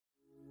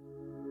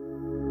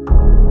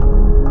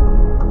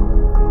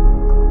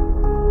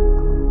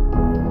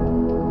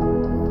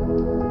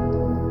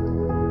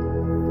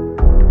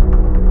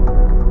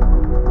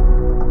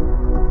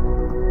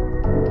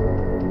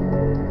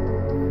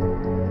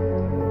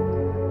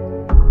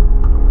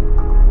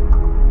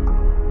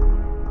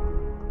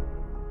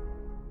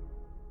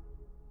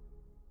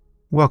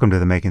Welcome to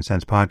the Making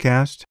Sense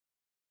Podcast.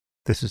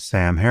 This is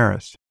Sam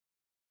Harris.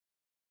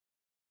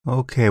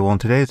 Okay, well, in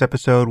today's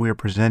episode, we are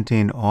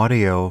presenting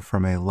audio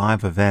from a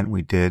live event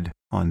we did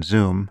on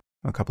Zoom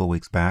a couple of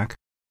weeks back,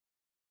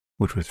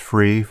 which was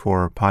free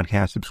for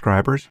podcast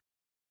subscribers.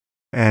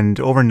 And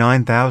over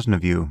 9,000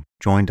 of you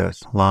joined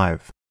us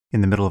live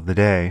in the middle of the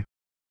day.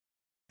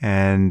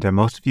 And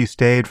most of you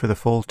stayed for the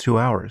full 2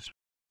 hours,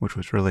 which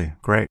was really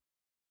great.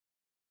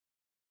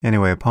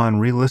 Anyway, upon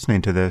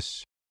re-listening to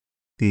this,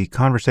 the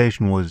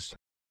conversation was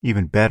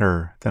even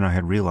better than I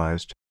had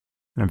realized,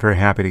 and I'm very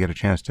happy to get a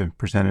chance to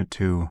present it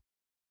to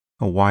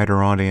a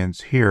wider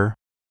audience here.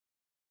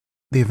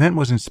 The event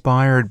was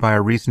inspired by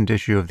a recent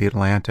issue of The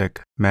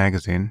Atlantic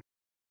magazine,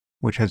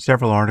 which had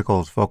several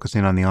articles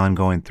focusing on the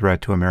ongoing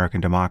threat to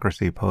American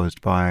democracy posed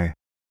by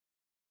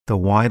the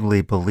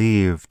widely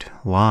believed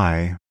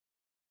lie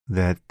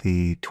that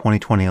the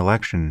 2020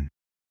 election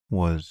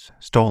was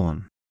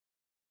stolen.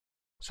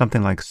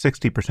 Something like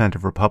 60%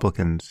 of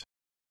Republicans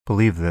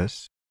believe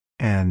this,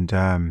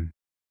 and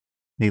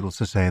needless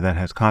to say, that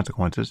has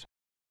consequences.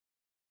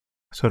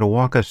 So to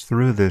walk us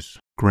through this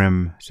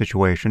grim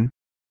situation,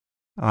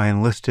 I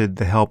enlisted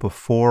the help of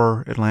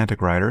 4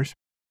 Atlantic writers: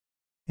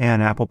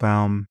 Anne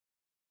Applebaum,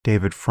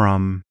 David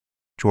Frum,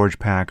 George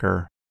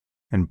Packer,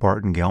 and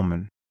Barton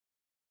Gellman.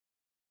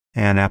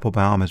 Anne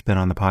Applebaum has been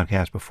on the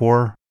podcast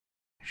before.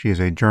 She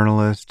is a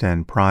journalist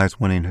and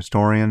prize-winning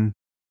historian,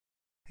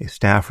 a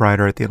staff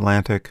writer at The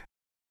Atlantic,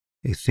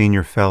 a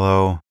senior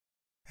fellow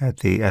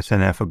at the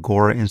SNF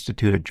Agora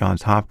Institute at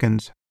Johns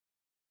Hopkins,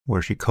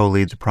 where she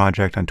co-leads a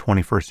project on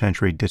 21st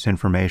century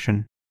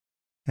disinformation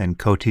and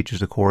co-teaches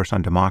a course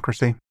on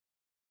democracy.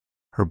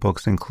 Her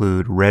books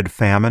include Red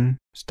Famine,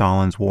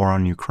 Stalin's War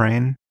on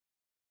Ukraine,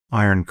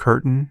 Iron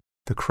Curtain,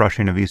 The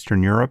Crushing of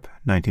Eastern Europe,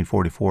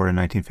 1944 to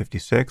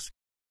 1956,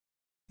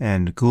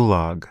 and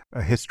Gulag,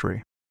 A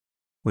History,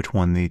 which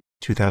won the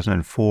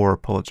 2004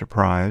 Pulitzer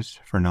Prize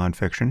for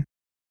nonfiction.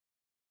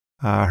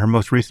 Her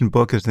most recent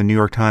book is the New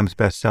York Times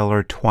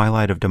bestseller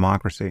Twilight of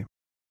Democracy,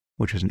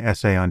 which is an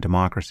essay on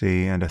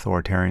democracy and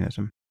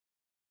authoritarianism.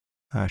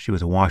 She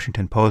was a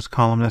Washington Post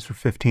columnist for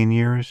 15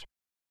 years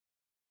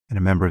and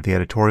a member of the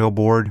editorial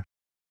board.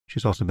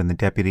 She's also been the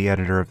deputy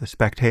editor of The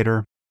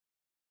Spectator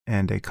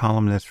and a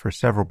columnist for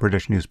several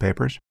British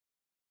newspapers.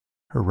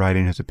 Her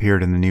writing has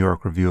appeared in the New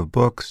York Review of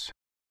Books,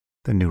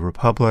 The New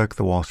Republic,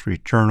 The Wall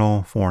Street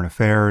Journal, Foreign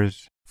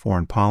Affairs,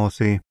 Foreign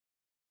Policy,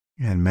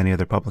 and many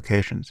other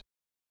publications.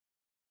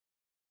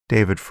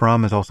 David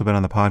Frum has also been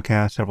on the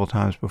podcast several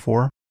times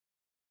before.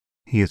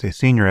 He is a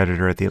senior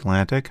editor at The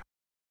Atlantic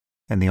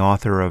and the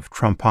author of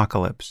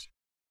Trumpocalypse,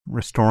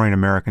 Restoring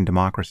American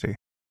Democracy,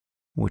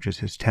 which is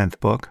his 10th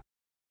book.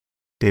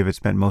 David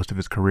spent most of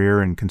his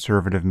career in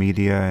conservative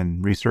media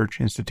and research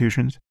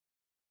institutions,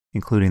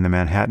 including the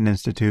Manhattan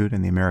Institute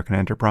and the American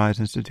Enterprise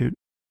Institute.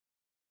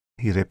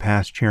 He is a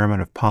past chairman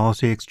of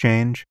Policy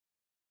Exchange,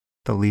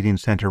 the leading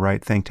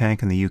center-right think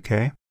tank in the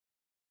UK,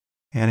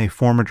 and a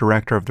former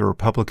director of the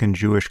Republican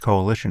Jewish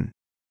Coalition.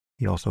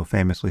 He also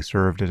famously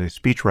served as a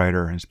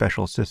speechwriter and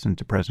special assistant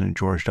to President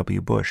George W.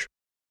 Bush.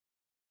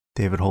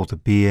 David holds a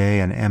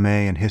BA and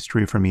MA in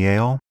history from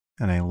Yale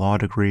and a law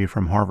degree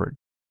from Harvard.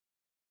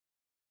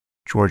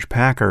 George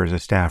Packer is a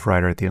staff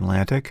writer at The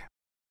Atlantic,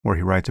 where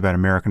he writes about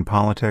American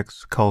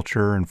politics,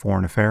 culture, and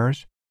foreign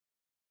affairs.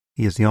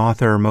 He is the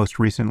author most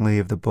recently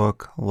of the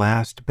book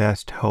Last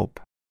Best Hope,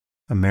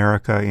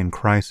 America in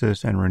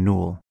Crisis and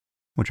Renewal,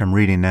 which I'm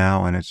reading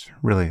now, and it's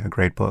really a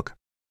great book.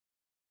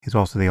 He's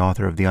also the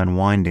author of The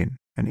Unwinding,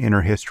 An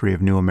Inner History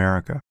of New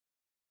America,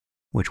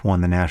 which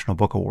won the National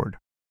Book Award.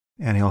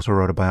 And he also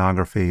wrote a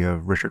biography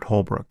of Richard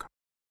Holbrooke,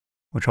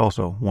 which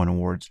also won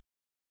awards.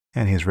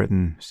 And he has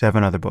written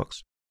 7 other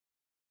books.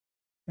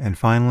 And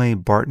finally,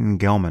 Barton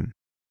Gellman.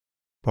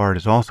 Bart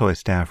is also a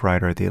staff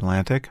writer at The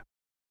Atlantic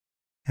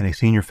and a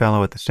senior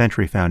fellow at the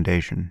Century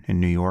Foundation in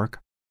New York.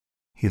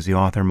 He is the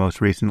author most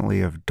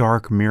recently of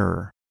Dark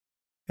Mirror,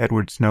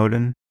 Edward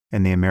Snowden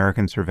and the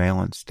American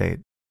Surveillance State.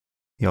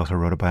 He also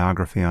wrote a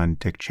biography on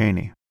Dick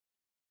Cheney.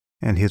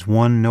 And he has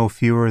won no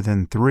fewer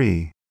than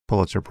 3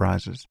 Pulitzer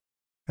Prizes,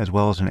 as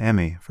well as an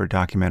Emmy for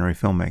documentary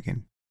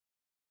filmmaking.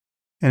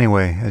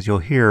 Anyway, as you'll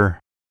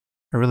hear,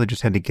 I really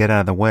just had to get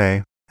out of the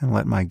way and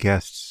let my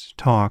guests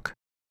talk.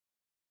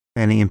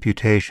 Any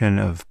imputation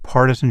of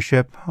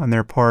partisanship on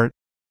their part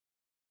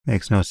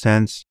makes no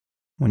sense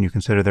when you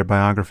consider their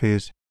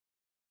biographies.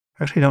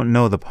 I actually don't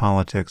know the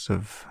politics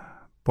of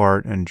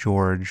Bart and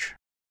George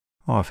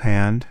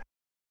offhand.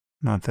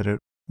 Not that it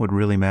would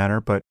really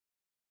matter, but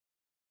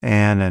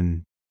Anne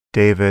and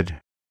David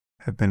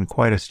have been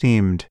quite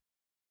esteemed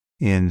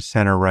in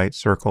center-right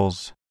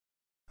circles,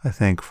 I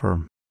think,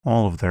 for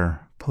all of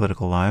their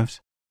political lives.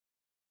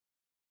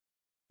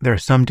 There are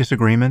some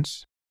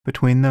disagreements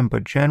between them,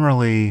 but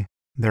generally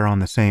they're on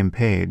the same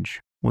page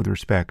with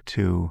respect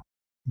to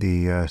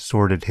the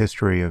sordid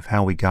history of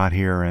how we got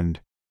here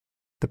and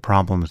the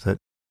problems that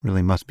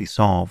really must be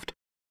solved.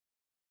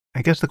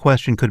 I guess the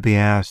question could be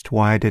asked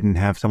why I didn't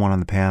have someone on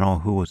the panel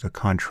who was a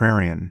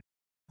contrarian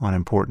on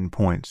important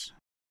points.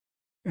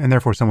 and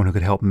therefore someone who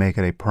could help make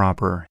it a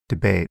proper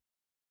debate.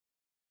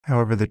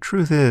 However, the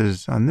truth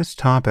is, on this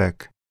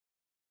topic,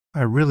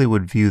 I really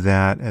would view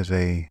that as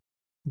a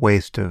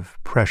waste of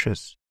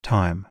precious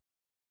time.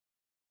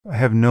 I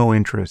have no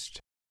interest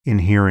in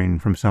hearing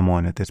from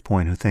someone at this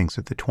point who thinks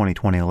that the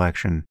 2020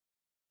 election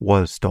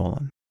was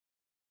stolen,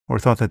 or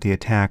thought that the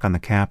attack on the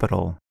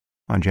Capitol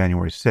on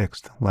January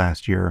 6th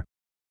last year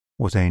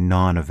was a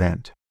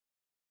non-event.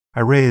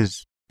 I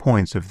raise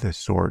points of this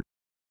sort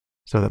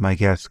so that my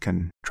guests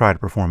can try to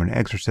perform an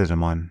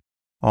exorcism on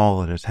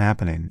all that is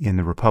happening in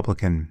the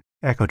Republican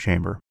echo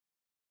chamber.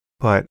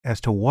 But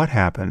as to what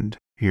happened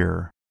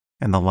here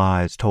and the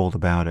lies told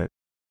about it,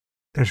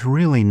 there's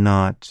really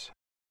not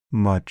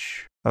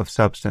much of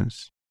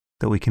substance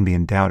that we can be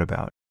in doubt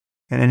about.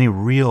 And any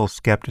real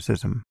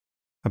skepticism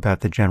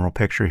about the general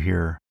picture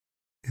here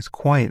is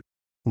quite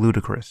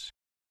ludicrous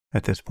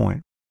at this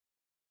point.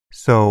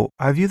 So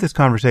I view this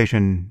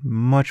conversation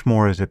much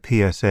more as a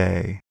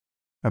PSA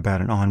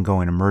about an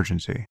ongoing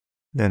emergency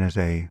than as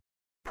a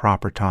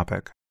proper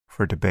topic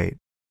for debate.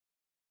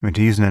 I mean,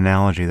 to use an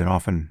analogy that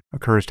often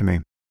occurs to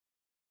me,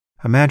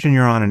 imagine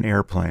you're on an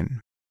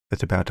airplane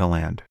that's about to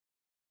land,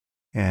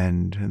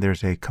 and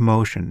there's a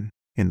commotion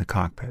in the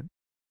cockpit,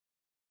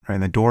 right?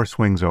 And the door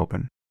swings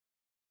open,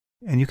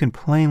 and you can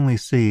plainly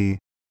see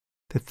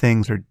that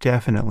things are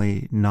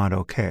definitely not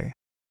okay.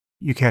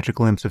 You catch a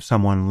glimpse of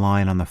someone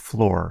lying on the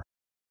floor,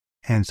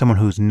 and someone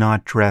who's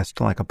not dressed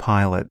like a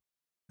pilot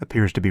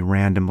appears to be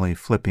randomly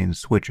flipping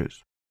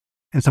switches.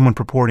 And someone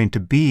purporting to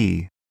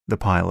be the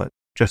pilot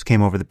just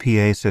came over the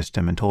PA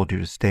system and told you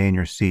to stay in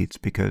your seats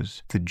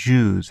because the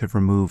Jews have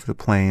removed the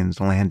plane's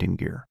landing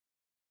gear.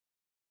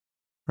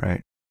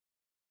 Right?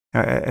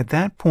 Now, at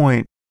that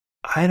point,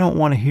 I don't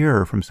want to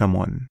hear from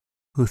someone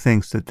who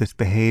thinks that this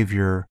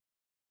behavior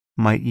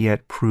might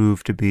yet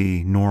prove to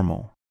be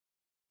normal,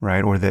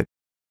 right? Or that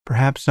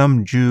perhaps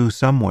some Jew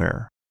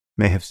somewhere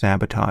may have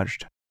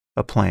sabotaged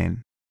a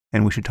plane,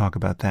 and we should talk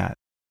about that.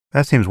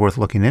 That seems worth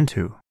looking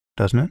into,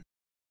 doesn't it?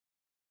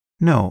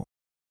 No.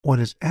 What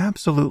is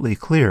absolutely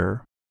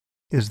clear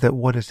is that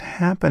what is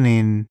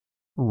happening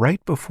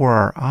right before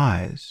our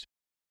eyes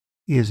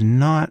is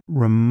not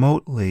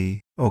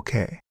remotely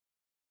okay.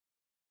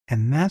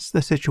 And that's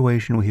the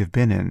situation we have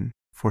been in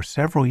for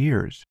several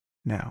years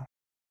now,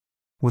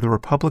 with a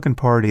Republican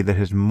Party that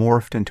has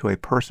morphed into a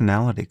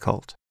personality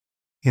cult,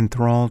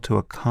 enthralled to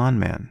a con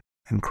man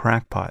and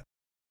crackpot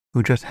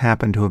who just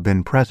happened to have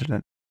been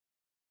president.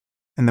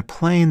 And the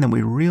plane that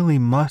we really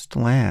must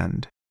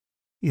land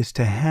is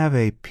to have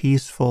a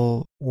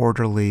peaceful,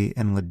 orderly,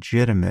 and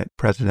legitimate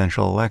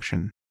presidential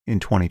election in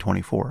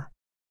 2024.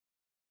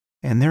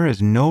 And there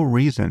is no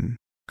reason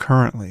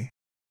currently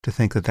to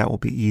think that that will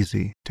be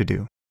easy to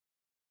do.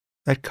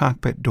 That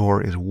cockpit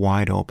door is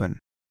wide open,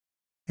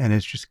 and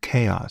it's just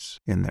chaos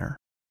in there.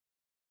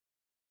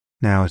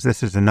 Now, as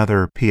this is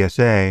another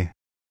PSA,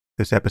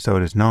 this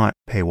episode is not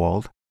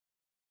paywalled.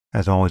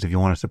 As always, if you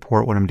want to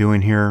support what I'm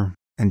doing here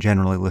and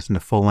generally listen to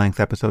full-length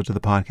episodes of the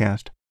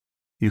podcast,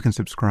 you can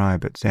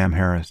subscribe at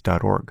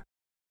samharris.org.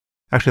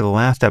 Actually, the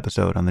last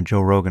episode on the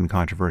Joe Rogan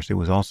controversy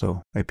was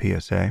also a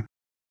PSA.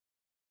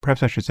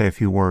 Perhaps I should say a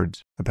few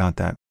words about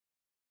that,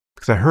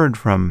 because I heard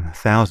from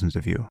thousands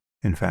of you,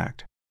 in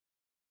fact.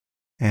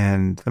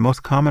 And the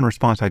most common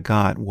response I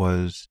got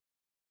was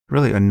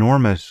really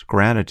enormous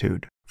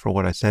gratitude for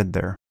what I said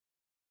there.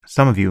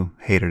 Some of you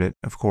hated it,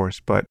 of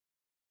course, but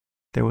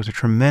there was a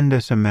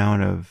tremendous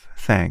amount of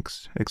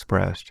thanks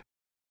expressed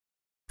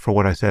for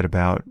what I said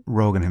about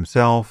Rogan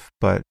himself,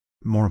 but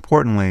more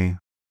importantly,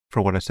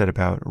 for what I said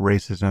about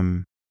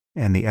racism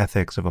and the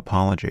ethics of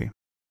apology.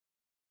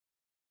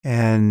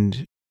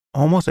 And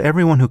almost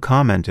everyone who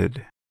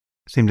commented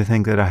seemed to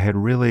think that I had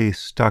really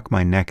stuck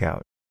my neck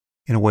out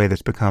in a way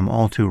that's become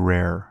all too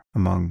rare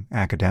among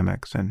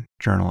academics and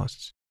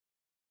journalists.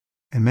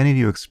 And many of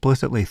you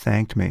explicitly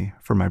thanked me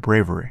for my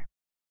bravery.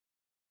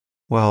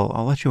 Well,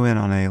 I'll let you in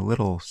on a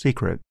little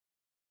secret.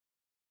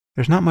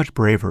 There's not much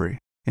bravery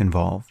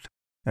involved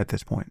at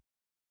this point.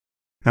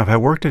 Now, if I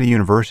worked at a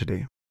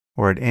university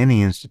or at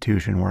any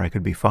institution where I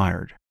could be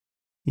fired,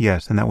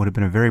 yes, then that would have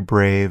been a very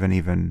brave and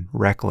even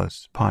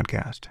reckless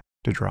podcast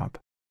to drop.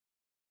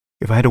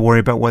 If I had to worry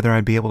about whether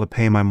I'd be able to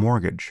pay my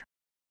mortgage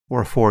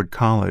or afford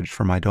college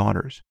for my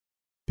daughters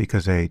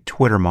because a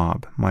Twitter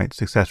mob might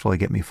successfully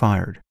get me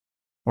fired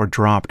or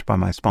dropped by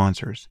my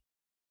sponsors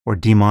or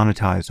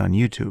demonetized on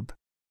YouTube,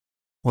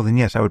 well then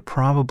yes, I would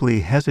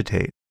probably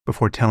hesitate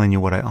before telling you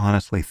what I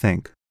honestly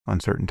think on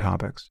certain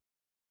topics.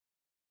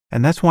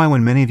 And that's why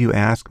when many of you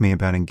ask me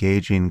about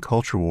engaging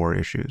culture war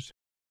issues,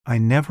 I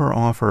never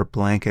offer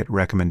blanket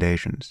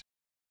recommendations.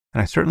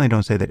 And I certainly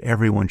don't say that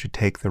everyone should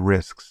take the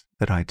risks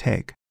that I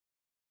take.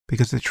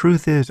 Because the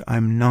truth is,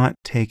 I'm not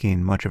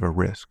taking much of a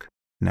risk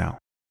now.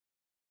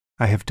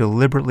 I have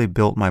deliberately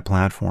built my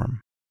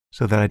platform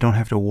so that I don't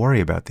have to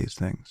worry about these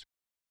things.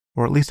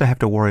 Or at least I have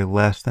to worry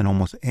less than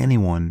almost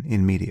anyone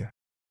in media.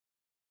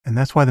 And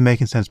that's why the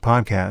Making Sense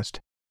podcast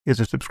is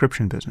a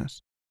subscription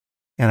business.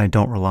 And I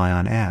don't rely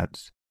on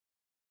ads.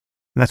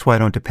 And that's why I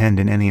don't depend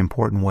in any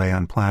important way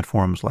on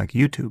platforms like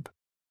YouTube,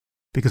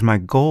 because my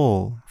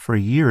goal for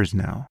years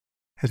now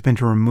has been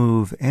to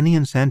remove any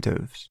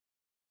incentives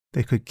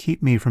that could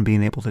keep me from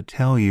being able to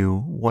tell you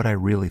what I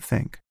really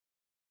think.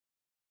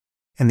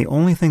 And the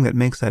only thing that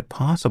makes that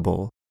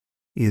possible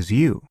is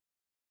you,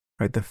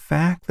 right? The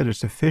fact that a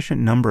sufficient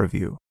number of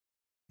you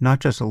not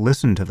just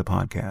listen to the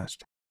podcast,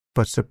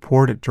 but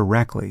support it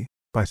directly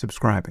by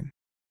subscribing.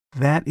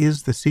 That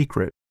is the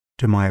secret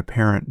to my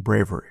apparent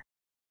bravery.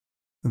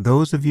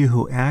 Those of you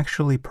who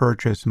actually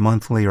purchase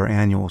monthly or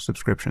annual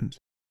subscriptions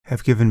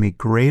have given me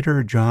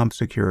greater job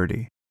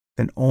security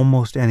than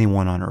almost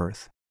anyone on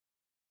earth.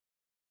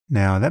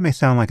 Now, that may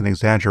sound like an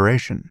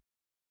exaggeration,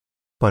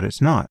 but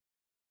it's not.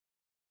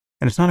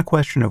 And it's not a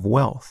question of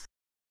wealth.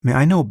 I mean,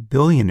 I know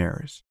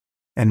billionaires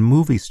and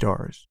movie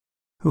stars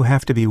who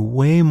have to be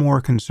way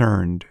more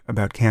concerned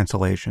about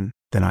cancellation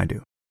than I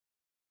do.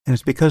 And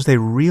it's because they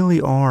really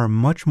are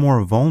much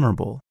more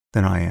vulnerable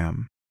than I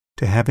am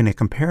to having a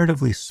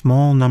comparatively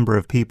small number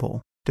of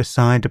people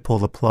decide to pull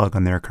the plug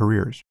on their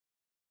careers.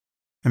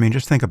 I mean,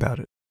 just think about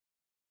it.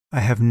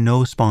 I have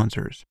no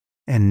sponsors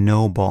and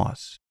no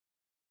boss.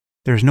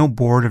 There's no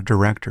board of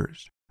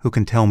directors who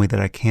can tell me that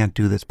I can't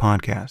do this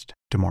podcast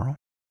tomorrow,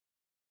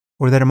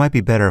 or that it might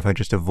be better if I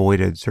just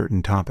avoided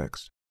certain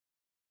topics.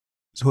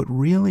 So it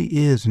really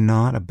is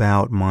not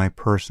about my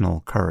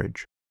personal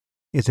courage.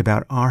 It's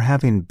about our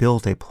having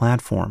built a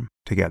platform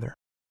together.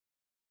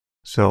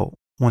 So,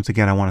 once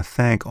again, I want to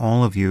thank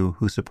all of you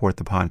who support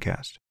the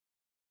podcast.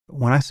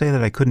 When I say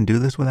that I couldn't do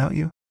this without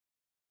you,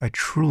 I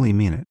truly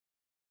mean it.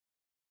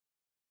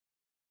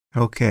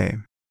 Okay.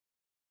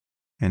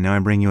 And now I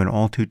bring you an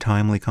all too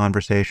timely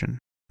conversation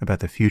about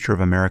the future of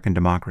American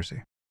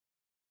democracy.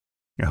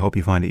 I hope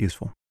you find it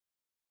useful.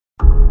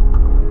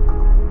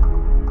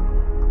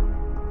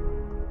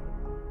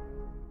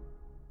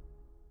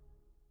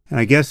 And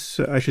I guess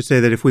I should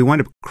say that if we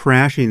wind up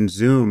crashing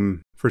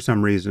Zoom for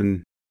some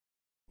reason,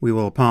 we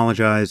will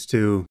apologize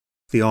to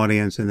the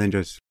audience and then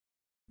just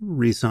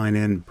re-sign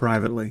in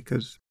privately,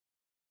 because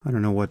I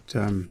don't know what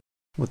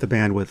the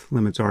bandwidth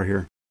limits are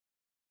here.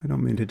 I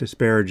don't mean to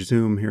disparage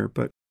Zoom here,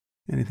 but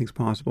anything's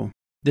possible.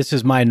 This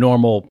is my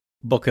normal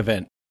book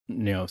event,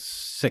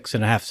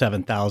 6,500,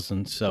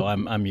 7,000. So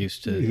I'm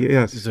used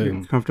to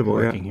Zoom. Comfortable,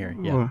 working here.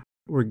 Yeah. Well,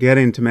 we're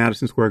getting to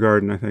Madison Square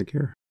Garden, I think,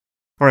 here.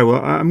 All right.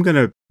 Well, I'm going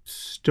to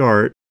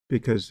start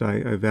because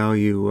I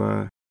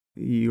value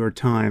your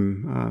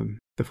time,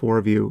 the four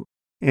of you,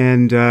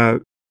 and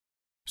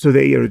so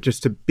that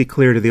just to be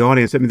clear to the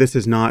audience, I mean, this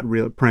is not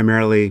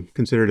primarily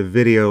considered a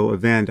video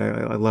event.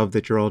 I love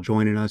that you're all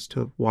joining us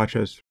to watch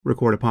us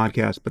record a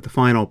podcast, but the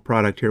final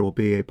product here will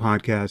be a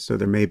podcast. So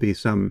there may be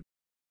some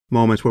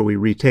moments where we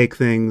retake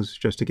things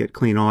just to get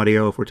clean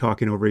audio if we're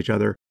talking over each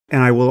other.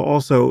 And I will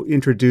also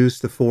introduce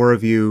the four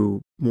of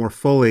you more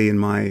fully in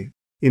my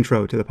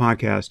intro to the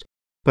podcast.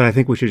 But I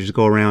think we should just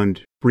go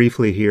around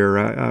briefly here.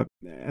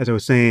 As I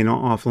was saying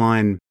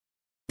offline,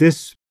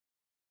 this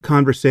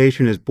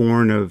conversation is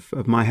born of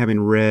my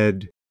having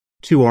read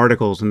two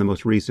articles in the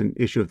most recent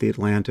issue of The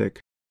Atlantic,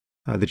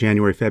 the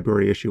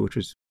January-February issue, which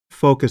was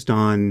focused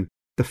on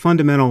the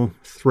fundamental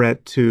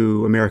threat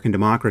to American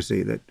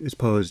democracy that is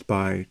posed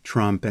by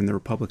Trump and the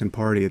Republican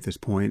Party at this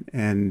point.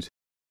 And,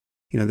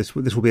 this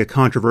will be a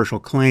controversial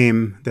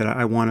claim that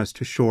I want us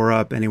to shore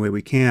up any way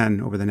we can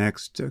over the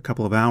next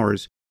couple of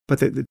hours. But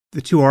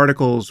the two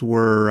articles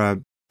were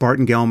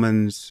Barton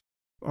Gellman's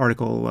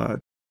article,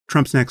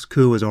 Trump's Next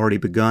Coup Has Already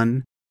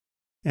Begun,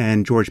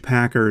 and George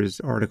Packer's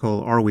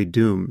article, Are We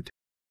Doomed?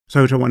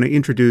 So I want to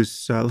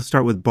introduce, let's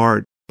start with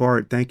Bart.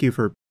 Bart, thank you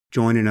for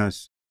joining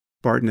us.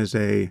 Barton is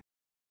a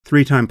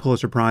 3-time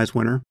Pulitzer Prize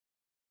winner.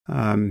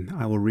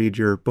 I will read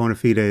your bona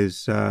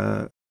fides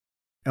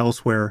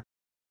elsewhere.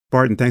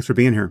 Barton, thanks for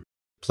being here.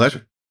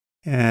 Pleasure.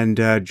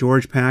 And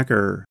George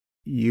Packer,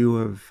 you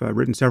have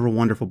written several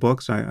wonderful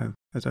books.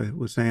 As I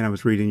was saying, I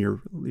was reading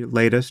your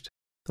latest,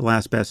 The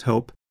Last Best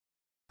Hope.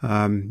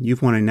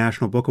 You've won a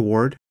National Book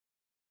Award.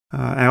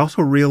 I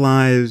also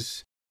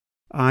realize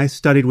I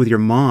studied with your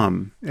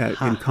mom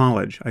in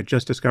college. I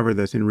just discovered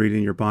this in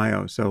reading your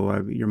bio.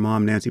 So your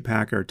mom, Nancy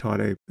Packer, taught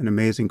an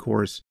amazing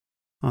course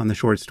on the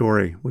short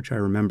story, which I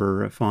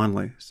remember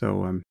fondly.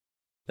 So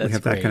we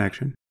have that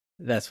connection.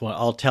 That's what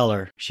I'll tell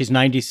her. She's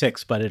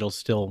 96, but it'll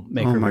still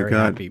make her very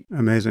happy.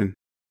 Amazing.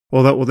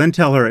 Well, then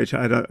tell her,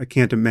 I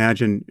can't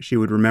imagine she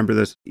would remember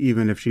this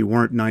even if she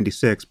weren't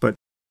 96, but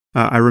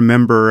I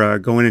remember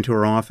going into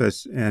her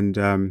office, and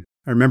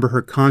I remember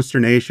her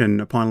consternation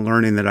upon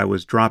learning that I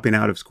was dropping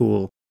out of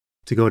school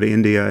to go to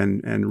India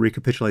and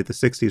recapitulate the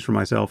 60s for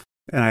myself.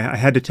 And I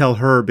had to tell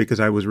her because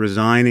I was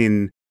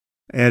resigning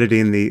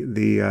editing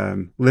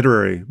the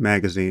literary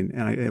magazine,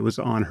 and it was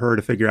on her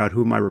to figure out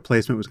who my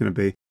replacement was going to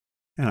be.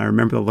 And I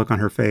remember the look on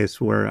her face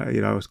where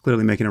I was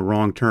clearly making a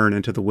wrong turn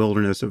into the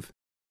wilderness of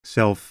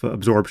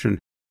self-absorption.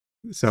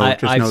 So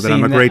just know that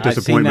I'm a great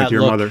disappointment to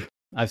your mother.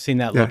 I've seen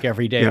that look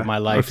every day of my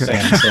life,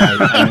 Sam, so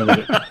I know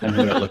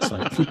what it looks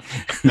like.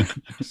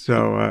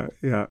 So,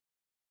 yeah.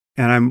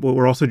 And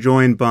we're also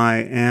joined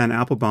by Anne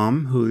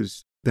Applebaum,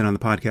 who's been on the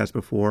podcast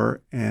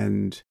before.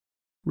 And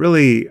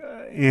really,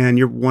 Anne,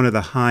 you're one of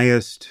the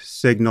highest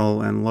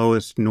signal and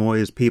lowest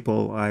noise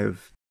people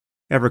I've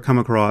ever come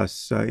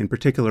across, in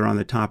particular on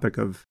the topic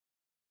of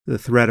the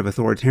threat of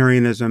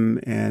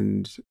authoritarianism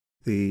and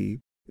the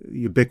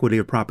ubiquity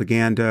of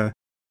propaganda.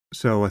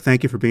 So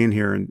thank you for being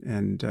here,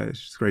 and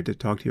it's great to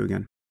talk to you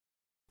again.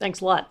 Thanks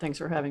a lot. Thanks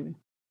for having me.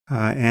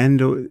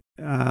 And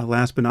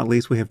last but not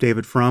least, we have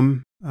David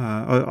Frum.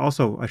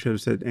 Also, I should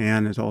have said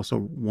Anne has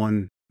also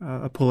won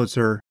a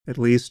Pulitzer, at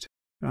least.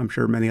 I'm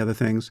sure many other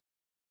things.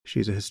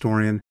 She's a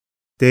historian.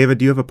 David,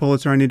 do you have a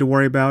Pulitzer I need to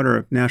worry about, or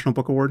a National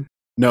Book Award?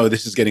 No,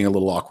 this is getting a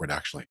little awkward,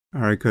 actually.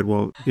 All right, good.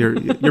 Well,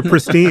 you're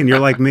pristine. You're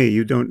like me.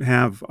 You don't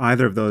have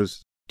either of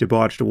those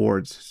debauched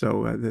awards.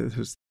 So this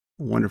is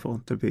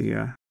wonderful to be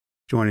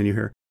joining you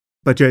here.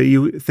 But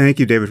thank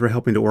you, David, for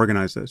helping to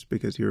organize this,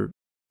 because you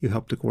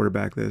helped to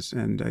quarterback this,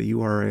 and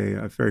you are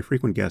a very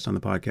frequent guest on the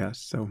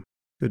podcast. So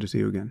good to see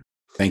you again.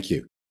 Thank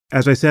you.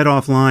 As I said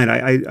offline,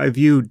 I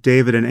view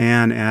David and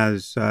Anne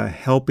as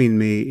helping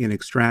me in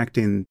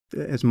extracting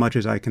as much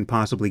as I can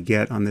possibly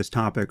get on this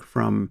topic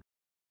from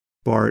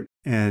Bart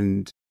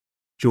and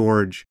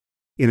George,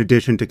 in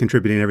addition to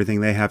contributing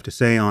everything they have to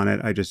say on it.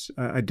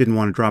 I didn't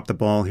want to drop the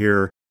ball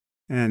here.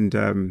 And,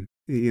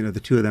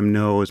 the two of them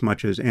know as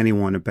much as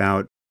anyone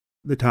about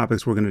the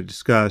topics we're going to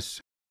discuss.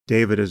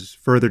 David is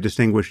further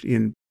distinguished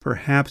in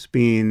perhaps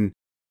being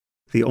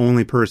the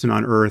only person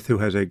on earth who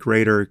has a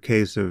greater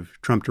case of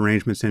Trump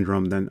derangement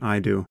syndrome than I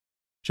do,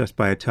 just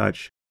by a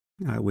touch.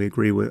 We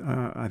agree with,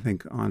 I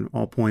think, on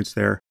all points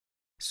there.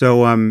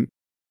 So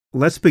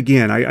let's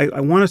begin.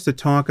 I want us to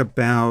talk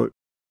about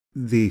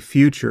the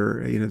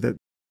future.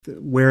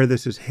 Where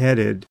this is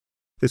headed.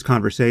 This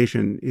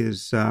conversation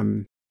is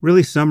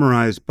really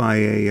summarized by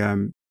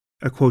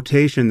a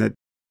quotation that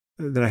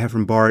I have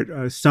from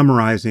Bart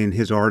summarizing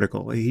his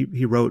article.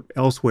 He wrote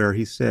elsewhere.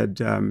 He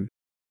said,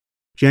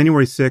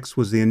 January 6th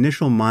was the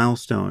initial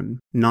milestone,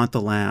 not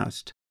the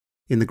last,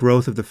 in the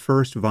growth of the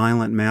first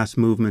violent mass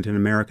movement in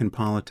American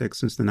politics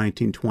since the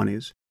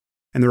 1920s.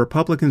 And the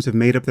Republicans have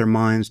made up their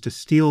minds to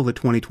steal the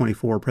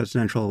 2024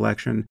 presidential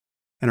election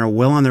and are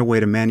well on their way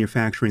to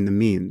manufacturing the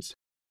means.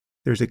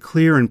 There's a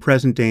clear and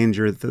present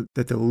danger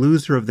that the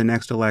loser of the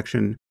next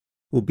election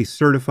will be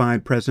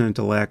certified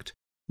president-elect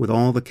with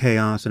all the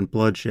chaos and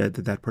bloodshed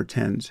that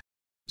portends.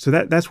 So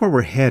that's where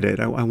we're headed.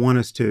 I want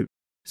us to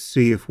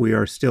see if we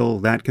are still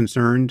that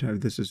concerned.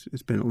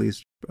 It's been at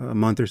least a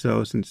month or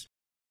so since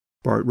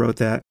Bart wrote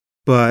that.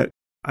 But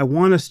I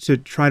want us to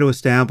try to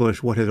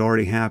establish what has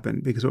already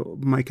happened, because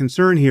my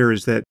concern here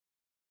is that,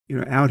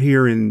 out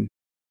here in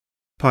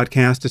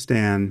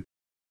Podcastistan,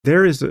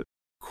 there is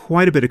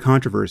quite a bit of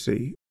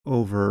controversy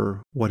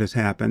over what has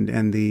happened,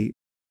 and the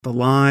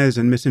lies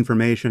and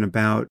misinformation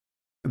about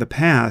the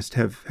past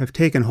have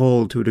taken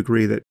hold to a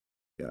degree that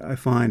I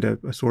find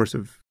a source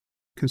of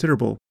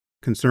considerable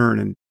concern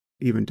and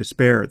even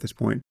despair at this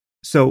point.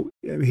 So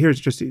here's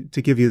just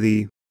to give you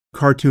the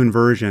cartoon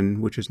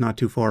version, which is not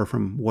too far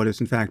from what is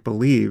in fact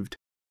believed.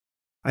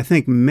 I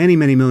think many,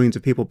 many millions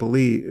of people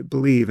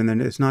believe, and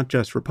then it's not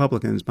just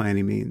Republicans by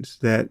any means,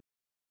 that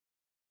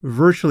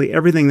virtually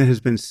everything that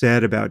has been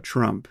said about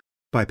Trump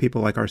by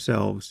people like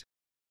ourselves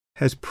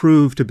has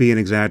proved to be an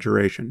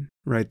exaggeration,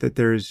 right? That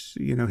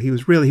he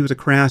was a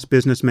crass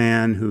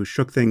businessman who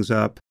shook things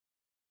up,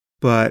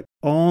 but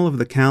all of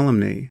the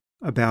calumny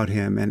about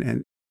him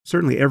and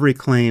certainly every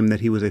claim that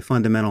he was a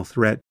fundamental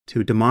threat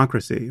to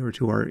democracy or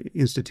to our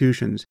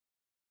institutions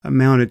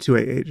amounted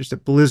to just a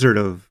blizzard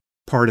of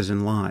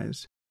partisan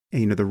lies.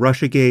 And, the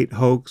Russiagate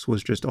hoax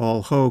was just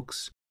all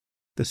hoax.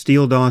 The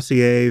Steele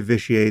dossier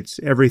vitiates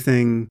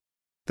everything.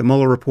 The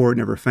Mueller report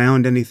never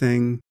found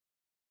anything.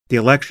 The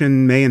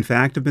election may in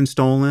fact have been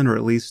stolen, or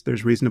at least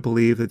there's reason to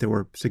believe that there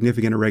were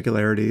significant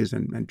irregularities,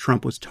 and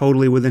Trump was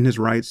totally within his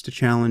rights to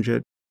challenge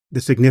it. The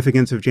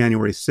significance of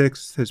January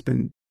 6th has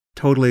been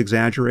totally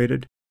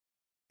exaggerated.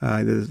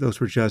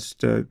 Those were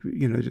just,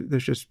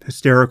 there's just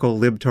hysterical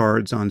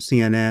libtards on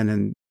CNN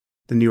and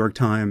the New York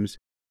Times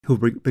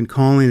who've been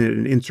calling it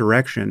an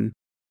insurrection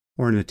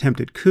or an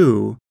attempted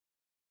coup.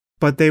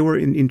 But they were,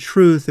 in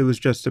truth, it was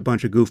just a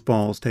bunch of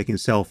goofballs taking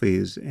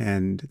selfies,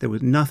 and there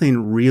was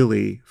nothing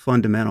really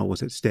fundamental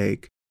was at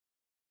stake.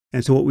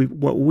 And so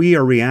what we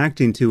are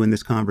reacting to in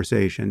this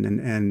conversation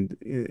and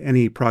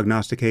any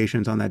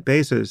prognostications on that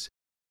basis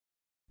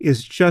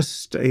is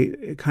just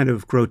a kind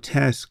of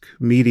grotesque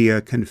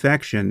media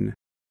confection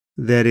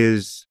that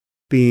is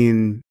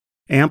being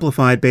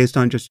amplified based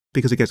on just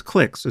because it gets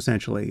clicks,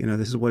 essentially.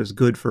 This is what is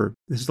good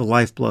this is the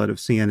lifeblood of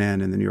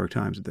CNN and the New York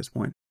Times at this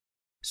point.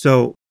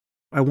 So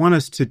I want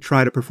us to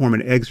try to perform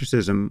an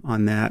exorcism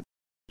on that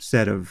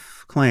set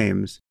of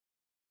claims.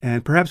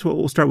 And perhaps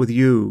we'll start with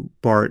you,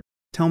 Bart.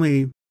 Tell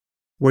me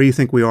where you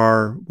think we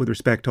are with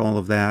respect to all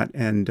of that,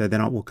 and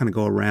then we'll kind of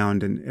go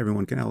around and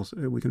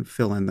we can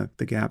fill in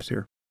the gaps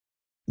here.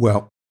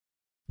 Well,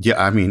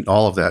 yeah,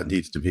 all of that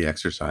needs to be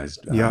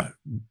exercised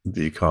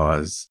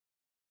because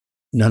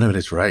none of it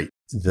is right.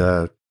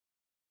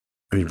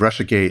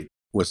 Russiagate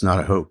was not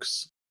a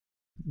hoax.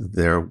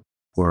 There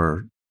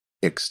were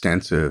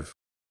extensive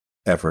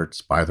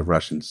efforts by the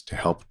Russians to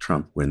help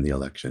Trump win the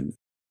election.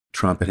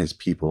 Trump and his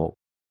people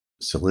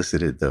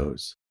solicited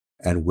those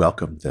and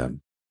welcomed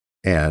them.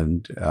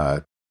 And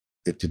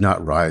it did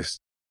not rise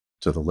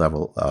to the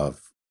level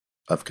of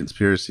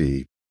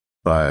conspiracy,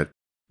 but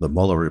the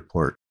Mueller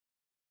report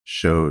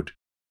showed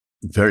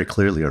very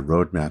clearly a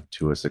roadmap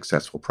to a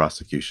successful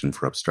prosecution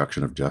for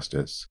obstruction of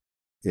justice.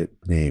 It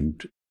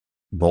named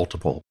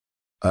multiple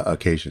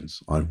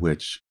occasions on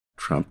which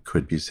Trump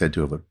could be said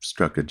to have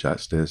obstructed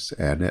justice,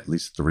 and at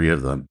least 3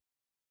 of them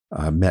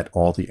met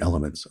all the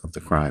elements of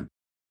the crime.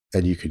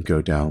 And you can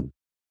go down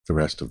the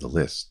rest of the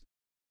list.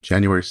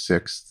 January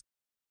 6th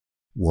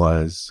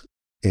was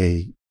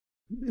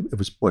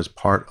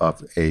part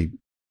of a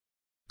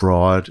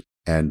broad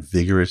and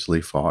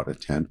vigorously fought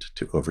attempt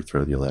to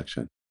overthrow the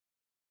election.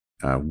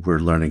 We're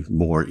learning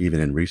more even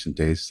in recent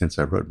days since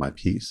I wrote my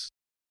piece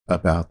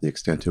about the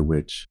extent to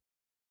which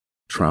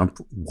Trump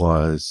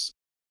was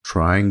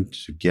trying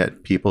to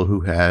get people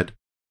who had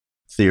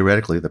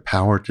theoretically the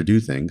power to do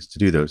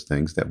those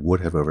things that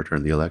would have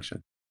overturned the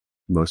election.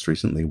 Most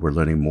recently, we're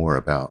learning more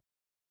about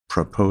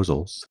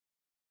proposals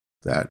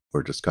that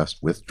were discussed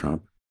with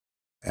Trump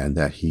and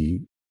that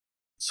he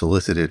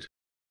solicited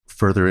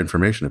further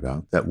information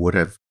about that would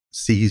have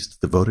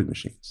seized the voting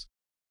machines.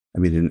 I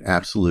mean, an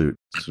absolute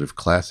sort of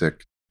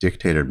classic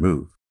dictator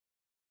move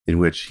in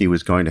which he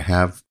was going to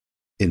have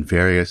in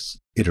various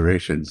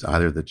iterations,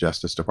 either the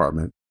Justice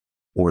Department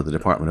or the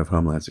Department of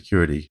Homeland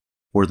Security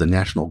or the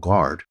National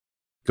Guard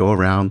go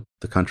around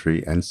the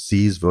country and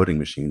seize voting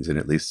machines in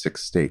at least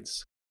 6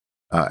 states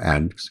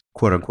and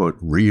quote unquote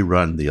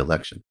rerun the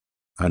election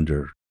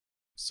under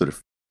sort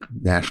of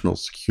national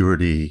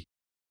security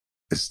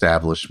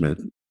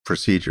establishment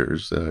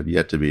procedures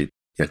yet to be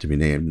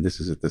named. This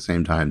is at the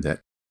same time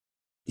that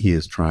he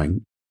is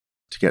trying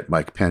to get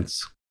Mike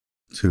Pence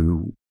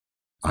to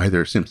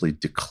either simply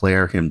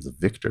declare him the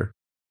victor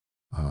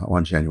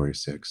on January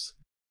 6th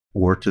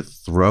or to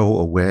throw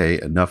away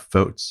enough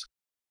votes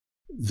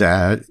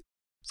that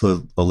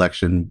the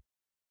election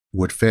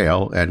would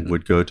fail and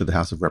would go to the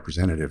House of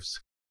Representatives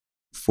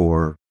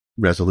for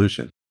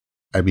resolution.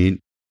 I mean,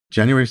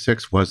 January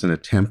 6th was an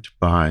attempt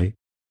by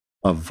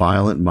a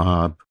violent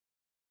mob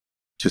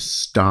to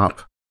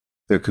stop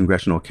the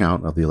congressional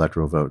count of the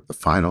electoral vote, the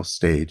final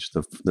stage,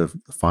 the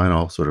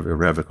final sort of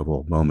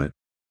irrevocable moment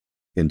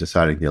in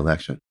deciding the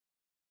election.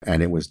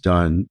 And it was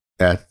done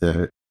at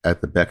the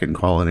beck and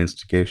call and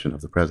instigation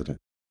of the president.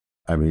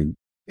 I mean,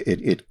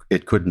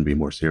 it couldn't be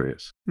more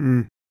serious.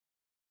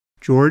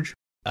 George?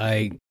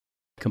 I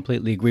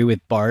completely agree with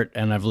Bart,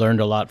 and I've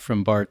learned a lot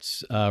from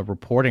Bart's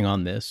reporting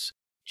on this,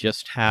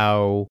 just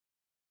how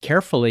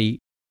carefully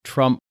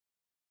Trump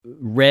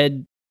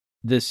read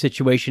the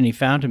situation he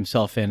found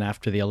himself in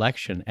after the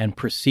election and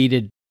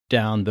proceeded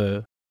down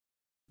the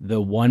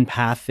one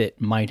path that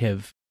might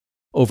have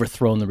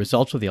overthrown the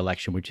results of the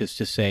election, which is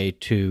to say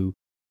to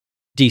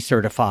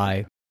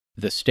decertify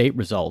the state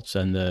results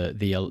and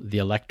the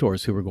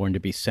electors who were going to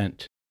be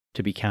sent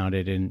to be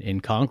counted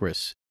in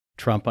Congress.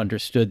 Trump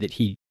understood that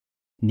he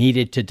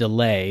needed to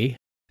delay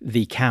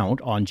the count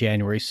on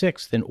January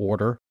 6th in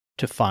order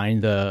to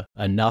find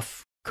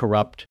enough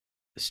corrupt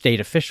state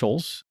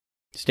officials,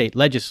 state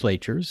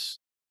legislatures,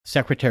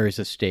 secretaries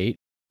of state,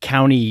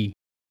 county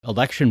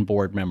election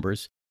board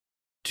members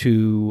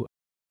to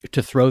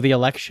throw the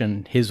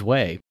election his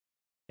way.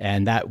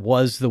 And that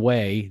was the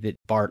way that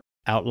Bart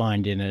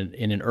outlined in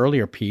an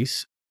earlier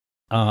piece,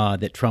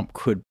 that Trump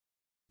could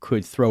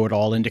throw it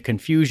all into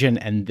confusion,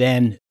 and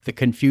then the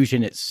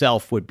confusion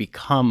itself would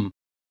become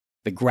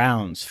the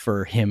grounds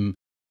for him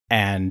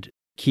and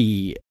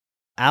key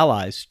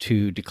allies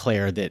to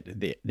declare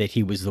that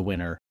he was the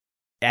winner.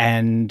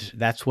 And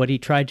that's what he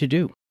tried to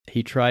do.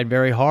 He tried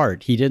very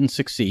hard. He didn't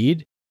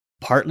succeed,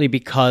 partly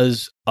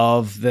because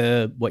of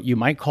what you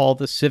might call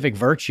the civic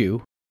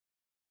virtue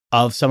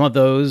of some of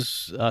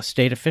those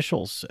state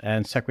officials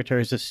and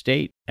secretaries of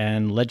state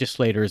and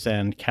legislators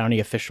and county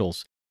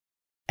officials.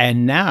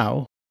 And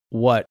now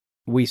what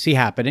we see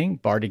happening,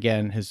 Bart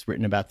again has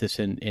written about this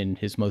in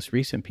his most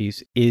recent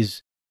piece,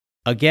 is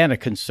again a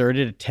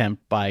concerted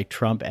attempt by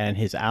Trump and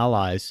his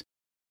allies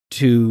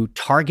to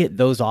target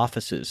those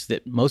offices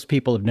that most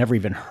people have never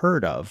even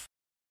heard of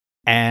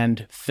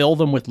and fill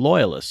them with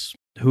loyalists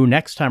who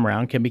next time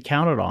around can be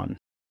counted on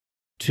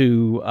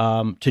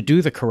to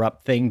do the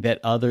corrupt thing that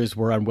others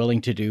were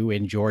unwilling to do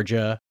in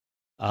Georgia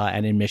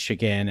and in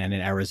Michigan and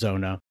in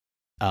Arizona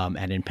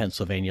and in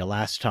Pennsylvania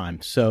last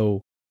time.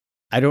 So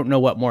I don't know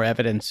what more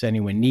evidence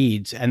anyone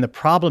needs. And the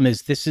problem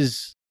is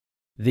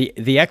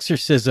the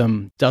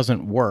exorcism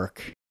doesn't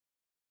work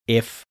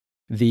if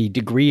the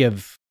degree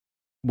of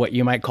what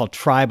you might call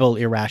tribal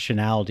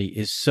irrationality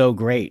is so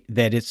great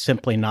that it's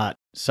simply not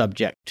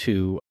subject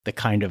to the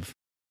kind of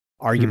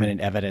argument and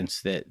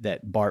evidence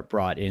that Bart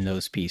brought in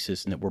those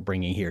pieces and that we're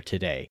bringing here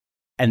today.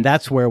 And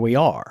that's where we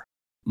are.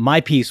 My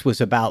piece was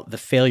about the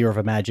failure of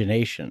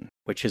imagination,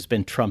 which has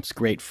been Trump's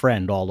great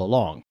friend all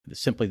along.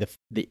 Simply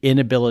the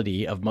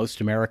inability of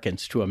most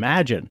Americans to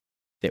imagine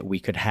that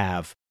we could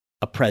have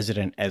a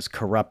president as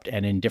corrupt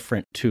and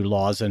indifferent to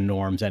laws and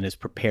norms and is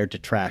prepared to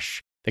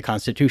trash the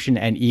Constitution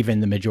and even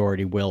the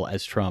majority will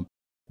as Trump.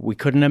 We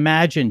couldn't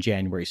imagine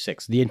January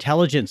 6th. The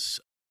intelligence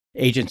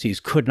agencies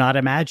could not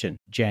imagine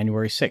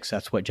January 6th.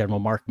 That's what General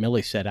Mark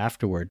Milley said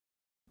afterward.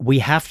 We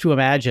have to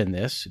imagine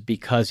this,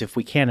 because if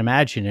we can't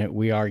imagine it,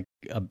 we are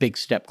a big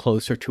step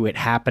closer to it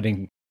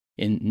happening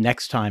in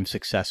next time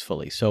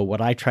successfully. So what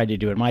I tried to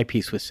do in my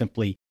piece was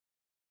simply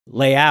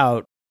lay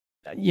out,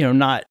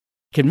 not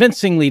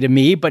convincingly to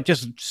me, but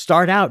just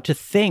start out to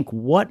think,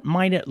 what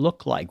might it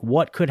look like?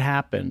 What could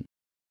happen?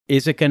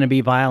 Is it going to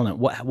be violent?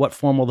 What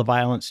form will the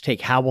violence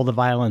take? How will the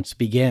violence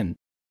begin?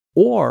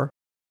 Or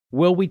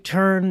will we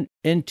turn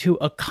into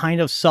a kind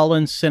of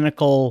sullen,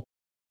 cynical,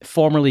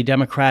 formerly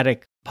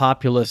democratic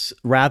populace,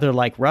 rather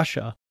like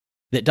Russia,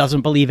 that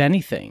doesn't believe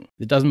anything,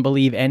 that doesn't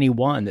believe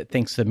anyone, that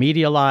thinks the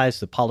media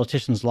lies, the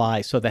politicians lie,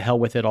 so the hell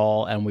with it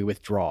all, and we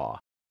withdraw?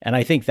 And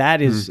I think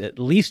that is at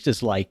least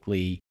as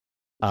likely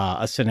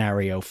a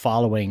scenario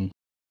following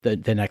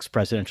the next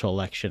presidential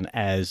election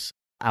as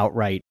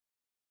outright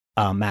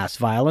mass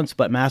violence.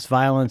 But mass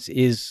violence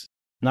is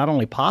not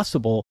only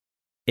possible,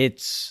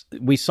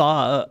 we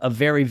saw a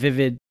very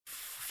vivid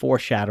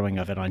foreshadowing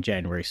of it on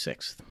January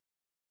 6th.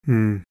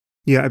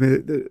 Yeah, I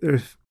mean,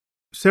 there's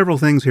several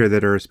things here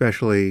that are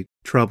especially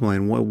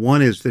troubling.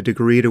 One is the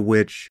degree to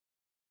which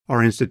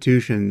our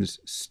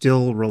institutions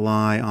still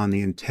rely on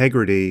the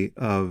integrity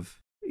of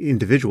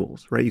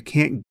individuals, right? You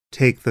can't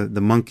take the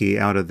monkey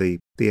out of the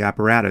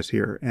apparatus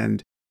here.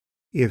 And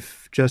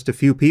if just a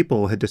few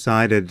people had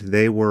decided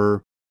they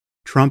were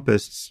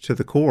Trumpists to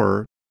the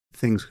core,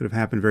 things could have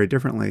happened very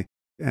differently.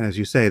 And as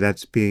you say,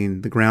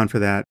 the ground for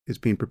that is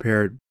being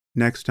prepared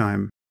next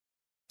time.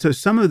 So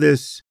some of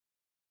this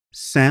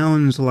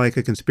sounds like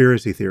a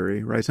conspiracy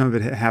theory, right? Some of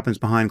it happens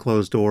behind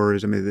closed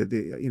doors. I mean,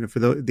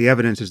 the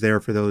evidence is there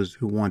for those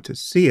who want to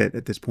see it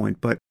at this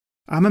point. But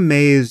I'm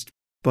amazed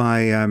by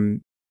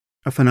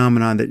a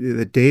phenomenon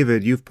that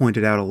David, you've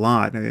pointed out a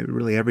lot. I mean,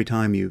 really, every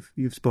time you've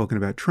spoken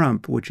about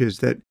Trump, which is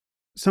that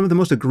some of the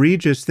most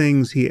egregious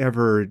things he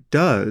ever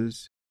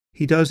does,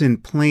 he does in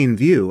plain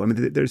view. I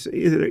mean, there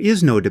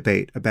is no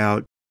debate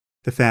about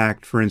the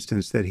fact, for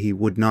instance, that he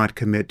would not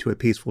commit to a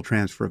peaceful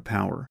transfer of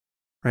power.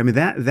 Right? I mean,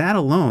 that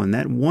alone,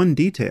 that one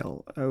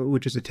detail,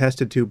 which is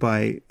attested to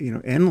by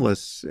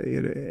endless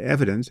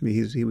evidence. I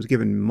mean, he was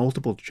given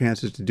multiple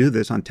chances to do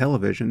this on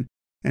television,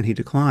 and he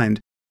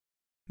declined.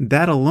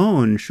 That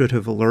alone should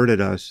have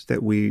alerted us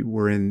that we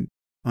were in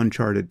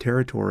uncharted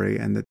territory,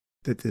 and that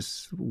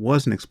this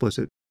was an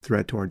explicit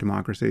threat to our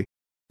democracy.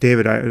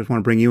 David, I just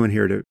want to bring you in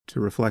here to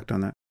reflect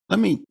on that. Let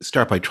me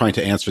start by trying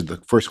to answer the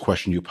first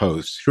question you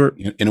posed. Sure.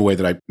 In a way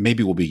that I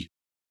maybe will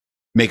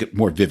make it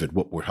more vivid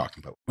what we're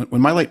talking about.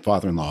 When my late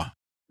father-in-law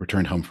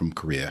returned home from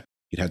Korea,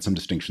 he'd had some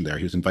distinction there.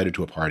 He was invited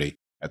to a party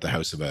at the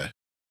house of a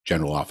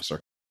general officer.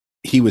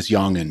 He was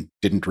young and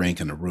didn't drink,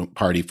 and a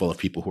party full of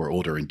people who were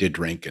older and did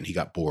drink, and he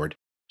got bored.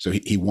 So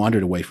he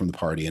wandered away from the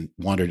party and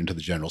wandered into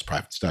the general's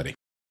private study.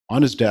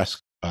 On his desk,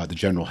 the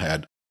general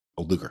had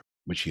a Luger,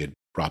 which he had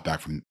brought back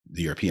from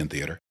the European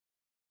theater.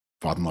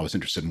 Father-in-law was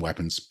interested in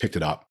weapons, picked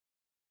it up,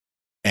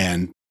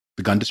 and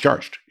the gun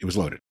discharged. It was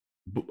loaded.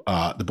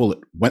 The bullet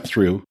went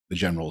through the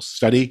general's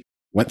study,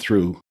 went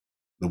through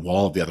the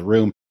wall of the other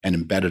room, and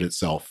embedded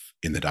itself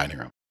in the dining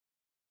room.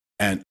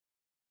 And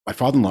my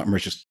father-in-law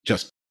emerged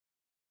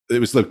it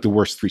was like the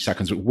worst 3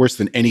 seconds, worse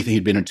than anything.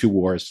 He'd been in 2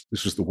 wars.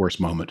 This was the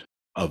worst moment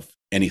of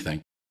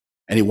anything.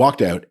 And he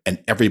walked out,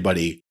 and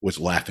everybody was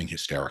laughing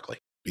hysterically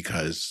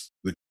because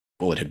the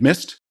bullet had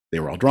missed. They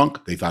were all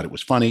drunk. They thought it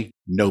was funny.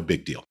 No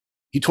big deal.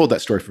 He told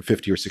that story for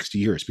 50 or 60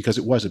 years because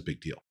it was a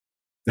big deal.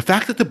 The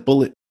fact that the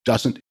bullet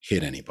doesn't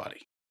hit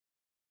anybody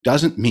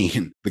doesn't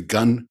mean the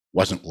gun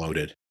wasn't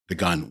loaded, the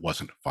gun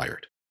wasn't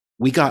fired.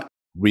 We got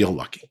real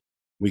lucky.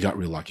 We got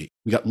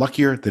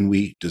luckier than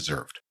we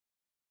deserved.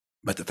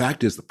 But the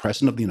fact is, the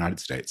president of the United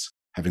States,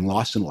 having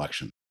lost an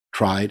election,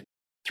 tried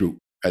through,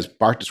 as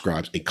Bart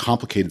describes, a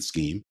complicated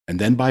scheme, and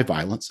then by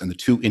violence, and the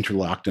two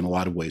interlocked in a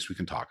lot of ways we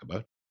can talk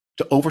about,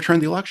 to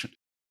overturn the election.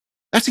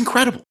 That's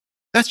incredible.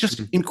 That's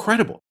just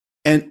incredible.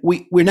 And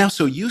we're now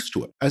so used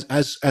to it,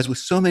 as with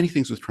so many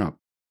things with Trump.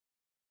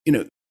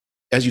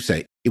 As you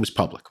say, it was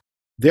public.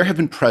 There have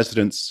been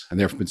presidents, and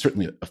there have been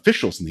certainly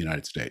officials in the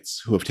United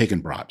States who have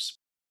taken bribes.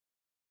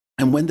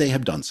 And when they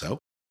have done so,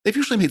 they've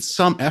usually made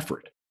some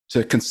effort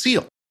to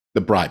conceal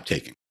the bribe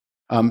taking,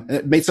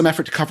 made some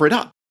effort to cover it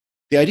up.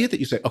 The idea that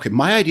you say, okay,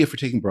 my idea for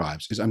taking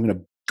bribes is I'm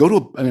going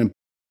to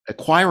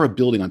acquire a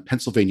building on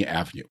Pennsylvania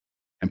Avenue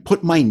and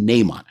put my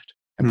name on it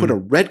and put a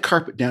red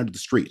carpet down to the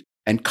street,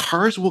 and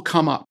cars will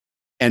come up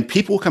and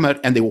people will come out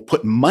and they will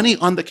put money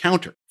on the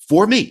counter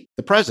for me,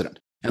 the president.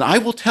 And I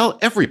will tell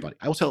everybody,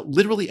 I will tell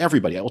literally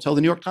everybody, I will tell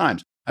the New York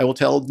Times, I will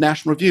tell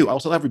National Review, I will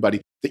tell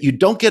everybody that you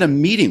don't get a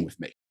meeting with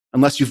me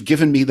unless you've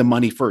given me the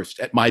money first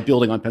at my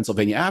building on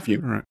Pennsylvania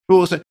Avenue. Right. Who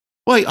will say,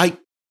 well,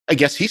 I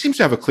guess he seems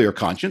to have a clear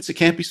conscience. It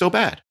can't be so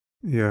bad.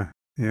 Yeah.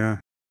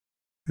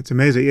 It's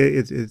amazing.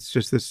 It's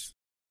just this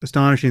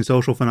astonishing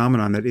social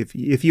phenomenon that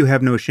if you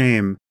have no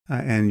shame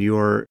and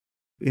you're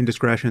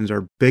indiscretions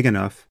are big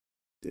enough,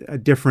 a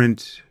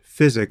different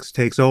physics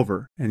takes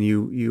over, and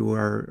you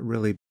are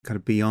really kind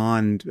of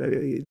beyond.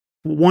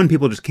 One,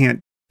 people just can't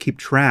keep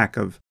track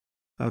of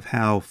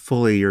how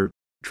fully you're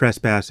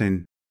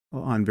trespassing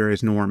on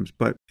various norms.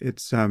 But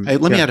it's let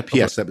me add a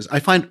PS. I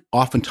find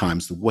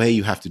oftentimes the way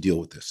you have to deal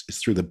with this is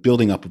through the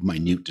building up of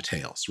minute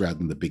details rather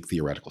than the big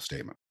theoretical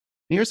statement.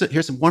 And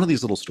here's one of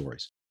these little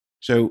stories.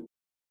 So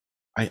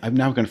I'm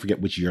now going to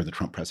forget which year of the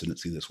Trump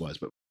presidency this was,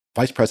 but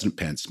Vice President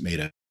Pence made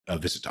a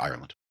visit to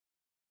Ireland.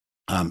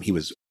 He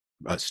was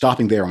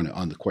stopping there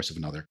on the course of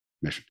another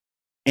mission.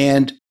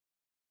 And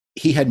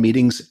he had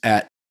meetings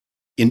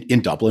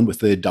in Dublin with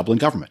the Dublin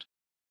government.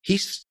 He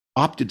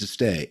opted to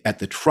stay at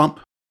the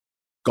Trump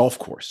golf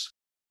course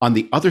on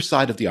the other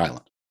side of the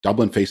island.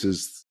 Dublin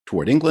faces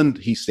toward England.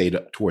 He stayed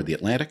toward the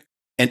Atlantic.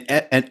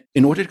 And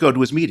in order to go to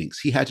his meetings,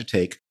 he had to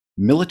take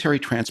military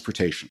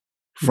transportation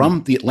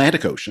from the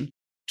Atlantic Ocean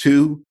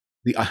to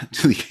the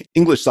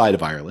English side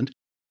of Ireland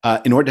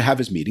in order to have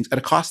his meetings at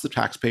a cost to the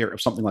taxpayer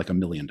of something like $1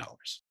 million.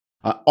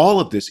 All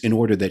of this in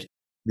order that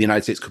the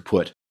United States could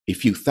put a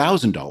few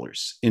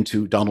 $1,000s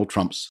into Donald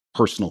Trump's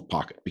personal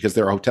pocket, because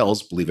there are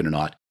hotels, believe it or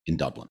not, in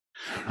Dublin.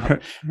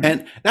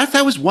 And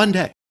that was one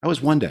day. That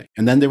was one day.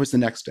 And then there was the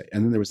next day.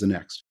 And then there was the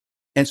next.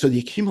 And so the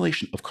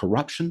accumulation of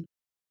corruption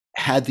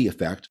had the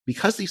effect,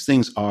 because these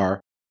things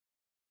are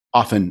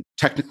often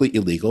technically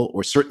illegal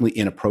or certainly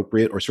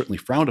inappropriate or certainly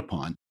frowned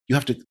upon. You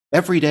have to,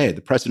 every day,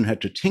 the president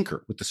had to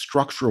tinker with the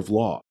structure of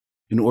law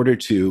in order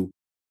to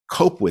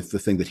cope with the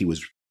thing that he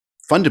was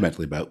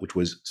fundamentally about, which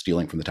was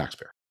stealing from the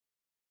taxpayer.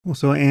 Well,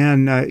 so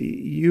Anne,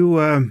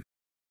 you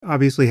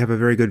obviously have a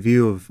very good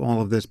view of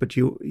all of this, but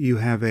you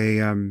have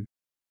a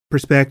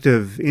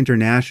perspective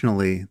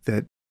internationally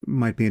that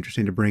might be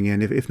interesting to bring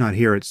in, if not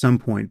here at some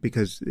point,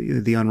 because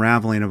the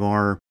unraveling of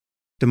our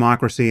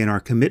democracy and our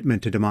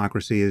commitment to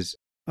democracy is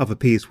of a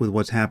piece with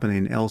what's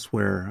happening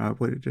elsewhere. I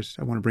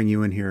want to bring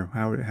you in here.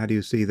 How do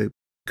you see the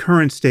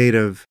current state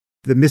of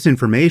the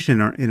misinformation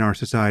in our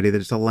society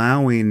that is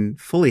allowing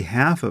fully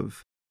half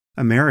of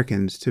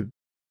Americans to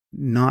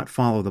not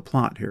follow the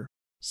plot here?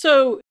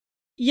 So,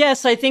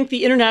 yes, I think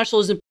the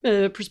international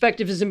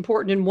perspective is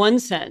important in one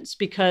sense,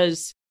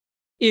 because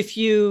if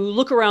you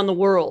look around the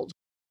world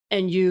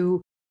and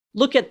you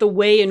look at the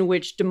way in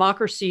which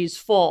democracies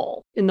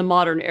fall in the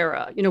modern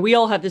era, we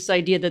all have this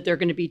idea that there are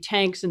going to be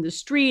tanks in the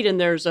street and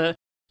there's a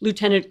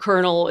lieutenant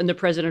colonel in the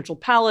presidential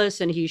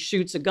palace and he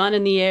shoots a gun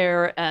in the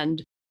air,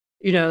 and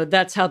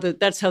that's how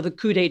the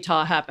coup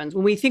d'etat happens.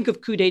 When we think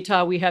of coup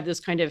d'etat, we have this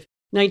kind of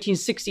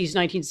 1960s,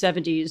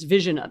 1970s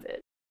vision of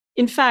it.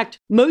 In fact,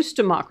 most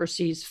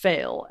democracies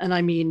fail. And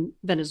I mean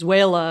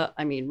Venezuela,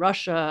 I mean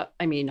Russia,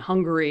 I mean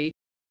Hungary.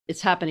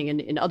 It's happening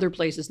in other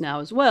places now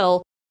as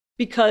well,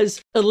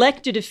 because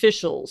elected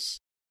officials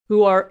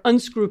who are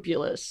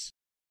unscrupulous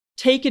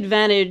take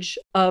advantage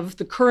of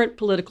the current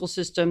political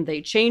system.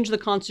 They change the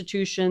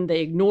Constitution, they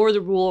ignore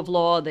the rule of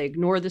law, they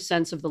ignore the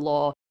sense of the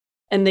law,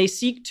 and they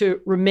seek to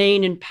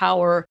remain in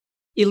power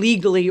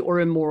illegally or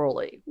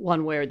immorally,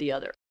 one way or the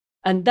other.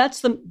 And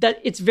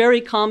it's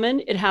very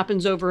common. It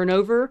happens over and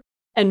over.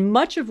 And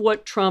much of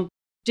what Trump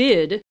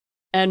did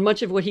and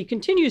much of what he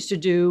continues to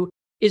do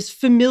is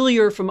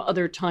familiar from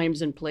other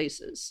times and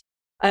places.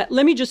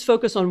 Let me just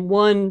focus on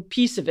one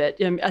piece of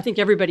it. I think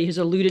everybody has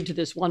alluded to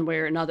this one way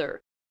or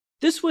another.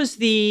 This was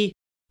the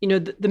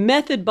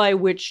method by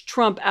which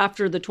Trump,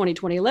 after the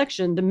 2020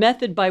 election, the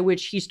method by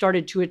which he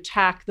started to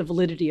attack the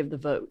validity of the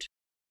vote.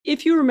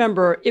 If you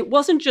remember, it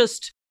wasn't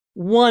just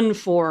one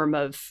form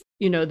of,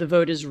 the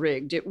vote is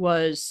rigged. It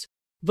was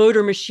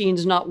voter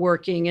machines not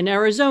working in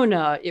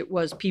Arizona. It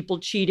was people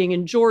cheating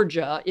in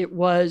Georgia. It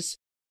was,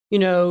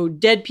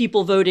 dead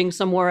people voting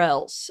somewhere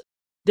else.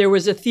 There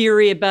was a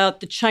theory about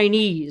the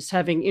Chinese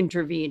having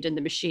intervened in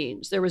the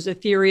machines. There was a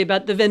theory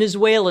about the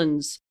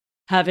Venezuelans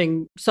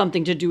having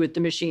something to do with the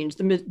machines.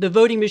 The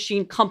voting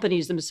machine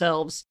companies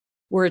themselves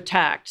were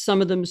attacked.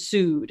 Some of them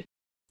sued.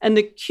 And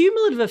the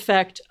cumulative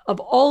effect of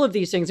all of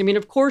these things,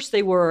 of course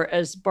they were,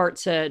 as Bart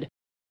said,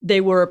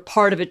 they were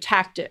part of a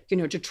tactic,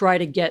 to try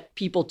to get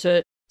people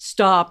to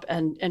stop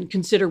and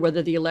consider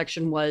whether the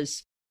election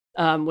was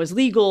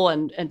legal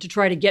and to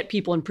try to get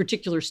people in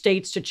particular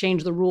states to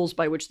change the rules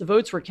by which the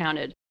votes were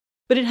counted.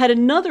 But it had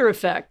another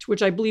effect,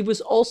 which I believe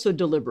was also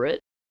deliberate,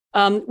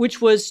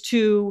 which was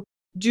to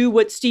do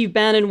what Steve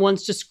Bannon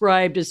once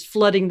described as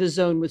flooding the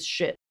zone with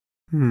shit.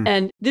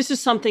 And this is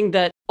something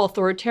that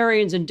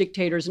authoritarians and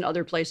dictators in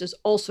other places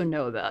also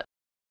know about.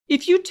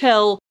 If you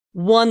tell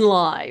one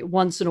lie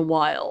once in a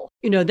while,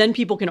 then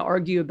people can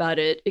argue about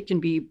it. It can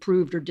be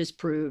proved or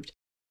disproved.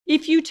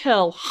 If you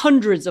tell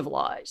hundreds of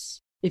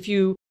lies, if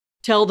you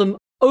tell them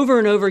over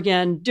and over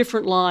again,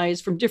 different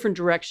lies from different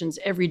directions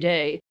every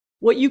day,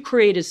 what you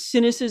create is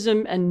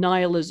cynicism and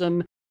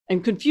nihilism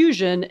and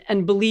confusion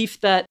and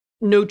belief that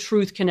no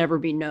truth can ever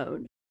be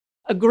known.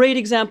 A great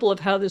example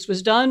of how this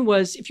was done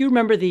was, if you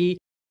remember the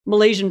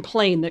Malaysian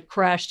plane that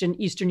crashed in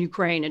eastern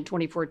Ukraine in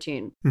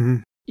 2014. Mm-hmm.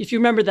 If you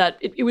remember that,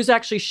 it was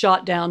actually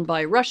shot down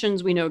by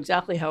Russians. We know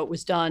exactly how it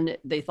was done.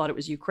 They thought it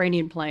was a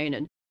Ukrainian plane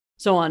and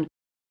so on.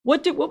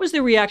 What was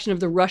the reaction of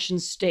the Russian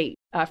state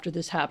after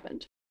this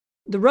happened?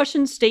 The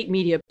Russian state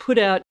media put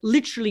out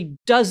literally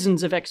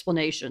dozens of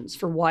explanations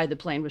for why the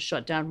plane was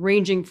shut down,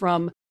 ranging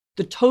from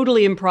the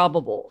totally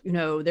improbable.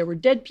 There were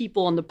dead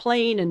people on the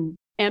plane in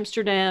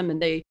Amsterdam,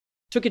 and they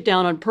took it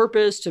down on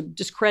purpose to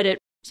discredit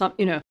some,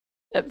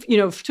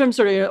 some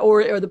sort of,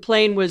 or the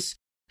plane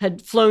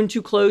had flown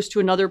too close to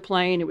another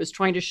plane. It was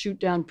trying to shoot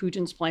down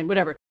Putin's plane,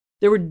 whatever.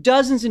 There were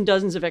dozens and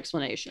dozens of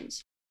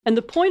explanations. And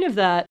the point of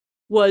that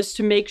was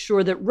to make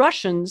sure that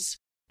Russians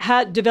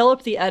had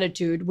developed the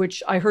attitude,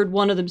 which I heard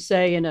one of them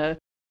say in an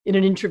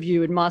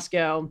interview in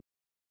Moscow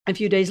a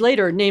few days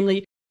later,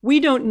 namely, we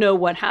don't know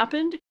what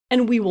happened,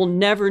 and we will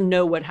never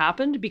know what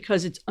happened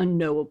because it's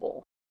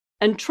unknowable.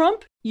 And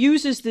Trump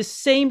uses this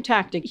same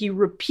tactic. He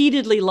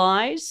repeatedly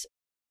lies.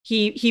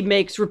 He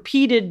makes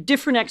repeated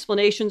different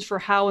explanations for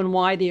how and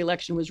why the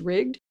election was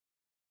rigged.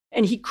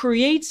 And he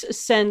creates a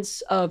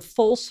sense of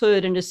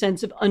falsehood and a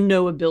sense of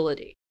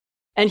unknowability.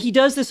 And he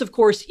does this, of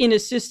course,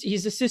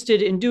 he's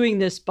assisted in doing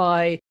this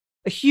by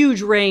a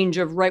huge range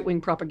of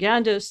right-wing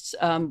propagandists,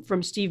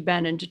 from Steve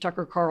Bannon to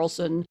Tucker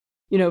Carlson,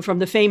 from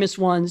the famous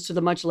ones to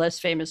the much less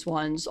famous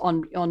ones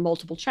on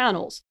multiple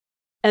channels.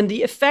 And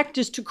the effect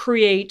is to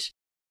create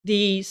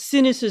the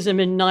cynicism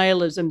and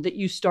nihilism that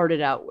you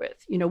started out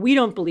with. We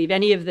don't believe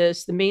any of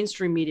this. The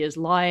mainstream media is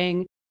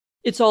lying.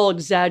 It's all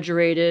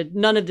exaggerated.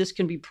 None of this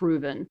can be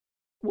proven.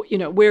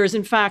 Whereas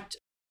in fact,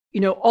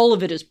 all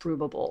of it is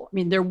provable. I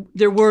mean,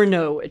 there were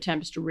no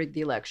attempts to rig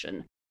the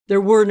election. There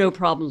were no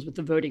problems with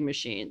the voting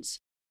machines.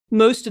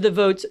 Most of the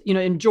votes,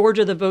 in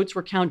Georgia, the votes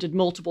were counted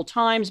multiple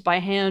times by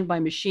hand,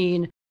 by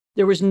machine.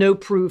 There was no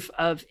proof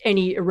of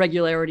any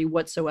irregularity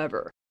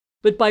whatsoever.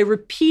 But by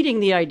repeating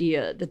the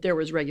idea that there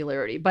was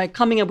regularity, by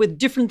coming up with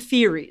different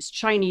theories,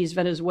 Chinese,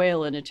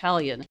 Venezuelan,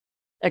 Italian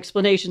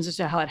explanations as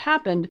to how it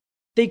happened,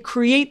 they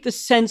create the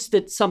sense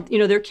that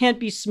there can't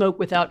be smoke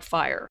without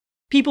fire.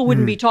 People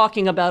wouldn't be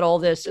talking about all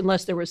this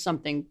unless there was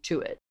something to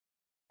it.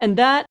 And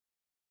that,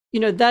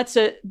 that's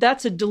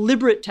a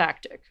deliberate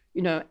tactic,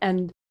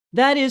 and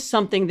that is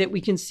something that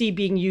we can see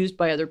being used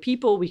by other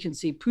people. We can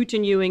see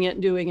Putin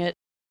doing it.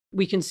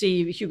 We can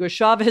see Hugo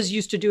Chavez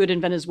used to do it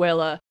in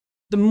Venezuela.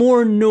 The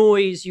more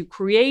noise you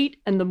create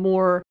and the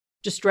more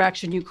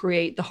distraction you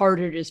create, the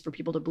harder it is for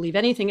people to believe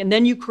anything. And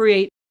then you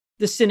create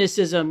the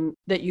cynicism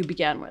that you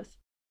began with.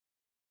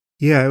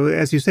 Yeah,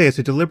 as you say, it's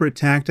a deliberate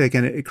tactic,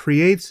 and it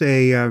creates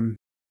a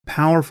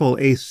powerful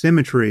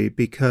asymmetry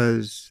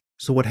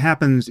so what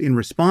happens in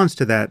response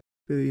to that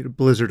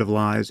blizzard of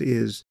lies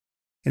is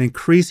an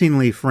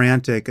increasingly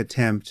frantic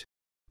attempt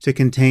to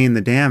contain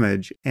the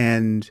damage,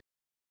 and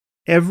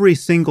every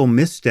single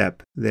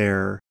misstep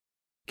there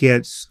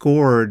gets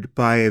scored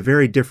by a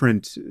very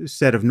different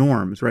set of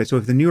norms, right? So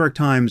if the New York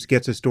Times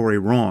gets a story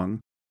wrong,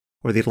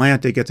 or the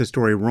Atlantic gets a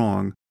story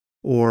wrong,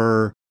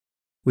 or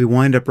we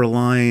wind up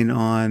relying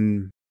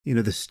on,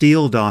 the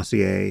Steele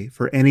dossier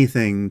for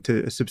anything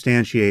to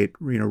substantiate,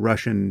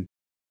 Russian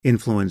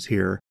influence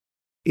here,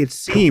 it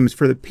seems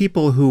for the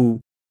people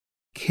who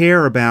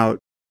care about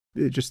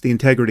just the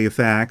integrity of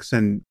facts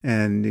and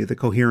the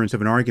coherence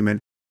of an argument,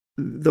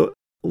 the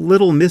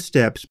little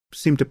missteps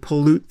seem to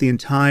pollute the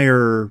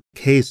entire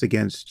case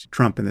against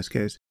Trump in this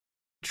case.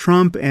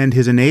 Trump and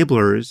his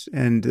enablers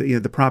and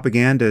the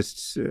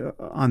propagandists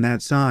on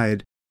that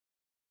side,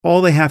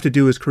 all they have to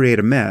do is create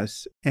a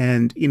mess.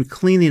 And in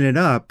cleaning it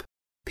up,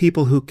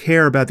 people who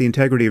care about the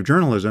integrity of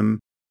journalism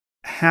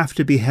have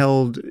to be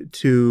held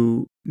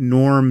to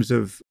norms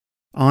of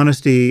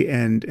honesty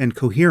and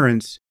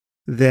coherence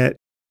that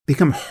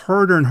become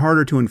harder and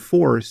harder to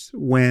enforce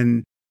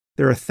when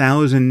there are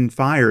 1,000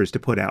 fires to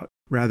put out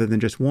rather than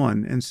just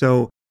one. And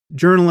so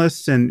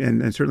journalists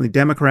and certainly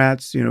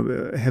Democrats,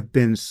 have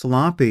been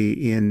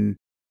sloppy in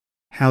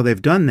how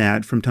they've done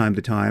that from time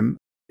to time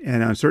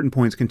and on certain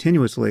points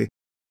continuously.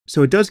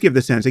 So it does give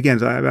the sense,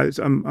 again,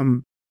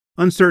 I'm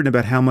uncertain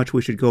about how much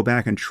we should go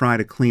back and try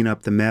to clean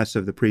up the mess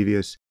of the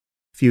previous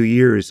few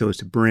years so as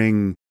to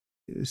bring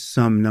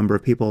some number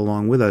of people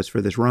along with us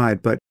for this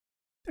ride. But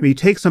I mean, you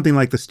take something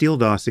like the Steele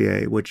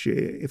dossier, which,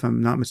 if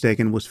I'm not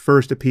mistaken, was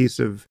first a piece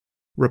of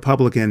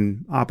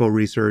Republican Oppo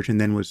research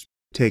and then was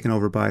taken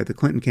over by the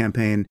Clinton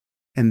campaign.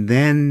 And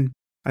then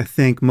I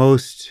think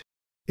most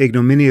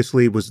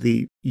ignominiously was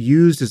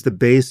used as the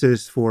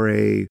basis for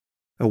a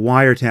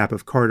wiretap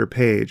of Carter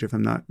Page, if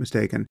I'm not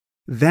mistaken.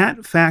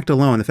 That fact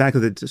alone, the fact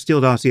that the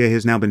Steele dossier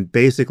has now been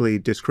basically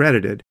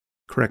discredited,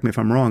 correct me if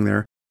I'm wrong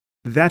there,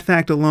 that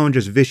fact alone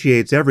just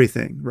vitiates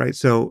everything, right?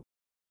 So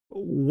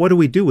what do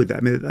we do with that?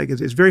 I mean,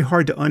 it's very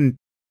hard to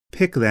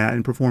unpick that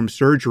and perform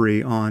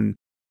surgery on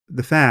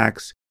the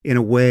facts in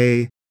a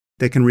way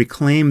that can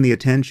reclaim the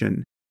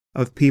attention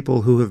of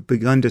people who have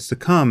begun to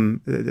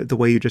succumb the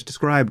way you just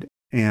described,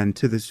 and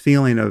to this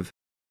feeling of,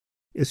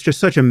 it's just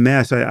such a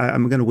mess,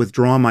 I'm going to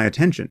withdraw my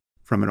attention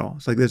from it all.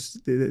 It's like this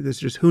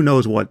just, who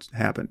knows what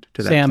happened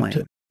to that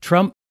plane.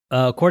 Trump,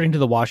 according to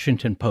the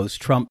Washington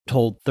Post, Trump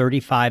told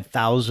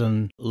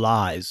 35,000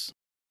 lies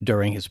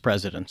during his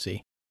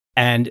presidency.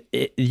 And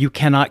you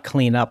cannot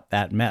clean up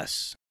that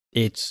mess.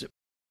 It's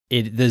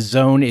the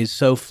zone is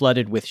so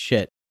flooded with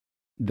shit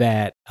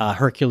that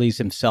Hercules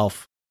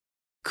himself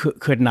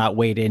could not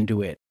wade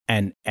into it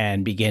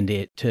and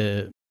begin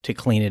to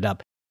clean it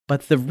up.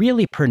 But the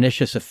really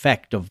pernicious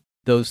effect of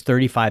those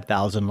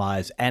 35,000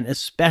 lies, and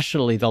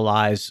especially the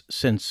lies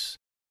since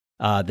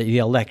the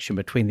election,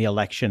 between the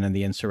election and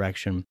the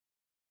insurrection,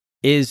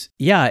 is,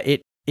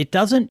 it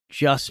doesn't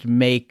just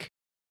make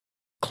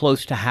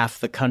close to half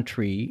the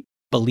country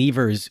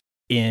believers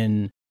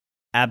in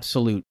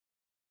absolute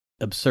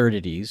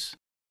absurdities,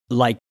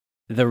 like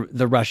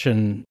the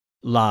Russian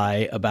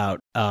lie about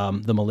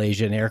the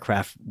Malaysian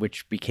aircraft,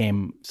 which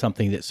became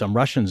something that some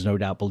Russians no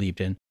doubt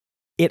believed in.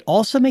 It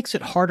also makes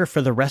it harder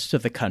for the rest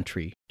of the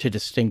country to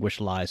distinguish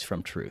lies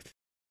from truth.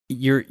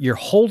 You're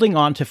holding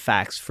on to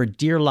facts for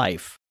dear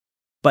life,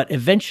 but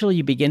eventually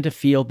you begin to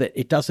feel that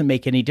it doesn't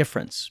make any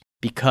difference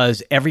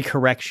because every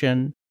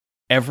correction,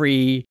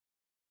 every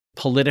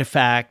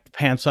PolitiFact,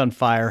 pants on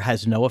fire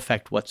has no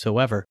effect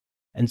whatsoever.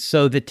 And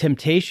so the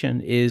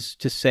temptation is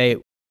to say,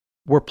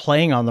 we're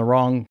playing on the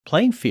wrong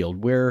playing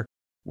field. We're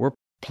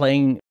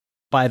playing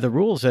by the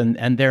rules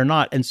and they're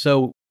not. And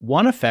so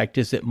one effect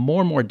is that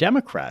more and more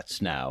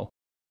Democrats now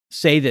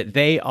say that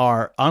they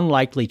are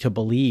unlikely to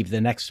believe the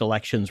next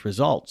election's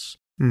results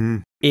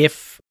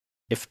if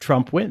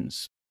Trump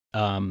wins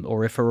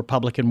or if a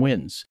Republican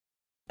wins.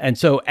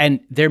 And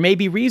there may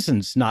be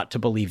reasons not to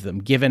believe them,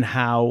 given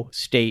how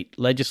state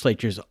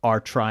legislatures are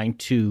trying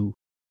to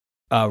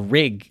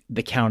rig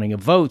the counting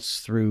of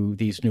votes through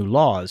these new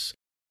laws.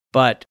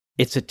 But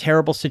it's a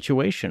terrible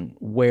situation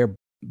where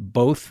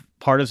both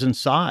partisan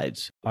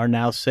sides are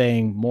now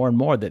saying more and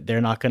more that they're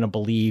not going to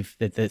believe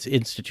that the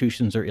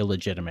institutions are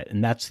illegitimate.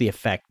 And that's the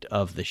effect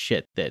of the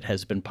shit that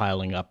has been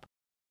piling up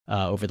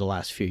over the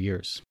last few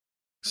years.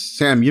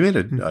 Sam, you made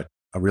a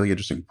really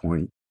interesting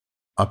point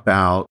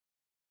about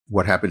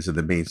what happens in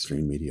the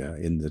mainstream media,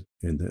 in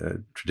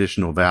the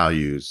traditional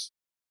values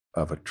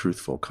of a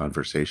truthful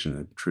conversation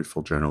and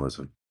truthful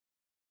journalism,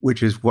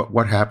 which is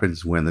what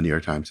happens when the New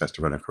York Times has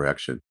to run a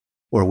correction,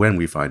 or when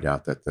we find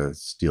out that the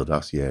Steele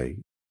dossier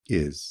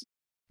is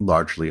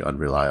largely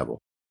unreliable.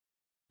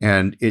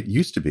 And it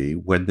used to be,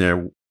 when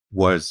there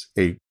was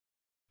a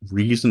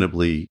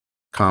reasonably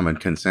common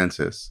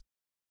consensus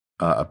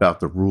about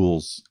the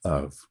rules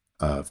of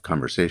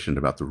conversation,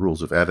 about the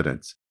rules of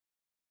evidence,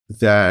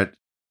 that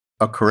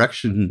a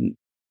correction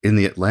in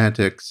the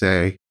Atlantic,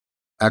 say,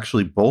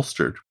 actually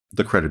bolstered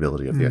the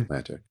credibility of the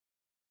Atlantic,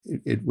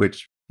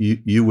 which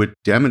you would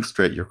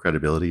demonstrate your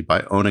credibility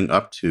by owning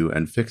up to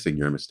and fixing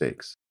your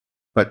mistakes.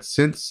 But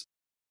since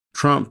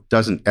Trump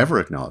doesn't ever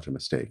acknowledge a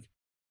mistake,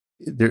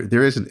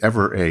 there isn't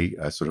ever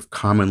a sort of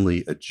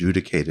commonly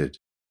adjudicated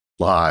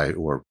lie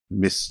or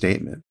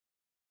misstatement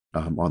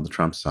on the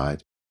Trump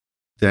side,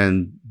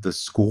 then the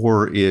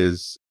score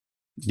is,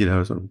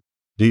 sort of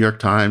New York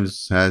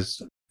Times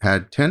has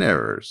had 10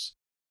 errors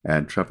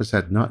and Trump has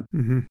had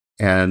none.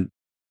 And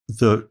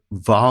the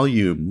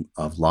volume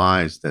of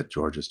lies that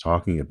George is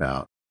talking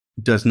about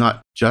does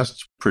not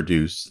just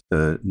produce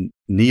the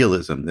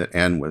nihilism that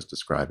Anne was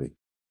describing.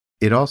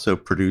 It also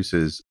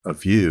produces a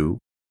view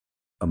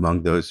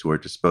among those who are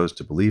disposed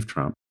to believe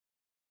Trump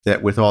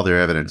that with all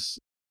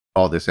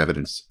this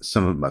evidence,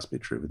 some of it must be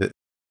true, that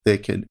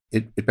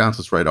it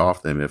bounces right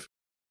off them if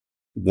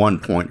one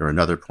point or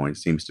another point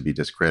seems to be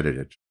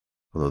discredited,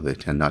 although they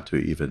tend not to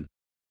even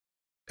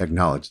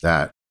acknowledge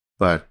that.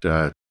 But,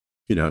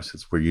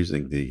 since we're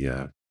using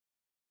the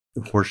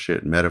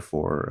horseshit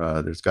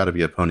metaphor, there's got to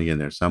be a pony in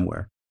there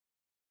somewhere.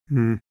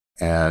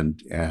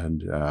 And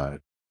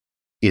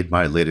in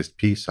my latest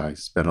piece, I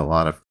spent a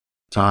lot of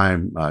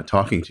time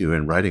talking to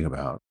and writing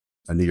about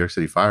a New York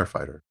City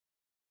firefighter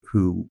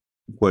who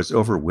was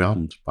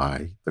overwhelmed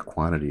by the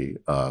quantity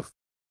of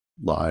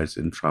lies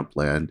in Trump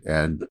land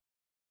and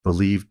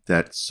believed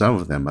that some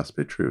of them must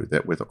be true,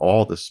 that with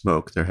all the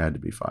smoke, there had to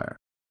be fire.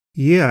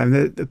 Yeah,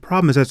 and the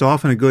problem is that's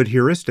often a good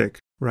heuristic,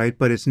 right?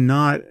 But it's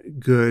not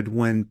good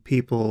when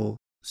people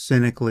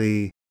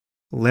cynically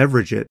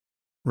leverage it,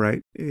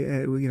 right?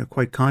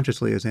 Quite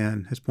consciously, as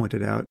Anne has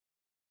pointed out.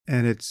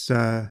 And it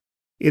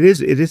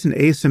is an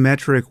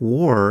asymmetric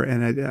war,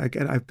 and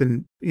I've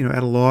been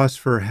at a loss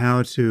for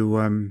how to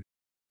kind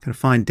of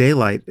find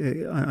daylight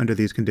under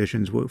these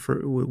conditions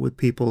with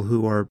people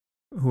who are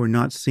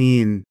not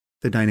seeing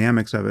the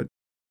dynamics of it.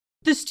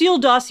 The Steele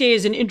dossier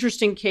is an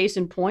interesting case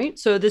in point.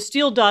 So the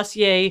Steele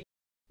dossier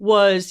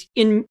was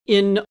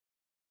in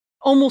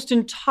almost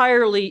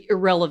entirely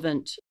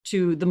irrelevant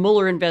to the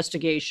Mueller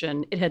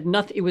investigation.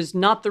 It was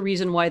not the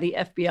reason why the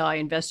FBI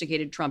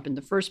investigated Trump in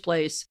the first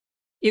place.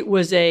 It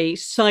was a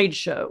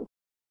sideshow.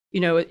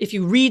 If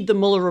you read the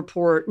Mueller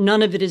report,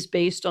 none of it is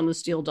based on the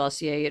Steele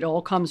dossier. It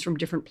all comes from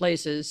different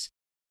places.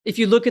 If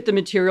you look at the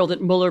material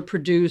that Mueller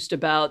produced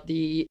about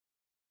the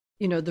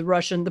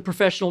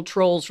professional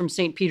trolls from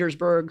St.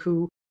 Petersburg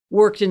who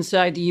worked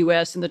inside the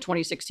U.S. in the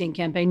 2016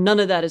 campaign, none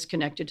of that is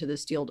connected to the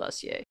Steele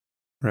dossier.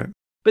 Right.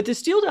 But the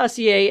Steele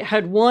dossier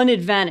had one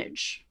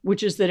advantage,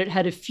 which is that it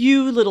had a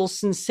few little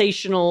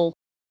sensational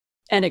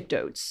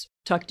anecdotes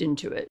tucked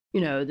into it.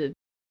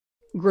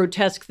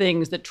 grotesque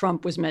things that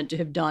Trump was meant to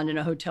have done in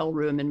a hotel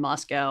room in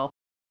Moscow,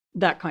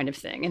 that kind of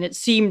thing. And it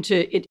seemed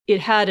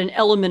it had an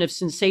element of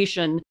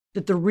sensation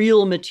that the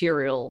real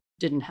material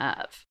didn't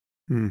have.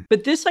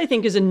 But this, I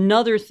think, is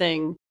another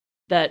thing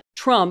that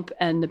Trump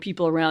and the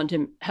people around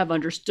him have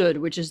understood,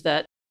 which is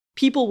that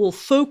people will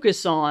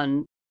focus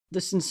on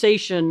the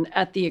sensation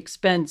at the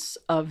expense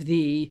of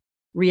the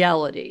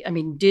reality. I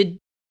mean,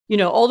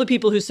 all the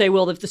people who say,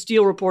 well, if the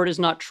Steele report is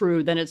not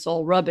true, then it's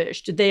all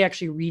rubbish. Did they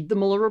actually read the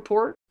Mueller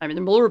report? I mean,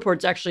 the Mueller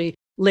report actually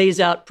lays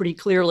out pretty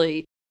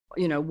clearly,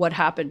 what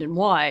happened and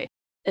why.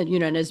 And,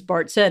 and as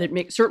Bart said,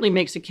 it certainly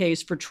makes a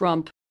case for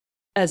Trump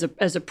as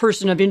a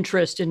person of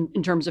interest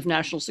in terms of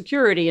national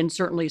security, and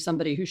certainly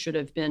somebody who should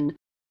have been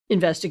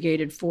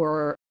investigated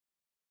for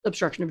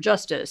obstruction of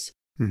justice.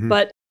 Mm-hmm.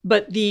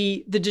 But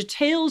the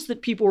details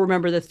that people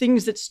remember, the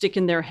things that stick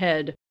in their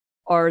head,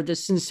 are the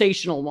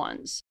sensational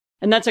ones.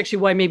 And that's actually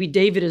why maybe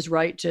David is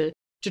right to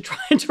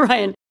try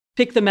and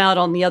pick them out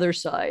on the other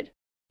side.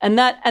 And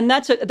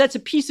that's a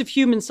piece of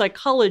human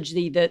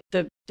psychology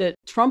that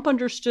Trump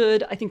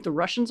understood. I think the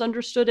Russians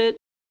understood it.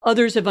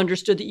 Others have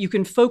understood that you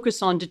can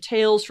focus on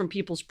details from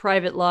people's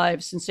private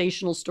lives,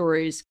 sensational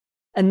stories,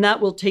 and that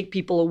will take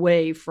people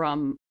away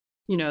from,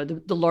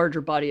 the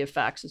larger body of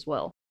facts as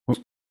well.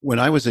 When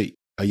I was a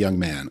young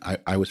man,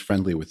 I was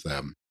friendly with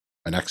an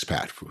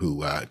expat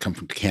who come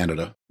from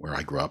Canada, where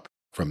I grew up,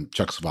 from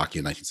Czechoslovakia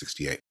in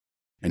 1968.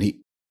 And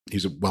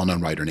he's a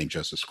well-known writer named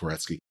Joseph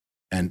Skwaretsky.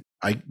 And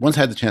I once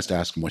had the chance to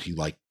ask him what he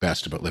liked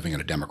best about living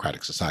in a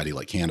democratic society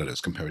like Canada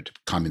as compared to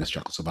communist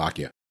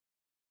Czechoslovakia.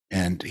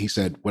 And he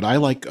said, what I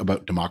like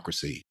about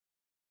democracy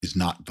is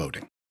not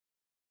voting.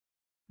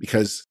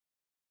 Because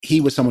he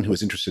was someone who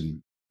was interested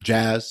in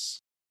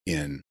jazz,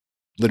 in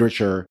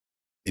literature,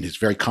 in his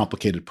very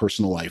complicated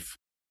personal life.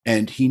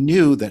 And he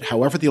knew that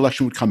however the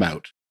election would come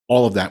out,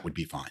 all of that would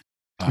be fine.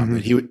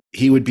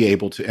 He would be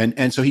able to,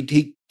 and so he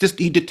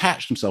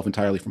detached himself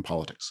entirely from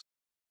politics.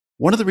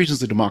 One of the reasons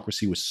that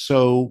democracy was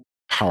so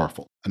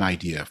powerful, an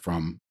idea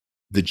from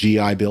the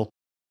GI Bill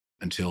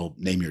until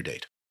name your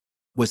date,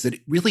 was that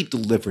it really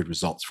delivered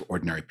results for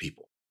ordinary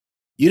people.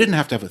 You didn't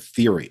have to have a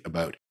theory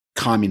about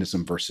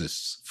communism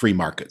versus free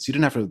markets. You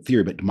didn't have to have a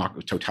theory about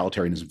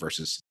totalitarianism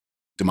versus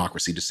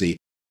democracy to see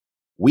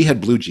we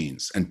had blue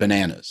jeans and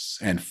bananas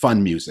and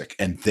fun music,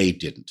 and they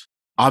didn't.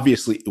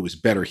 Obviously, it was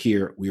better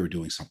here. We were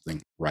doing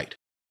something right.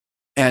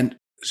 And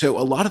so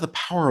a lot of the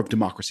power of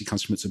democracy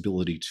comes from its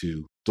ability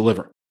to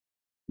deliver.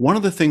 One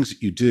of the things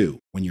that you do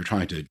when you're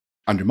trying to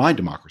undermine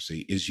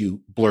democracy is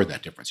you blur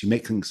that difference. You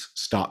make things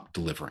stop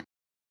delivering.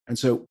 And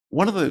so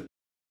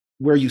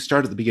where you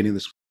start at the beginning of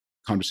this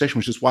conversation,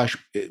 which is why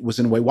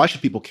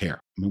should people care?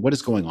 I mean, what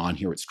is going on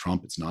here? It's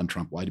Trump, it's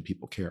non-Trump. Why do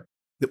people care?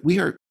 That we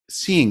are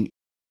seeing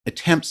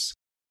attempts,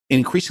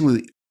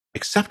 increasingly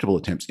acceptable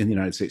attempts in the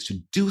United States to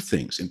do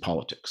things in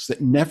politics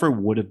that never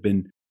would have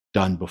been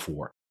done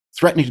before,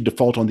 threatening to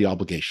default on the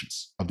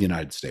obligations of the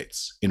United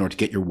States in order to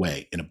get your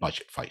way in a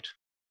budget fight,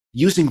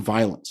 using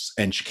violence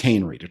and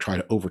chicanery to try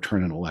to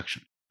overturn an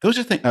election. Those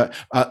are things,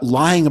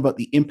 lying about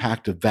the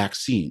impact of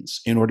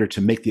vaccines in order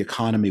to make the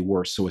economy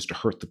worse so as to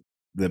hurt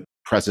the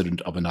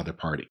president of another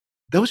party.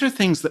 Those are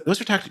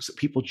tactics that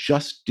people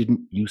just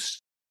didn't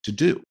used to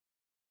do.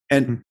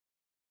 And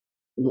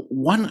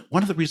one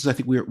of the reasons I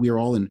think we are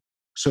all in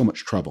so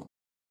much trouble,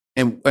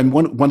 and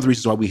one of the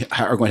reasons why we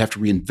are going to have to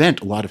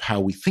reinvent a lot of how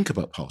we think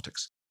about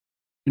politics.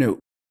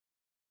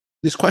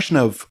 This question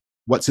of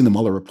what's in the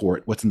Mueller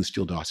report, what's in the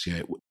Steele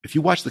dossier. If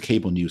you watch the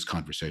cable news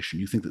conversation,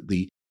 you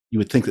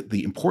would think that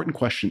the important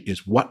question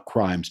is what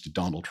crimes did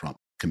Donald Trump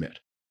commit?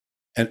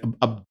 And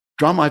a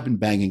drum I've been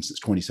banging since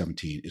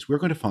 2017 is we're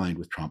going to find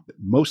with Trump that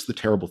most of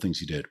the terrible things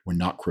he did were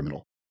not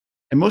criminal.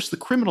 And most of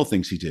the criminal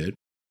things he did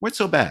weren't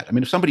so bad. I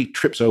mean, if somebody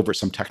trips over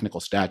some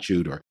technical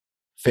statute or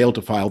failed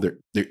to file their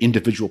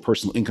individual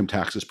personal income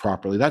taxes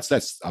properly,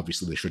 that's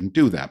obviously they shouldn't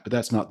do that, but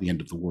that's not the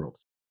end of the world.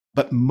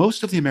 But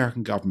most of the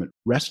American government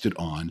rested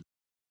on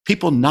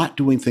people not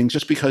doing things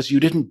just because you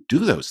didn't do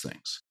those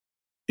things.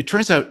 It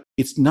turns out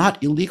it's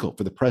not illegal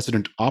for the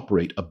president to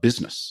operate a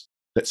business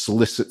that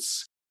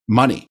solicits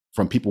money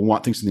from people who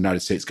want things in the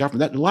United States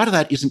government. A lot of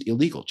that isn't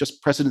illegal.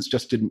 Presidents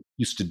just didn't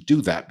used to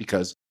do that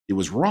because it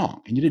was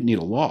wrong and you didn't need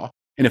a law.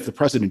 And if the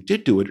president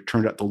did do it, it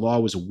turned out the law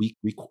was a weak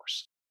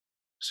recourse.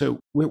 So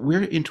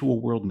we're into a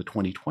world in the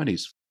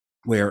 2020s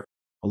where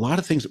a lot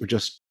of things that were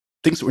just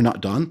things that were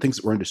not done, things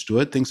that were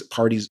understood, things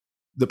that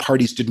the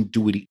parties didn't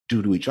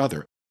do to each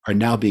other are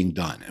now being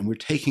done. And we're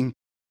taking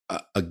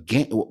a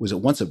game, what was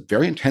at once a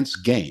very intense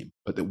game,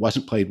 but that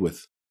wasn't played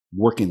with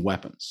working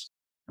weapons.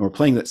 And we're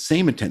playing that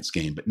same intense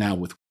game, but now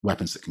with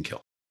weapons that can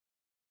kill.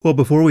 Well,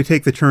 before we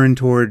take the turn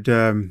toward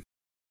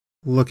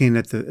looking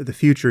at the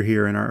future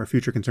here and our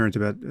future concerns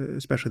about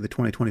especially the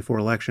 2024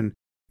 election,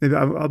 maybe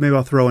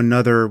I'll throw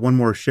one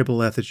more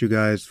shibboleth at you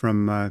guys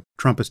from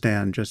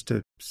Trumpistan just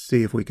to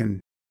see if we can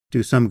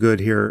do some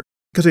good here.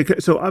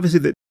 So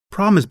obviously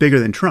problem is bigger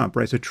than Trump,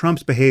 right? So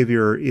Trump's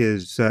behavior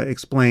is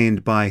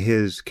explained by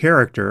his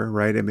character,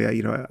 right? I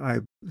mean,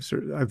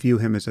 I view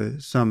him as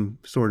some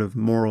sort of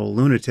moral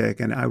lunatic,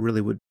 and I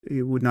really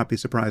would not be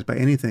surprised by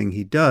anything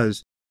he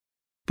does.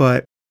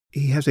 But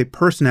he has a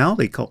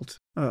personality cult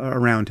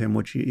around him,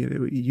 which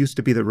used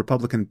to be the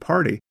Republican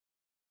Party,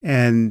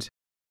 and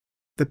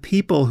the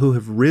people who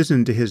have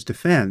risen to his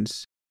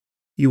defense,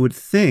 you would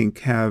think,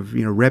 have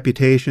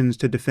reputations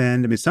to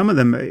defend. I mean, some of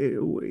them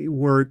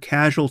were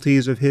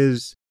casualties of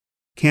his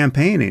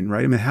campaigning,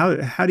 right? I mean,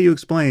 how do you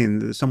explain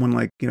that someone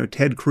like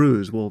Ted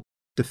Cruz will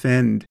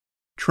defend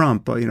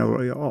Trump,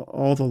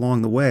 all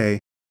along the way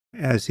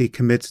as he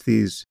commits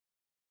these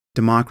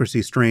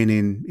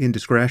democracy-straining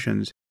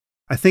indiscretions?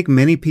 I think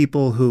many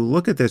people who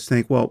look at this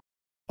think, well,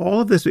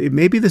 all of this,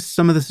 maybe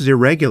some of this is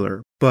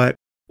irregular, but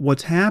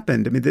what's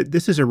happened, I mean,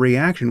 this is a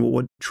reaction.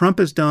 What Trump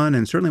has done,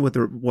 and certainly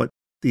what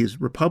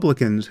these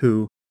Republicans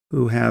who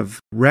have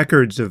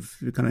records of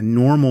kind of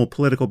normal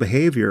political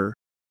behavior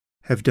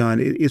have done,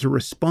 is a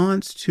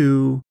response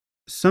to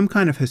some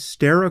kind of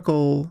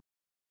hysterical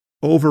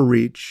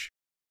overreach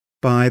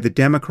by the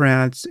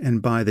Democrats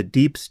and by the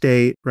deep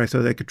state, right?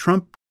 So that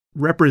Trump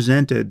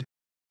represented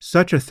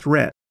such a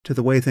threat to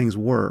the way things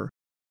were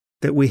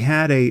that we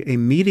had a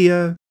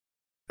media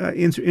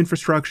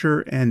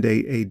infrastructure and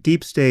a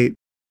deep state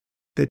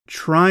that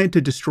tried to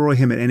destroy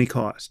him at any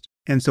cost.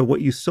 And so what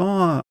you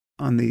saw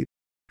on the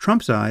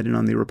Trump side and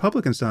on the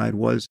Republican side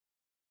was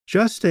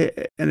just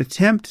an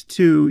attempt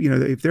to,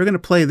 if they're going to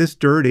play this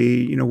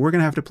dirty, we're going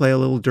to have to play a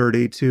little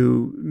dirty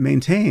to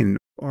maintain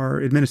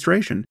our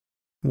administration.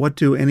 What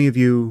do any of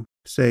you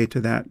say to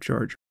that,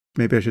 George?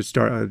 Maybe I should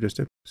start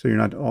so you're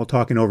not all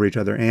talking over each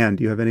other. Anne,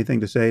 do you have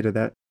anything to say to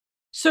that?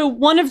 So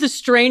one of the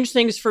strange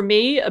things for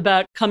me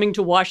about coming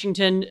to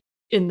Washington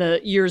in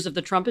the years of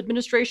the Trump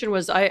administration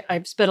was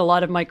I've spent a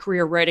lot of my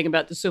career writing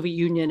about the Soviet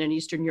Union and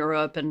Eastern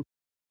Europe, and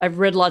I've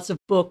read lots of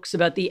books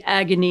about the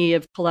agony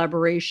of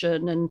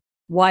collaboration and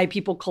why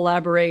people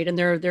collaborate, and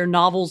there are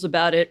novels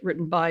about it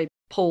written by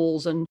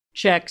Poles and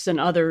Czechs and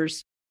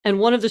others. And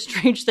one of the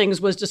strange things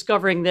was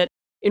discovering that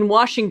in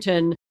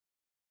Washington,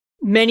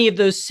 many of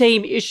those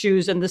same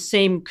issues and the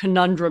same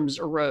conundrums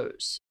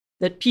arose,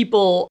 that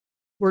people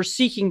were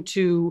seeking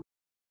to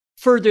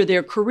further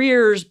their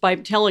careers by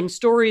telling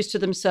stories to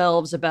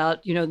themselves about,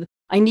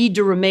 I need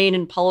to remain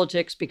in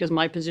politics because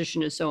my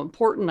position is so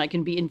important. I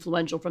can be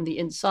influential from the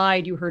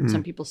inside. You heard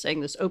some people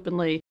saying this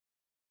openly,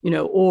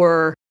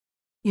 or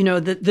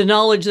the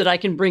knowledge that I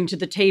can bring to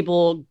the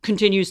table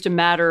continues to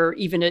matter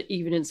even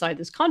inside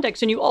this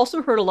context. And you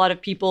also heard a lot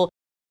of people,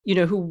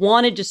 who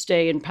wanted to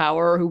stay in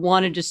power, who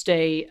wanted to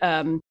stay,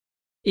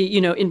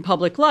 in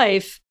public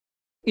life,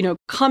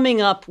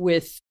 coming up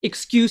with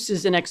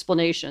excuses and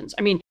explanations.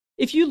 I mean,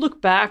 if you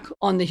look back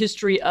on the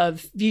history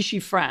of Vichy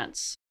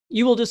France,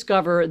 you will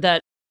discover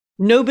that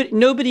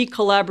nobody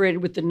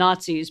collaborated with the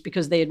Nazis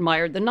because they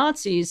admired the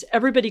Nazis.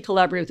 Everybody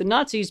collaborated with the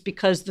Nazis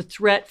because the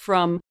threat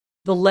from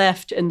the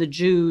left and the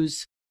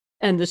Jews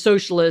and the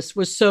socialists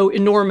was so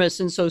enormous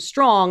and so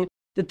strong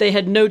that they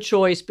had no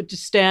choice but to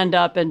stand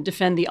up and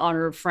defend the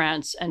honor of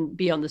France and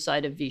be on the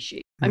side of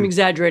Vichy. I'm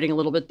exaggerating a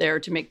little bit there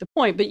to make the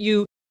point, but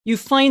you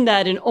find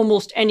that in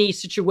almost any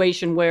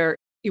situation where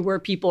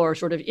people are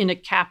sort of in a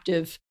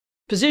captive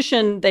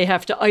position, they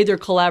have to either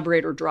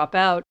collaborate or drop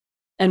out.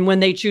 And when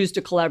they choose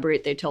to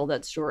collaborate, they tell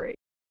that story.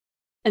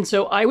 And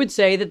so I would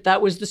say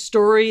that was the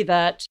story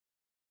that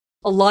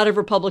a lot of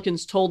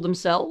Republicans told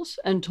themselves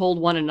and told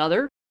one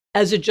another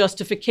as a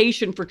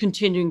justification for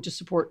continuing to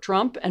support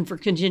Trump and for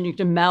continuing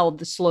to mouth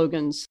the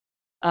slogans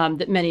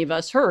that many of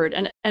us heard.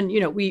 And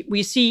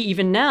we see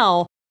even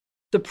now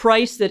the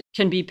price that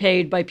can be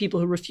paid by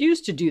people who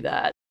refuse to do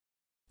that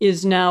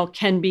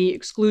can be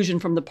exclusion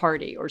from the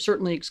party, or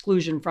certainly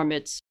exclusion from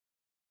its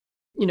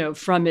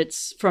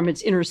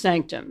inner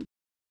sanctum.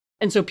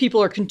 And so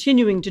people are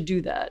continuing to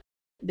do that.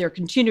 They're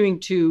continuing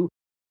to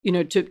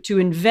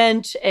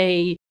invent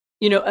a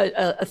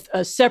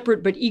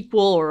separate but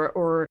equal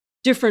or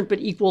different but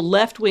equal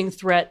left-wing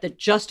threat that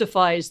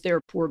justifies their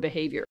poor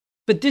behavior.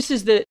 But this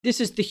is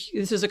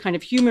a kind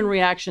of human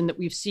reaction that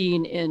we've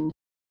seen in,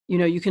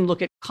 you can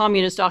look at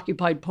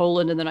communist-occupied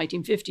Poland in the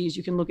 1950s,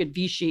 you can look at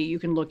Vichy, you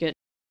can look at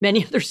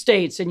many other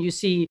states, and you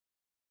see,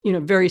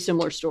 very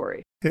similar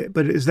story. Okay,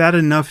 but is that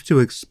enough to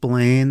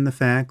explain the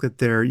fact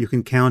that you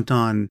can count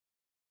on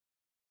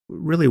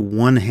really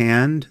one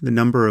hand the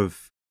number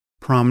of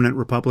prominent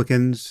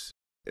Republicans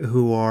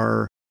who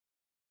are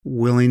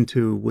willing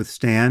to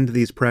withstand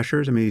these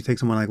pressures? I mean, you take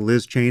someone like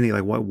Liz Cheney,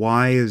 like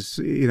why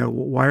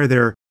are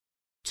there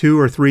 2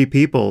 or 3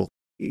 people,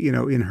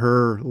 in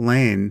her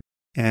lane,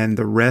 and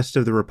the rest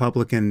of the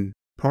Republican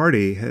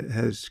Party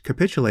has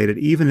capitulated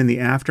even in the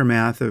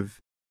aftermath of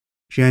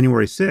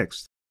January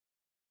 6th?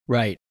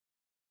 Right.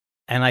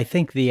 And I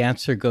think the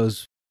answer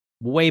goes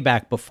way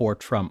back before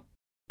Trump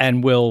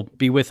and will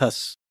be with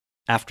us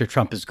after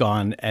Trump is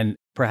gone. And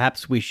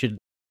perhaps we should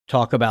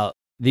talk about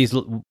these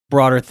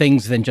broader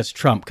things than just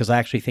Trump, because I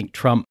actually think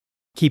Trump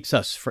keeps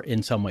us,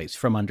 in some ways,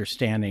 from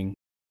understanding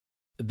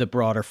the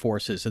broader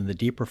forces and the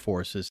deeper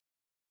forces.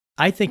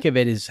 I think of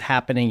it as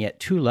happening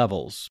at two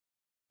levels.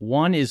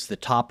 One is the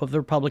top of the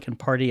Republican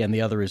Party, and the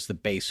other is the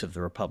base of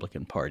the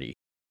Republican Party.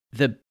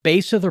 The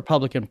base of the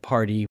Republican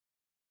Party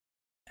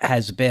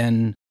has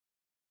been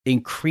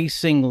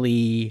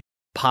increasingly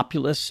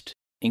populist,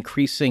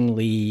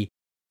 increasingly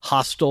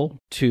hostile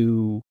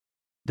to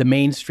the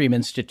mainstream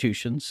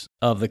institutions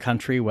of the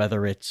country,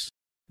 whether it's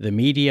the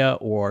media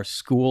or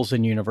schools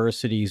and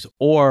universities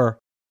or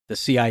the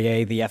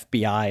CIA, the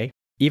FBI,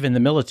 even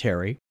the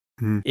military.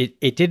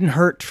 It didn't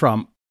hurt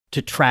Trump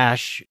to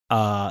trash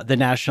the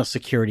national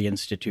security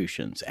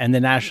institutions and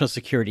the national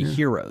security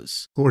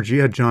heroes. Or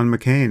John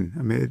McCain.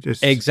 I mean, it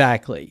just...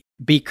 Exactly.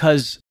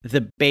 Because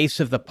the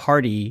base of the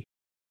party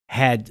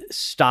had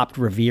stopped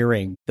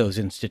revering those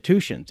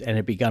institutions and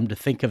had begun to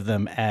think of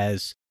them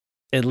as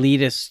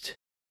elitist,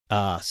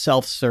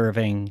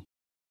 self-serving,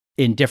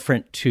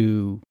 indifferent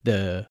to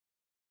the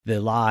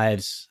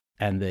lives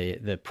and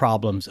the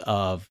problems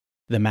of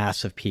the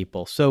mass of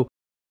people. So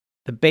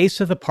the base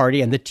of the party,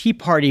 and the Tea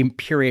Party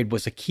period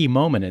was a key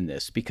moment in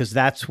this, because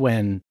that's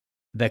when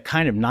the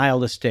kind of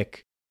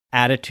nihilistic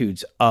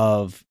attitudes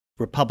of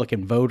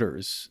Republican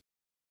voters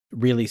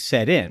really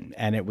set in.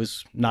 And it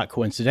was not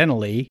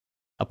coincidentally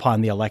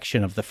upon the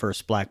election of the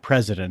first Black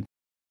president.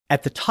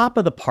 At the top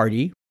of the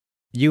party,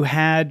 you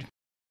had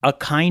a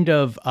kind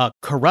of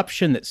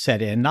corruption that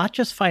set in, not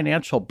just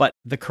financial, but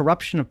the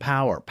corruption of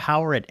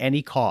power at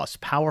any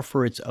cost, power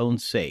for its own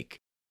sake,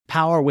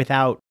 power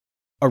without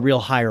a real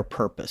higher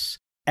purpose.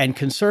 And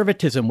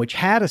conservatism, which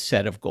had a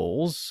set of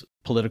goals,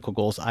 political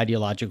goals,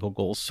 ideological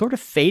goals, sort of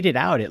faded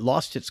out. It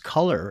lost its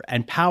color,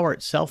 and power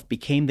itself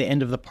became the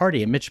end of the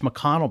party. And Mitch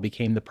McConnell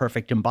became the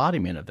perfect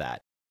embodiment of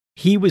that.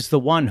 He was the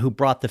one who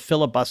brought the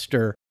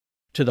filibuster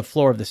to the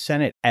floor of the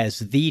Senate as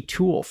the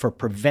tool for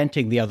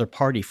preventing the other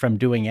party from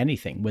doing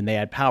anything when they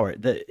had power.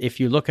 If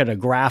you look at a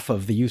graph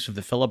of the use of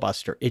the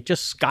filibuster, it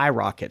just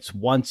skyrockets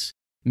once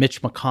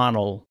Mitch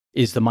McConnell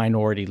is the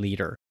minority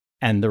leader.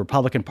 And the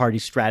Republican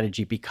Party's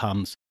strategy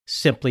becomes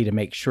simply to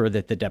make sure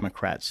that the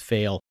Democrats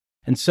fail.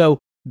 And so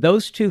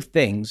those two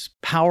things,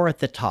 power at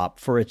the top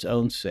for its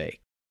own sake,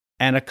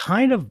 and a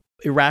kind of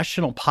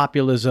irrational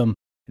populism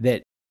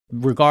that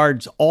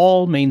regards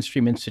all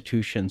mainstream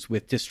institutions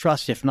with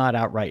distrust, if not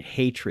outright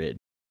hatred,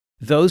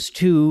 those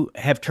two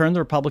have turned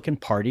the Republican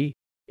Party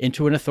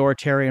into an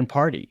authoritarian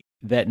party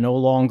that no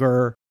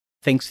longer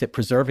thinks that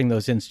preserving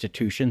those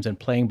institutions and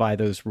playing by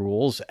those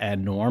rules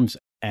and norms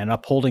and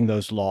upholding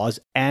those laws,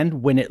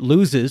 and when it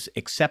loses,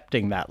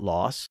 accepting that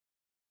loss,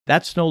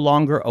 that's no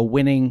longer a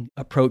winning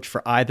approach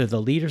for either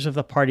the leaders of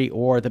the party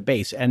or the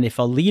base. And if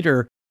a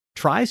leader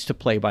tries to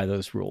play by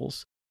those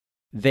rules,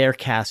 they're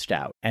cast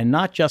out, and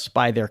not just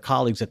by their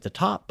colleagues at the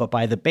top, but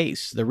by the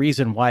base. The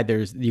reason why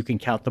you can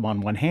count them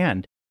on one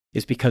hand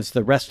is because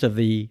the rest of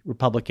the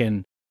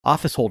Republican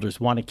office holders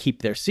want to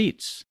keep their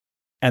seats.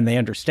 And they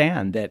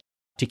understand that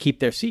to keep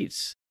their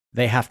seats,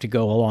 they have to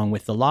go along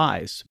with the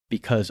lies,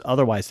 because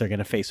otherwise they're going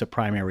to face a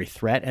primary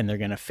threat, and they're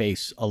going to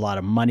face a lot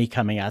of money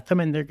coming at them,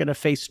 and they're going to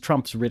face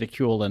Trump's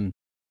ridicule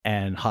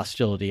and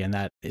hostility, and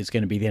that is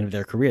going to be the end of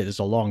their career. There's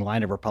a long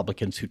line of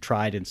Republicans who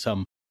tried in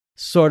some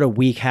sort of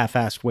weak,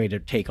 half-assed way to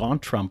take on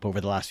Trump over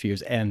the last few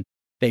years, and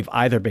they've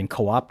either been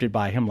co-opted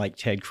by him like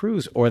Ted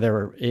Cruz, or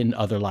they're in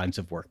other lines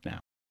of work now.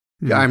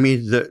 Yeah, I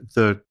mean,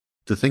 the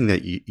thing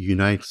that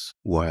unites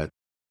what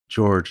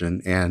George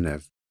and Ann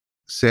have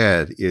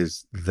said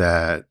is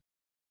that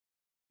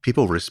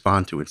people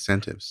respond to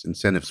incentives.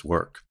 Incentives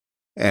work.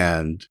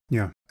 And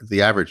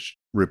the average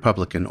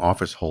Republican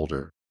office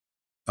holder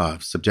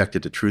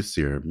subjected to truth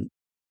serum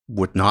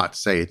would not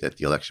say that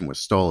the election was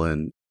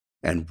stolen,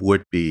 and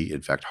would be,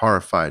 in fact,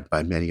 horrified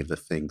by many of the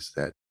things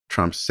that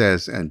Trump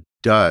says and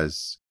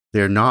does.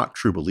 They're not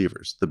true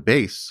believers. The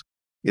base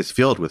is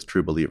filled with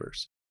true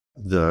believers.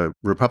 The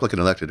Republican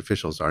elected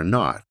officials are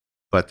not,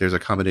 but there's a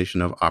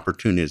combination of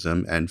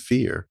opportunism and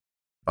fear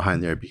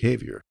behind their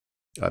behavior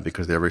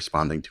because they're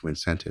responding to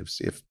incentives.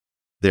 If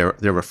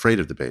they're afraid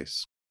of the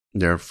base,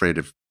 they're afraid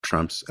of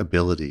Trump's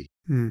ability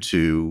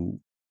to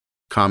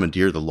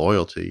commandeer the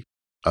loyalty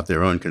of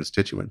their own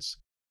constituents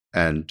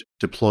and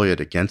deploy it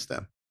against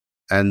them.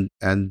 And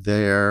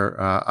they're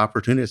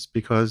opportunists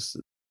because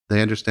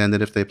they understand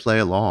that if they play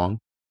along,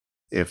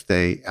 if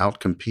they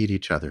outcompete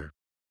each other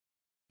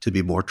to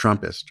be more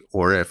Trumpist,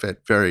 or if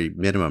at very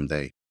minimum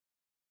they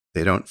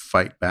don't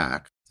fight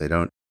back, they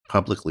don't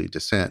publicly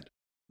dissent,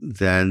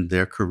 then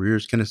their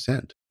careers can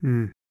ascend.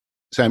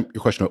 Sam,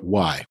 your question about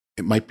why,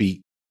 it might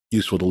be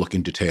useful to look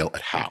in detail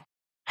at how.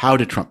 How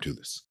did Trump do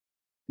this?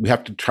 We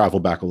have to travel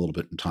back a little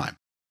bit in time.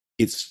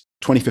 It's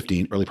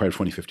 2015, early part of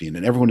 2015,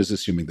 and everyone is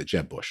assuming that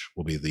Jeb Bush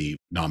will be the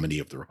nominee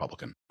of the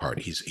Republican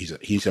Party.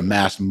 He's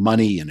amassed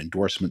money and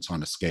endorsements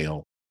on a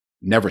scale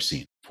never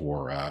seen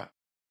or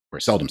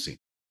seldom seen.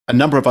 A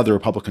number of other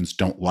Republicans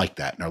don't like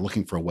that and are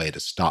looking for a way to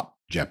stop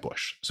Jeb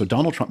Bush. So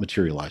Donald Trump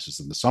materializes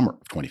in the summer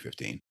of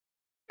 2015.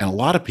 And a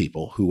lot of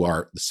people who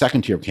are the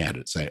second tier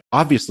candidates say,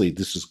 obviously,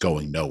 this is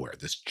going nowhere,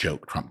 this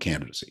joke Trump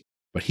candidacy.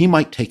 But he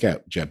might take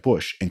out Jeb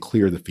Bush and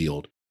clear the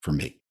field for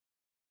me.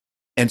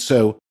 And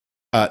so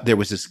there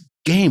was this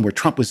game where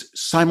Trump was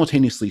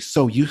simultaneously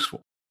so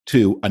useful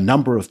to a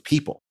number of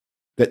people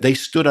that they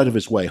stood out of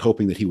his way,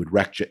 hoping that he would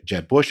wreck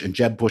Jeb Bush, and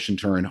Jeb Bush in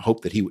turn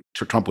hoped that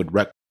Trump would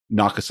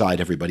knock aside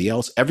everybody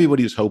else.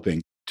 Everybody was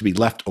hoping to be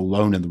left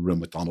alone in the room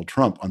with Donald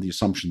Trump on the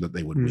assumption that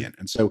they would win.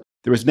 And so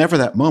there was never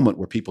that moment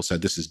where people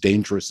said, this is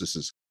dangerous, this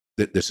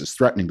is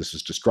threatening, this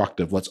is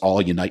destructive, let's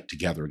all unite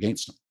together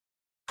against him.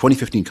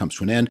 2015 comes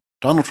to an end.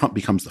 Donald Trump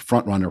becomes the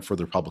front runner for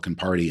the Republican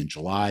Party in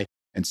July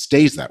and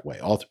stays that way,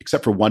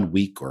 except for 1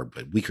 week or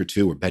a week or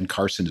two where Ben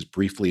Carson is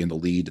briefly in the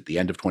lead at the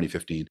end of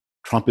 2015.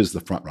 Trump is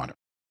the front runner.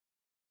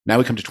 Now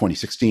we come to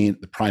 2016,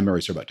 the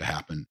primaries are about to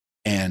happen,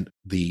 and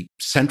the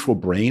central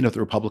brain of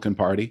the Republican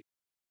Party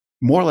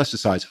more or less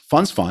decides,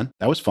 fun's fun,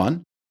 that was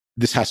fun,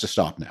 this has to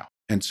stop now.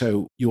 And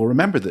so you'll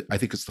remember that I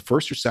think it's the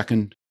first or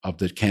second of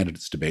the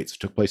candidates' debates that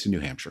took place in New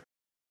Hampshire.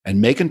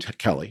 And Megyn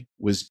Kelly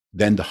was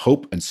then the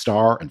hope and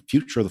star and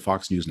future of the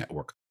Fox News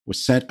network,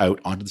 was sent out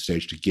onto the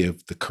stage to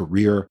give the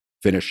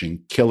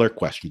career-finishing killer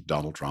question to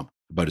Donald Trump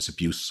about his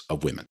abuse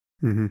of women.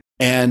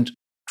 And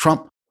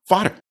Trump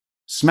fought her,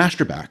 smashed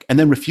her back, and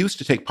then refused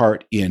to take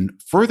part in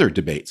further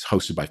debates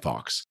hosted by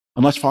Fox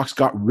unless Fox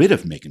got rid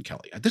of Megyn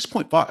Kelly. At this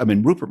point,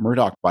 Rupert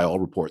Murdoch, by all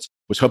reports,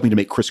 was hoping to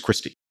make Chris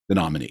Christie the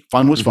nominee.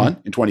 Fun was fun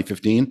in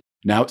 2015.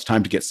 Now it's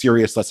time to get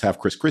serious. Let's have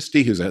Chris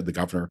Christie, who's the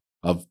governor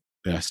of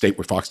a state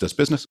where Fox does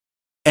business.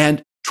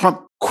 And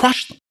Trump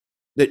crushed them.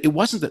 It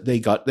wasn't that they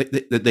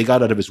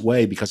got out of his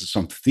way because of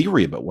some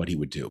theory about what he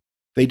would do.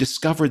 They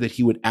discovered that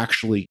he would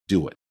actually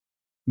do it.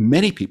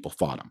 Many people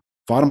fought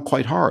him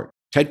quite hard.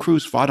 Ted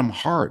Cruz fought him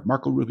hard.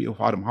 Marco Rubio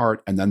fought him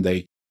hard. And then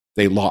they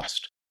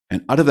lost.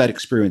 And out of that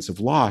experience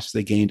of loss,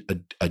 they gained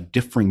a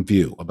differing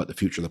view about the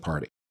future of the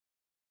party.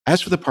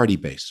 As for the party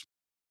base,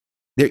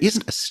 there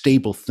isn't a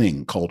stable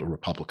thing called a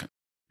Republican.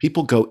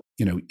 People go,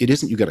 it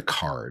isn't you get a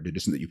card. It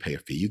isn't that you pay a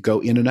fee. You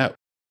go in and out.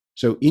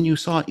 So you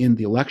saw in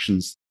the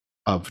elections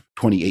of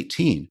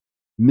 2018,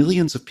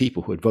 millions of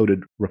people who had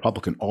voted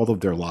Republican all of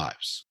their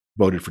lives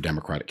voted for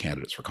Democratic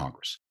candidates for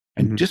Congress.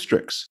 And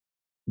districts,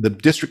 the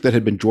district that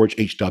had been George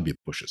H.W.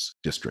 Bush's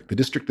district, the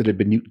district that had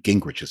been Newt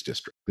Gingrich's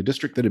district, the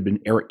district that had been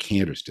Eric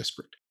Cantor's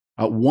district,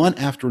 one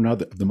after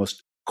another of the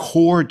most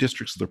core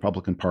districts of the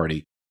Republican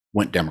Party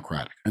went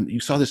Democratic. And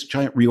you saw this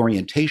giant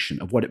reorientation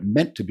of what it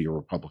meant to be a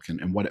Republican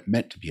and what it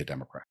meant to be a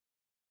Democrat.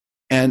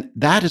 And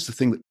that is the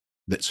thing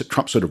that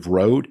Trump sort of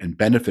rode and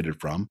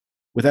benefited from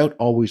without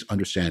always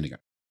understanding it.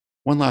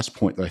 One last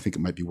point that I think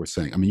it might be worth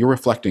saying. You're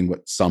reflecting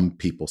what some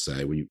people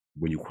say when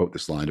you quote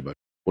this line about,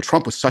 well,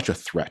 Trump was such a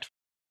threat.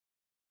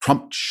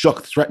 Trump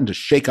threatened to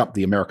shake up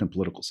the American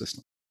political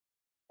system.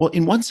 Well,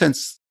 in one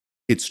sense,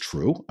 it's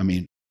true.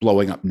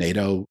 Blowing up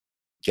NATO,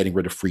 getting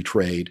rid of free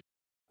trade,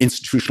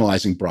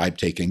 institutionalizing bribe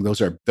taking,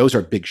 those are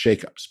big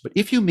shakeups. But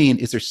if you mean,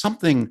 is there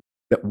something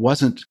that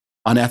wasn't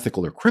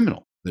unethical or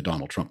criminal that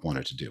Donald Trump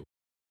wanted to do?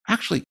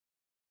 Actually,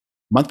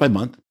 month by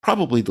month,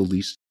 probably the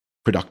least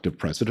productive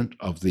president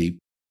of the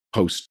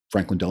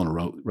post-Franklin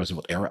Delano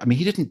Roosevelt era.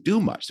 He didn't do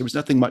much. There was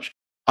nothing much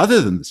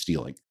other than the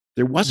stealing.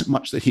 There wasn't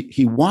much that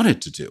he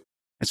wanted to do.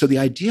 And so the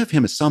idea of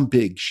him as some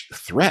big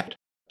threat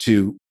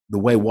to the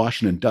way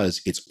Washington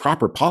does its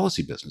proper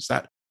policy business,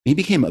 that he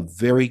became a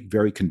very,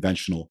 very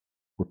conventional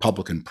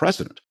Republican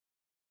president.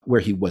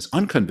 Where he was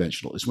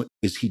unconventional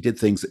is he did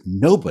things that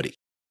nobody,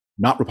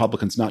 not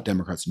Republicans, not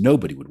Democrats,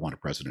 nobody would want a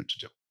president to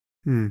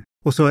do.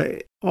 Well, so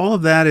all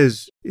of that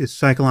is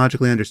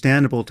psychologically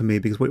understandable to me,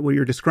 because what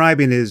you're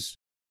describing is,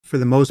 for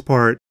the most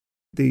part,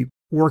 the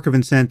work of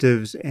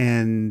incentives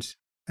and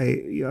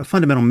a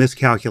fundamental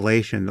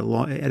miscalculation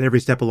at every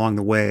step along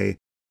the way.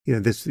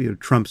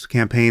 Trump's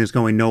campaign is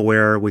going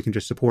nowhere. We can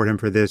just support him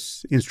for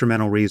this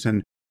instrumental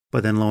reason.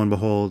 But then lo and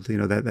behold,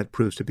 that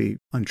proves to be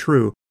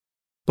untrue.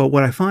 But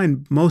what I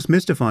find most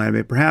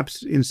mystifying,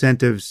 perhaps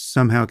incentives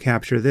somehow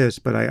capture this,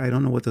 but I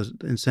don't know what those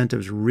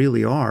incentives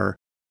really are,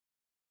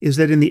 is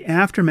that in the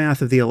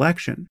aftermath of the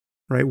election,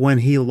 right, when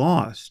he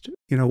lost,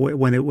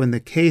 when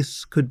the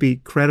case could be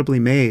credibly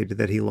made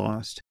that he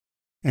lost,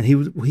 and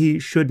he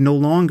should no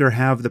longer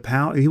have the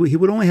power, he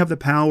would only have the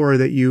power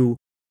that you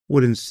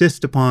would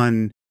insist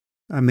upon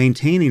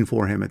maintaining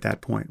for him at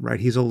that point,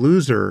 right? He's a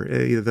loser.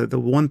 The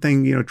one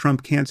thing,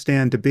 Trump can't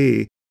stand to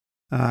be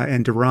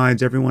and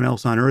derides everyone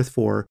else on earth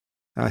for,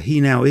 he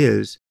now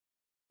is.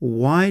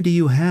 Why do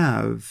you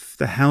have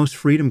the House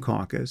Freedom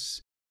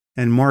Caucus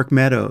and Mark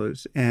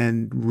Meadows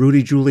and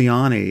Rudy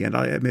Giuliani?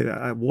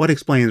 And what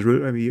explains,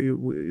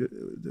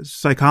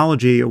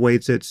 psychology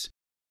awaits its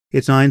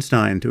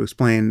Einstein to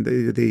explain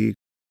the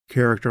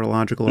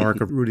characterological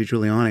arc of Rudy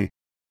Giuliani.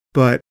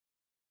 But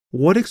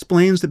what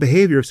explains the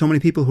behavior of so many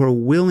people who are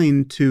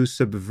willing to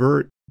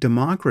subvert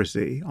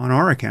democracy on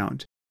our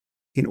account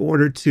in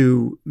order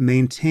to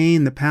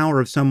maintain the power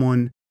of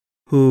someone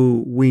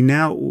who we're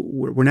now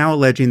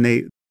alleging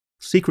they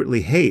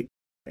secretly hate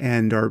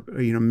and are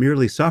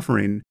merely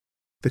suffering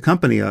the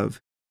company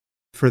of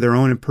for their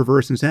own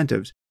perverse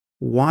incentives?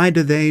 Why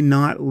do they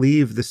not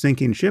leave the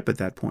sinking ship at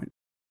that point?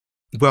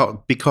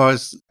 Well,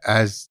 because,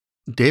 as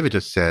David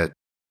just said,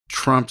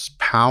 Trump's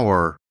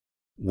power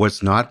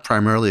was not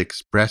primarily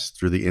expressed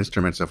through the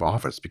instruments of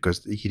office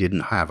because he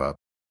didn't have a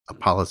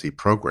policy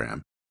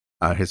program.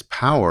 His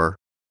power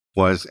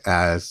was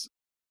as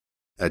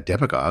a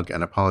demagogue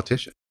and a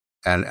politician,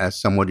 and as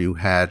someone who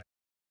had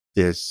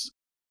this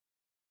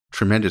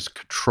tremendous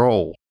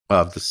control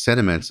of the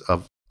sentiments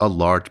of a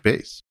large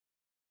base.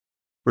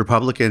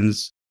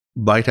 Republicans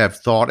might have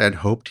thought and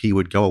hoped he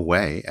would go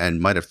away, and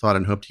might have thought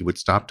and hoped he would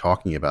stop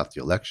talking about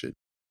the election.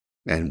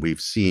 And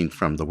we've seen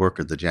from the work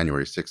of the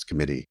January 6th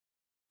committee,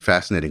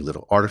 fascinating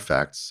little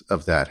artifacts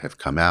of that have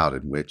come out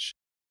in which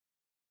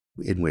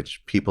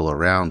people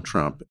around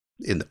Trump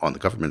on the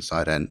government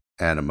side and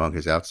among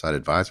his outside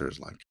advisors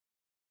like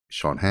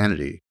Sean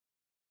Hannity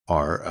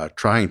are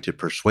trying to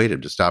persuade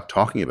him to stop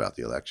talking about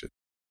the election.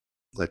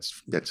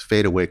 Let's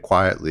fade away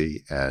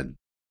quietly and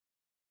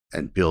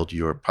build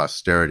your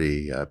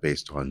posterity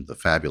based on the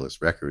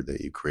fabulous record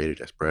that you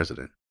created as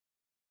president.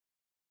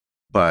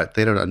 But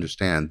they don't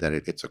understand that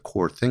it's a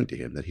core thing to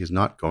him, that he's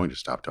not going to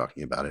stop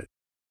talking about it.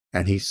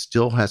 And he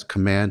still has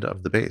command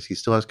of the base. He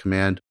still has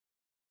command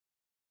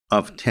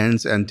of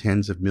tens and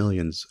tens of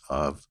millions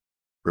of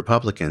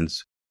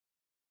Republicans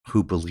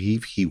who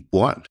believe he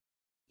won.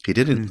 He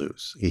didn't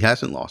lose. He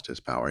hasn't lost his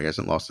power. He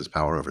hasn't lost his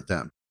power over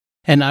them.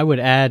 And I would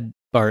add,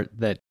 Bart,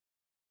 that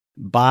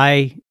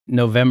by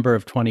November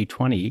of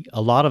 2020,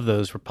 a lot of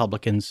those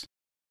Republicans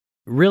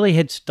really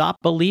had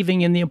stopped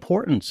believing in the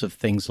importance of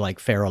things like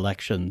fair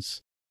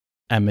elections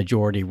and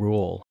majority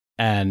rule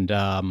and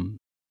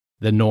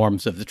the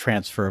norms of the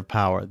transfer of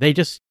power. They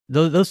just,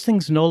 those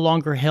things no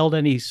longer held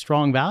any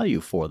strong value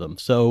for them.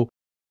 So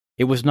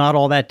it was not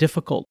all that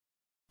difficult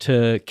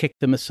to kick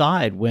them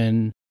aside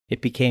when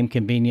it became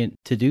convenient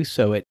to do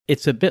so.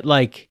 It's a bit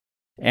like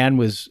Anne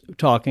was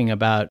talking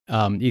about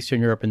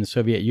Eastern Europe and the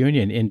Soviet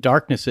Union. In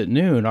Darkness at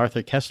Noon,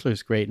 Arthur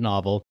Koestler's great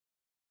novel,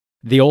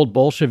 the old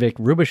Bolshevik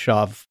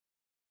Rubashov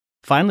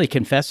finally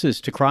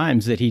confesses to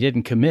crimes that he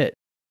didn't commit.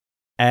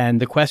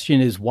 And the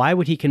question is, why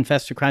would he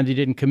confess to crimes he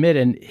didn't commit?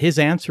 And his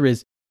answer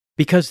is,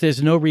 because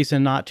there's no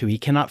reason not to. He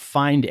cannot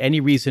find any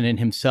reason in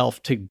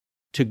himself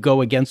to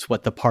go against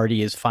what the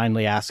party is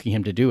finally asking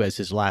him to do as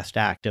his last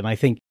act. And I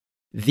think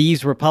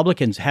these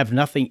Republicans have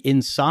nothing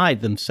inside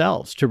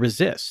themselves to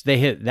resist.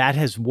 That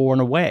has worn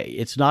away.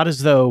 It's not as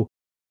though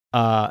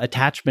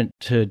attachment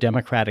to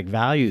democratic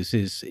values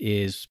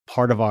is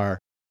part of our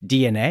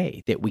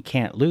DNA that we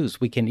can't lose.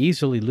 We can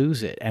easily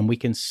lose it, and we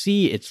can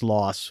see its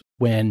loss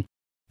when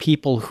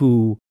people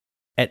who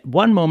at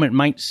one moment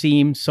might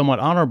seem somewhat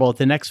honorable, at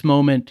the next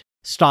moment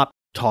stop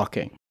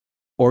talking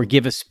or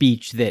give a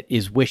speech that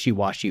is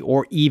wishy-washy,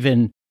 or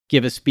even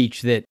give a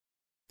speech that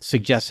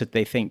suggests that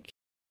they think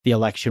the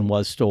election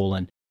was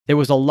stolen. There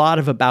was a lot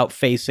of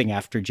about-facing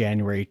after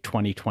January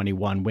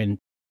 2021 when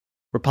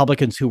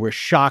Republicans who were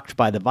shocked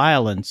by the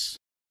violence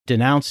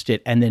denounced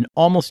it and then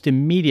almost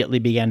immediately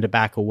began to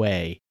back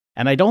away.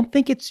 And I don't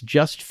think it's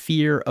just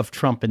fear of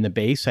Trump in the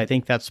base. I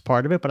think that's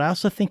part of it. But I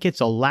also think it's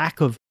a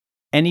lack of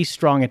any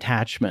strong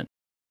attachment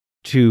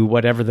to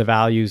whatever the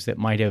values that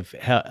might have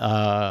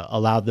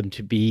allowed them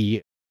to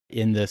be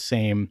in the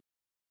same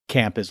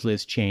camp as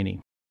Liz Cheney.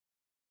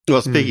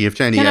 Well, speaking of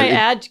Cheney, can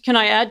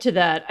I add to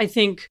that? I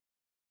think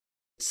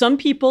some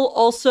people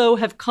also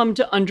have come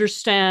to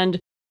understand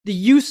the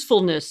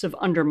usefulness of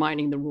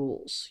undermining the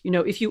rules. You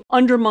know, if you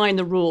undermine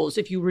the rules,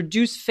 if you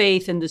reduce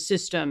faith in the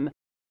system,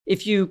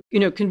 if you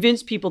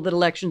convince people that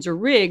elections are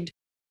rigged,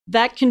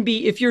 that can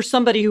be, if you're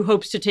somebody who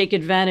hopes to take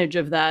advantage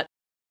of that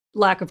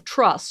lack of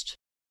trust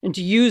and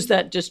to use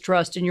that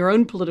distrust in your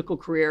own political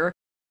career,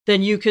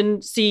 then you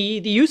can see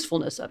the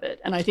usefulness of it.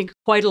 And I think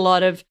quite a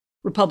lot of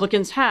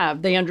Republicans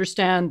have. They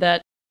understand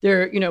that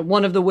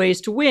one of the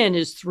ways to win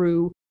is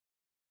through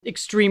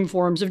extreme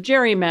forms of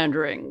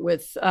gerrymandering,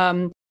 with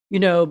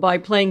by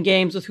playing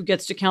games with who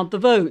gets to count the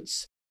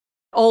votes.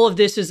 All of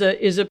this is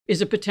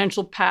a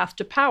potential path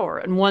to power.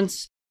 And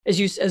once,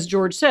 as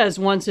George says,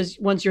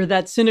 once you're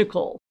that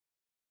cynical,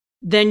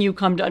 then you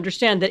come to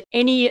understand that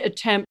any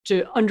attempt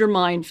to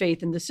undermine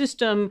faith in the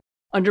system,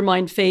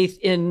 undermine faith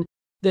in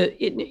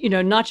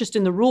not just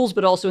in the rules,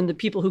 but also in the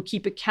people who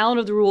keep account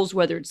of the rules,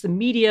 whether it's the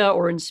media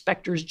or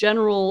inspectors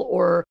general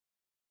or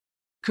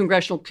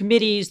congressional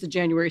committees, the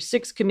January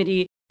 6th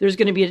committee, there's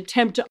going to be an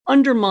attempt to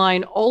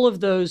undermine all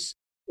of those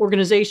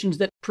organizations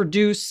that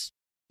produce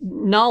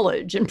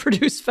knowledge and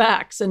produce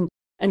facts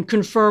and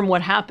confirm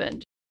what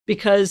happened,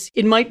 because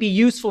it might be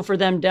useful for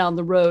them down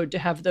the road to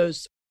have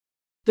those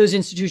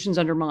institutions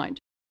undermined.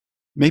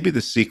 Maybe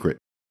the secret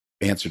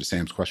answer to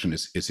Sam's question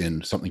is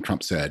in something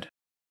Trump said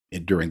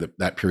during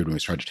that period when he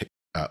was trying to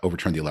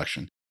overturn the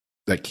election.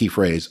 That key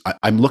phrase,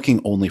 I'm looking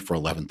only for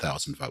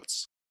 11,000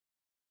 votes.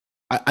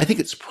 I think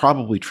it's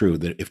probably true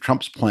that if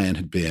Trump's plan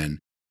had been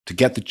to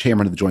get the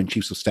chairman of the Joint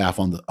Chiefs of Staff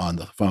on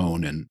the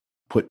phone and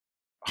put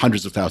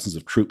hundreds of thousands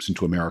of troops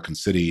into American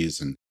cities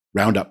and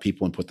round up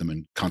people and put them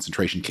in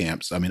concentration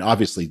camps, I mean,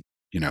 obviously,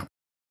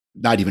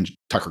 not even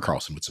Tucker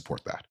Carlson would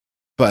support that,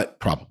 but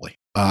probably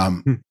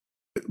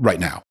right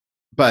now.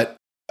 But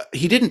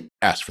he didn't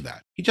ask for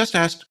that. He just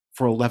asked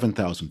for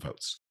 11,000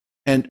 votes.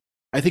 And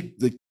I think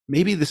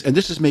maybe this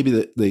is maybe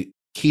the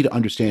key to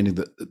understanding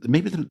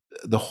maybe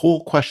the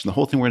whole question, the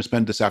whole thing we're going to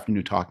spend this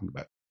afternoon talking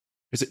about,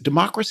 is that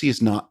democracy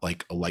is not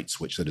like a light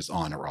switch that is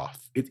on or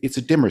off. It's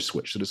a dimmer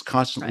switch that is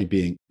constantly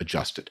being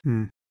adjusted.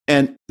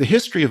 And the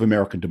history of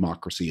American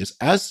democracy is,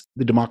 as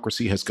the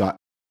democracy has got,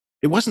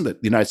 it wasn't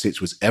that the United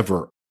States was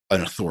ever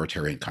an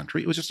authoritarian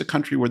country. It was just a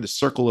country where the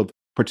circle of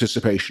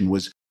participation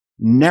was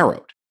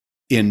narrowed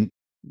in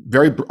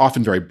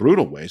often very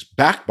brutal ways,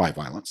 backed by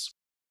violence.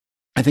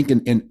 I think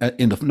in the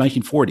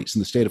 1940s, in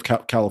the state of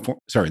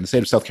in the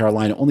state of South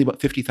Carolina, only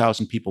about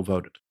 50,000 people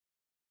voted.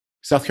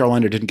 South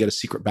Carolina didn't get a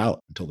secret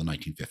ballot until the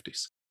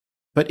 1950s.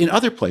 But in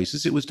other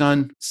places, it was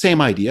done, same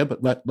idea,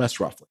 but less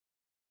roughly.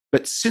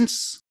 But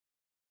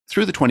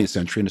through the 20th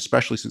century, and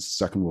especially since the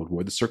Second World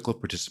War, the circle of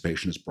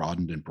participation has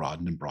broadened and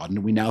broadened and broadened.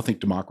 And we now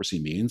think democracy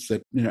means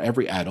that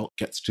every adult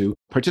gets to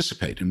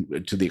participate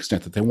to the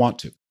extent that they want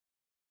to.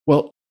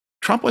 Well,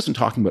 Trump wasn't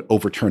talking about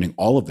overturning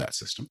all of that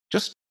system,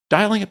 just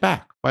dialing it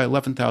back by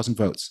 11,000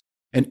 votes.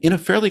 And in a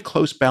fairly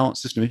close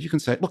balanced system, if you can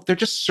say, look, there are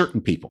just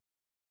certain people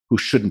who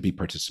shouldn't be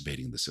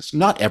participating in the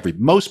system.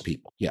 Most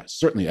people, yes,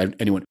 certainly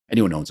anyone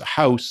who owns a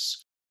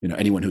house,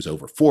 anyone who's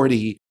over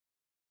 40,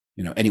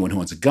 anyone who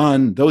owns a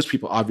gun, those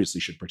people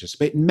obviously should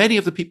participate. And many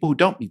of the people who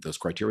don't meet those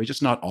criteria,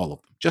 just not all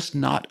of them, just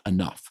not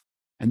enough.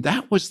 And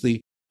that was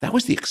the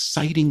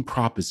exciting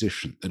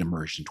proposition that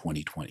emerged in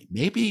 2020.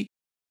 Maybe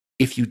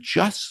if you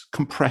just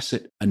compress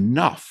it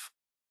enough,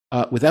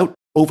 without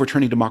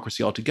overturning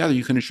democracy altogether,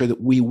 you can ensure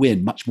that we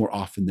win much more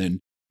often than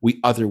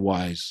we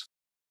otherwise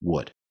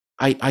would.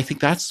 I think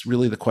that's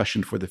really the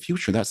question for the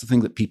future. That's the thing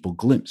that people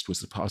glimpsed,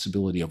 was the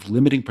possibility of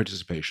limiting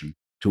participation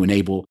to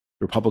enable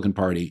the Republican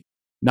Party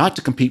not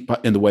to compete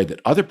in the way that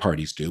other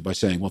parties do, by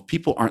saying, well,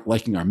 people aren't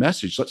liking our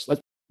message.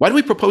 Why don't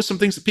we propose some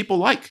things that people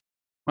like?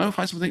 Why don't we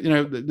find something,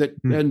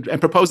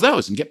 and propose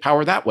those and get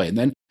power that way,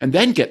 and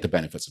then get the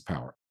benefits of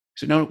power.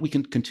 So no, we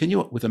can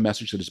continue with a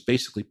message that is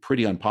basically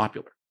pretty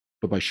unpopular.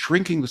 But by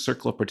shrinking the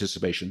circle of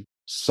participation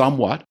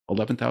somewhat,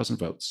 11,000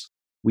 votes,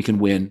 we can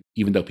win,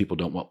 even though people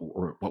don't want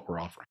what we're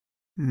offering.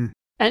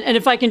 And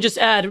if I can just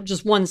add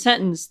just one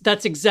sentence,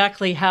 that's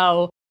exactly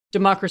how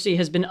democracy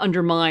has been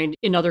undermined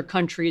in other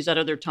countries at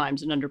other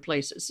times and other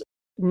places.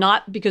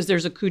 Not because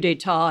there's a coup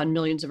d'etat and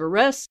millions of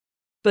arrests,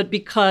 but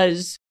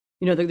because,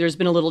 there's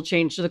been a little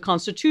change to the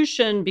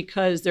Constitution,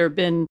 because there have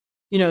been,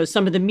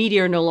 some of the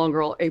media are no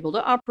longer able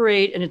to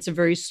operate, and it's a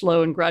very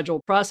slow and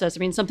gradual process. I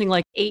mean, something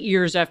like 8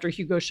 years after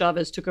Hugo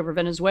Chavez took over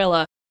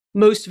Venezuela,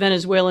 most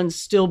Venezuelans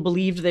still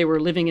believed they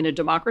were living in a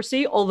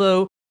democracy,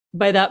 although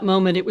by that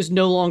moment, it was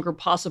no longer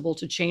possible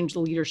to change the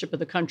leadership of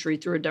the country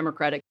through a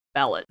democratic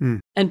ballot.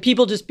 And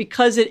people, just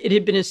because it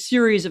had been a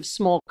series of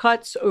small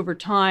cuts over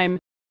time,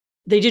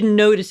 they didn't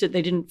notice it,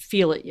 they didn't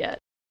feel it yet.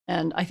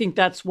 And I think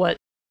that's what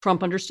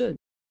Trump understood.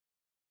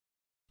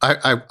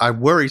 I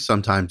worry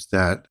sometimes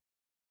that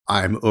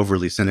I'm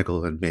overly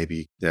cynical, and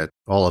maybe that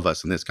all of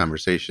us in this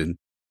conversation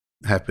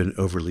have been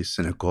overly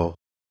cynical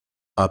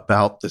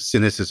about the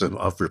cynicism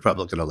of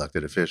Republican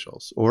elected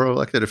officials, or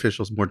elected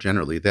officials more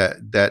generally,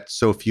 that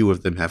so few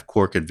of them have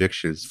core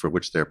convictions for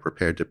which they're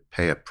prepared to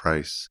pay a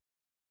price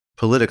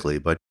politically.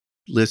 But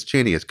Liz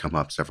Cheney has come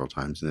up several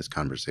times in this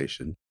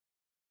conversation.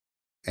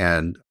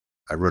 And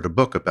I wrote a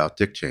book about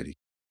Dick Cheney,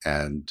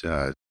 and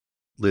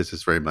Liz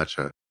is very much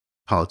a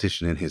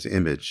politician in his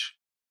image,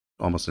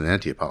 almost an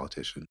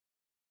anti-politician.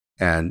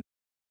 And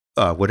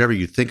whatever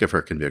you think of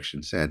her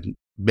convictions, and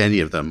many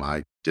of them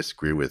I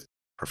disagree with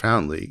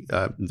profoundly,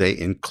 they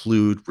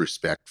include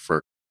respect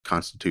for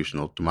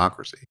constitutional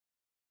democracy,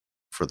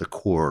 for the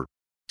core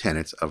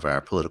tenets of our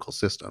political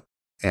system.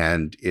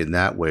 And in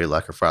that way,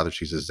 like her father,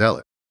 she's a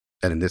zealot.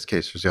 And in this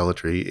case, her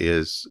zealotry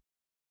is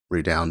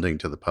redounding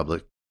to the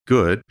public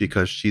good,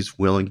 because she's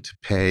willing to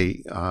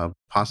pay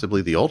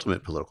possibly the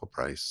ultimate political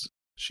price.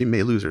 She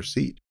may lose her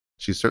seat.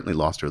 She's certainly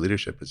lost her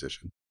leadership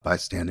position by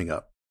standing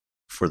up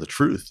for the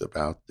truth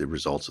about the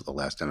results of the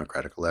last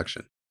democratic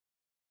election.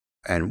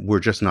 And we're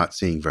just not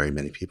seeing very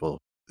many people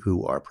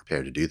who are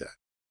prepared to do that.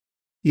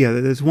 Yeah,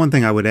 there's one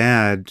thing I would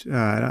add.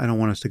 I don't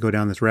want us to go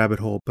down this rabbit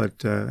hole,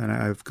 but and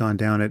I've gone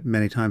down it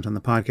many times on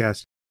the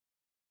podcast.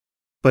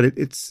 But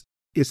it's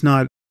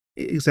not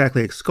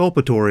exactly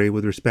exculpatory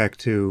with respect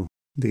to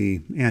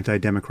the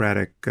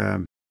anti-democratic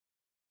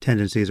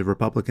tendencies of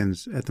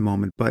Republicans at the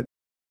moment. But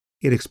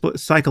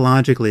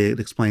psychologically, it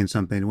explains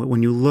something.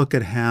 When you look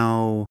at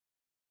how,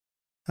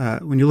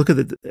 when you look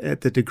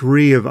at the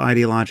degree of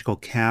ideological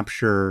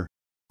capture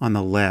on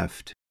the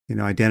left,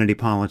 identity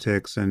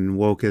politics and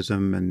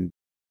wokeism, and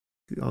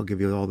I'll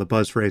give you all the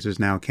buzz phrases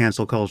now,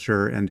 cancel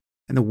culture, and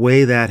the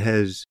way that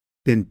has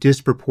been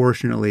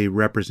disproportionately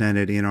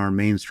represented in our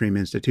mainstream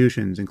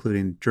institutions,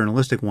 including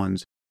journalistic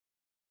ones.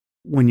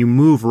 When you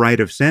move right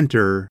of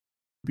center,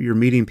 you're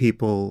meeting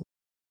people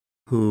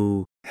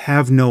who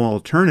have no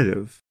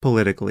alternative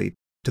politically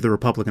to the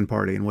Republican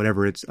Party and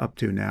whatever it's up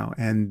to now.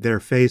 And they're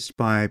faced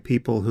by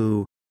people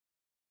who,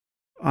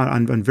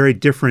 on very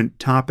different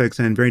topics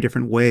and in very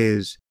different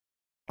ways,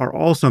 are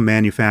also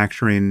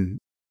manufacturing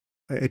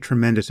a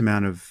tremendous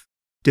amount of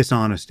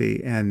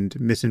dishonesty and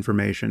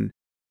misinformation.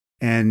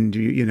 and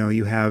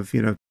you have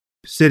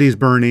cities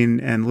burning,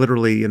 and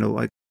literally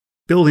like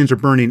buildings are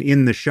burning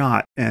in the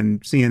shot,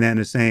 and CNN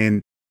is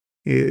saying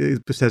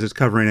it says it's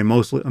covering a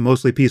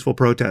mostly peaceful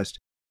protest,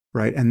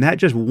 right? And that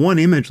just one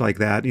image like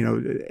that,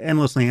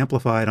 endlessly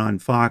amplified on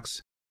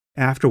Fox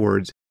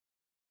afterwards,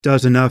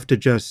 does enough to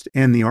just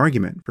end the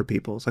argument for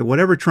people. It's like,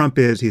 whatever Trump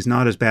is, he's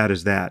not as bad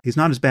as that. He's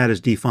not as bad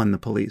as defund the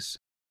police,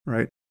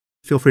 right?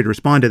 Feel free to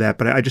respond to that,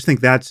 but I just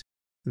think that's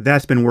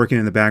been working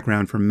in the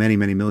background for many,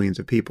 many millions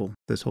of people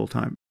this whole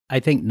time. I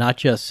think not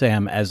just,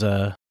 Sam, as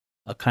a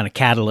kind of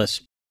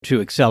catalyst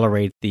to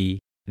accelerate the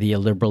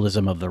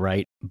illiberalism of the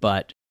right,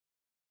 but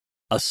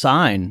a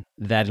sign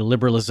that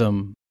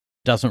liberalism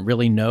doesn't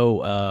really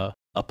know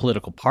a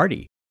political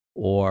party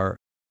or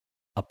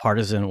a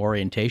partisan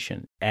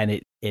orientation.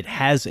 And it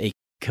has a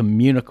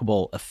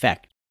communicable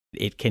effect.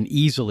 It can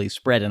easily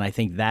spread. And I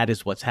think that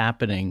is what's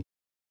happening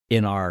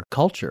in our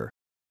culture.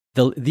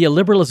 The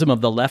illiberalism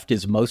of the left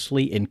is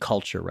mostly in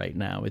culture right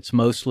now. It's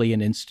mostly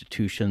in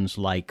institutions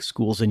like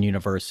schools and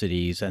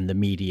universities and the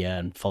media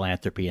and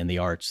philanthropy and the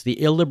arts. The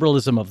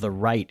illiberalism of the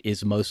right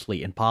is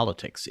mostly in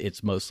politics.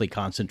 It's mostly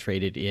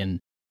concentrated in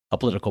a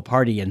political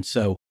party. And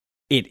so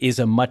it is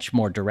a much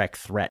more direct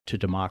threat to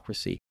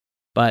democracy.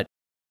 But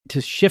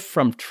to shift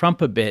from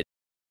Trump a bit,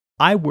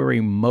 I worry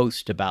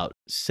most about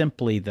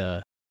simply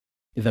the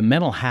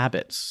mental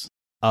habits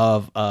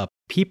of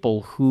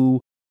people who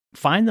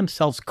find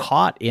themselves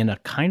caught in a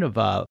kind of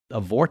a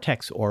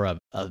vortex or a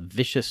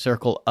vicious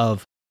circle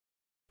of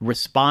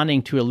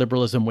responding to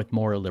illiberalism with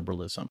more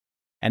illiberalism.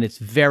 And it's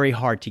very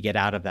hard to get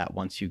out of that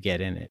once you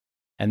get in it.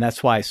 And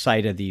that's why I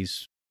cited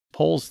these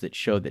polls that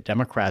show that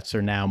Democrats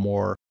are now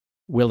more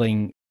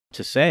willing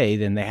to say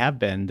than they have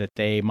been that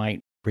they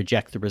might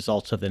reject the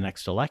results of the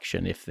next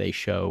election if they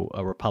show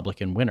a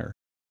Republican winner.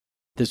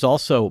 There's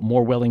also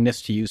more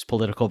willingness to use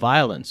political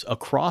violence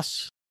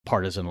across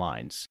partisan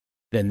lines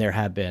than there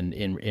have been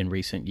in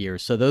recent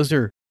years. So those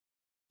are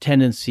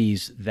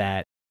tendencies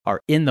that are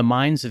in the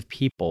minds of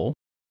people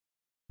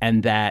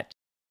and that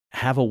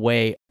have a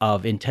way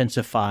of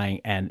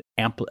intensifying and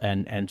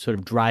sort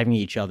of driving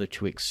each other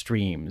to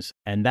extremes.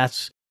 And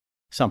that's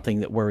something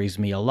that worries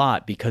me a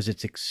lot because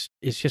it's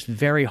just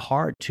very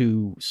hard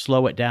to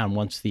slow it down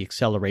once the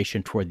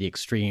acceleration toward the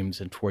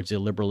extremes and towards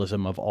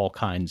illiberalism of all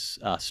kinds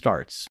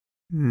starts.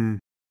 All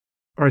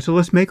right, so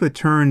let's make a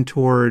turn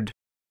toward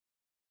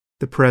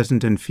the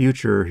present and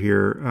future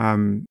here.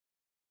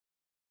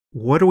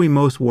 What are we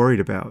most worried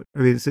about? I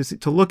mean,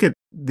 to look at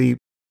the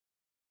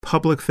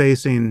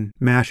public-facing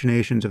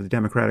machinations of the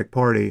Democratic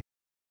Party,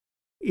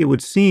 it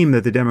would seem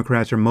that the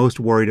Democrats are most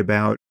worried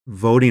about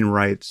voting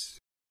rights,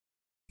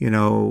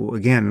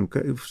 again,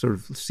 sort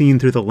of seen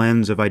through the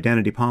lens of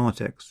identity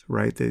politics,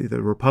 right?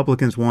 The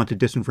Republicans want to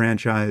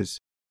disenfranchise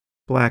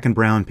Black and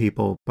brown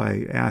people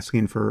by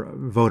asking for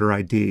voter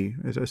ID,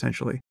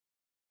 essentially,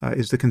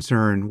 is the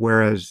concern.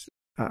 Whereas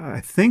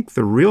I think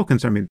the real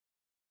concern,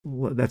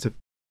 that's a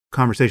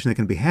conversation that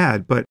can be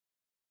had, but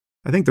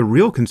I think the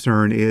real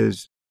concern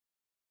is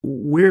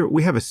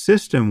we have a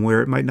system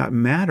where it might not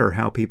matter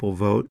how people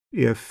vote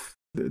if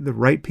the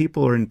right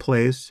people are in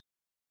place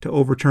to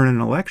overturn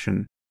an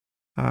election.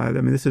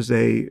 This is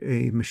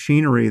a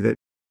machinery that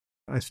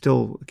I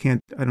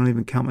don't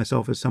even count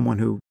myself as someone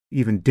who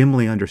even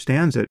dimly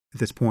understands it at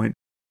this point,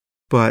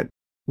 but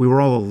we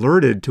were all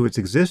alerted to its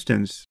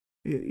existence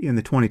in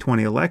the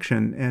 2020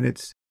 election, and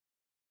it's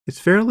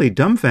fairly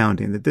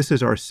dumbfounding that this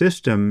is our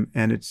system,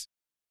 and it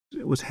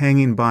was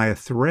hanging by a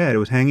thread. It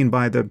was hanging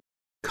by the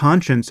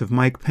conscience of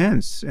Mike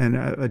Pence and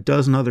a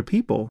dozen other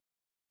people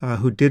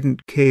who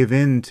didn't cave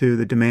in to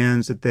the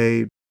demands that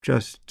they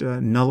just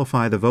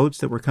nullify the votes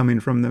that were coming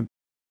from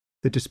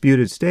the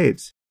disputed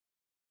states.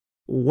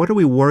 What are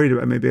we worried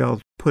about? Maybe I'll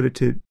put it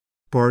to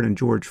Bart and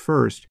George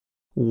first.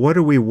 What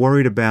are we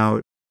worried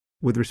about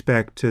with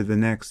respect to the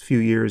next few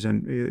years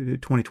and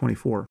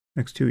 2024,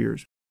 next 2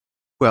 years?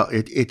 Well,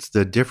 it's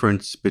the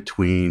difference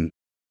between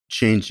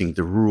changing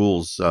the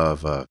rules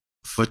of a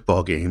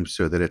football game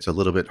so that it's a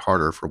little bit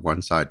harder for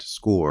one side to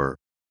score,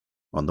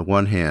 on the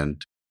one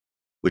hand,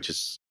 which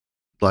is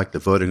like the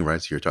voting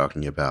rights you're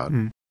talking about,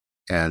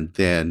 and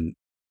then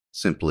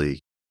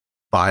simply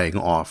buying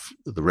off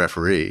the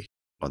referee,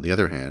 on the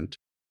other hand,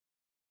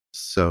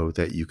 so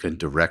that you can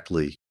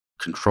directly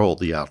control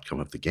the outcome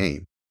of the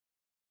game.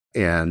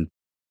 And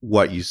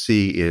what you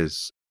see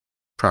is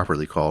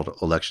properly called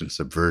election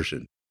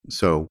subversion.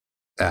 So,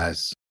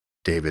 as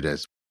David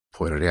has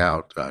pointed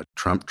out,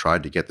 Trump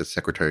tried to get the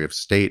Secretary of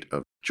State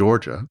of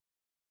Georgia,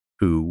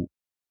 who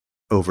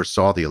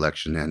oversaw the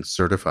election and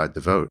certified the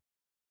vote,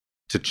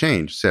 to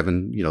change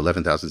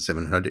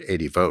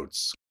 11,780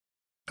 votes,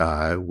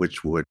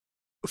 which would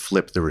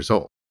flip the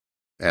result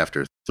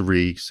after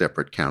 3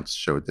 separate counts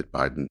showed that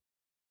Biden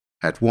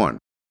had won.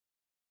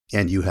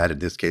 And you had, in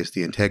this case,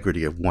 the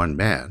integrity of one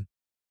man,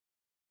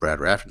 Brad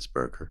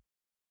Raffensperger,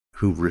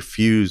 who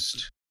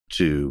refused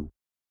to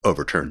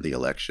overturn the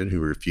election, who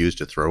refused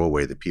to throw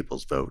away the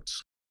people's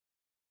votes,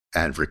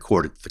 and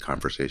recorded the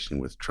conversation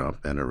with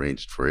Trump and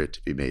arranged for it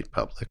to be made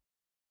public.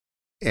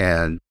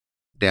 And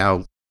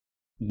now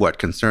what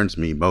concerns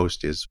me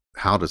most is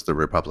how does the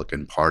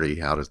Republican Party,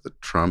 how does the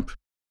Trump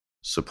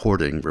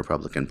supporting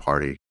Republican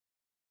Party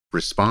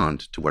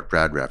respond to what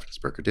Brad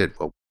Raffensperger did?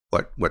 Well,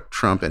 what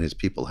Trump and his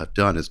people have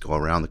done is go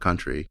around the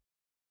country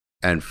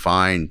and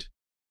find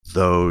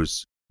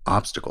those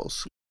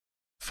obstacles,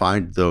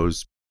 find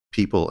those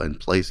people and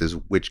places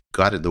which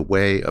got in the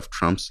way of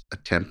Trump's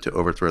attempt to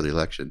overthrow the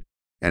election,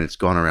 and it's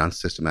gone around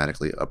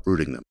systematically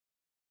uprooting them.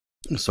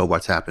 So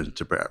what's happened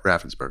to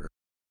Raffensperger?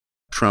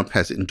 Trump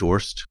has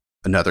endorsed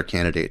another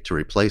candidate to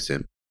replace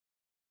him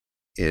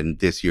in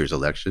this year's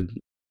election.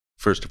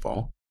 First of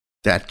all,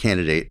 that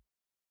candidate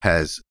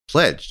has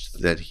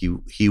pledged that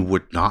he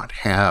would not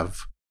have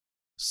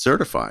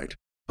certified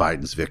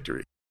Biden's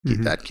victory.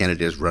 Mm-hmm. That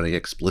candidate is running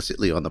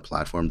explicitly on the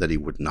platform that he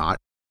would not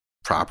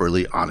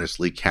properly,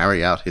 honestly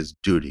carry out his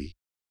duty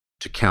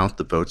to count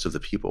the votes of the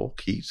people.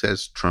 He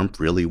says Trump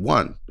really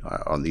won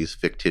on these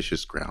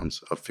fictitious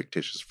grounds of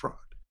fictitious fraud,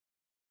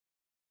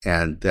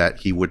 and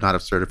that he would not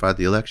have certified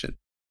the election.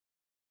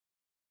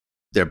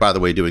 They're, by the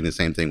way, doing the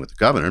same thing with the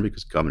governor,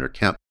 because Governor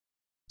Kemp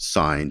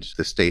signed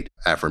the state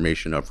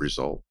affirmation of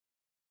result,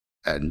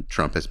 and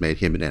Trump has made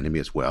him an enemy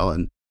as well,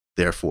 and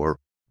therefore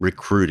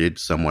recruited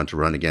someone to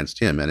run against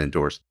him and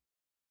endorsed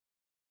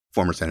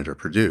former Senator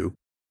Perdue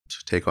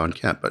to take on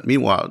Kemp. But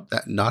meanwhile,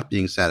 that not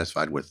being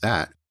satisfied with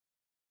that,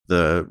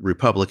 the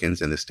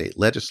Republicans in the state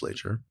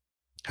legislature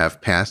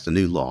have passed a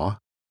new law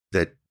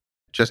that,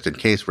 just in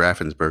case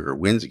Raffensperger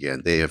wins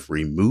again, they have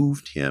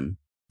removed him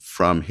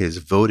from his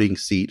voting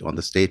seat on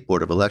the State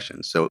Board of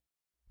Elections. So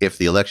if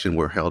the election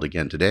were held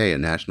again today, a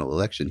national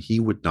election, he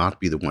would not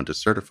be the one to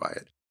certify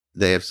it.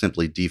 They have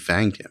simply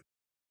defanged him.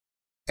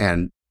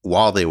 And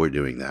while they were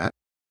doing that,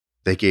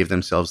 they gave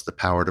themselves the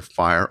power to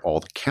fire all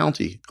the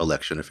county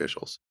election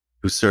officials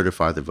who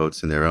certify the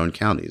votes in their own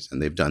counties.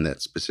 And they've done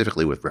that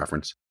specifically with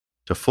reference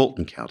to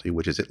Fulton County,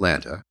 which is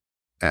Atlanta,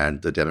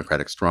 and the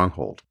Democratic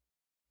stronghold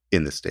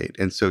in the state.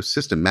 And so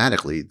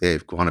systematically,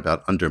 they've gone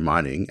about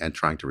undermining and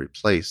trying to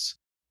replace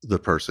the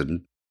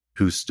person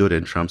who stood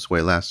in Trump's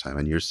way last time.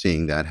 And you're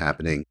seeing that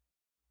happening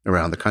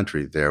around the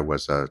country. There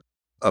was an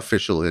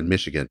official in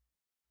Michigan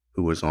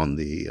who was on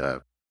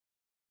the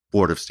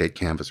Board of State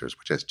Canvassers,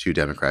 which has 2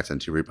 Democrats and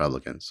 2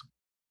 Republicans.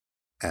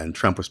 And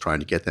Trump was trying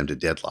to get them to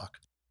deadlock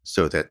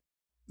so that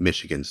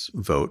Michigan's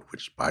vote,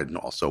 which Biden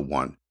also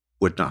won,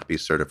 would not be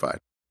certified.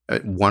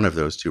 One of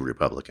those 2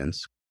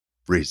 Republicans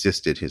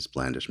resisted his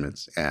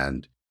blandishments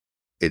and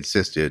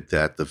insisted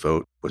that the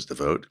vote was the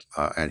vote,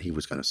 and he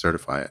was going to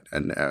certify it.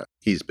 And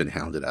he's been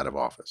hounded out of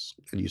office.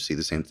 And you see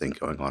the same thing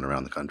going on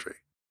around the country.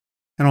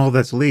 And all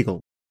that's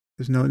legal.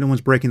 There's no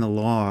one's breaking the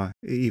law,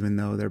 even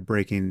though they're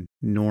breaking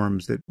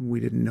norms that we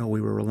didn't know we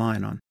were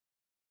relying on.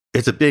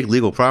 It's a big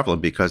legal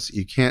problem because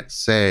you can't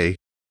say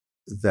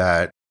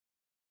that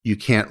you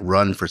can't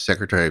run for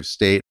Secretary of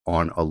State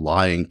on a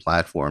lying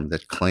platform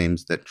that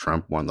claims that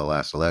Trump won the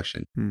last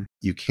election.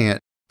 You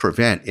can't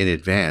prevent in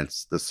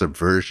advance the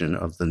subversion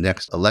of the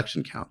next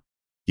election count.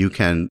 You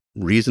can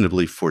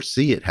reasonably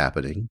foresee it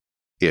happening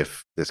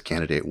if this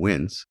candidate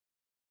wins,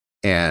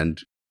 and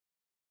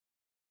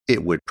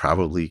it would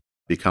probably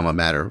become a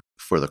matter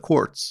for the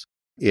courts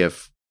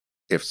if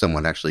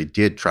someone actually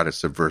did try to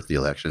subvert the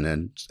election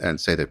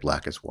and say that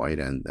black is white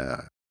and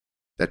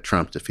that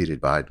Trump defeated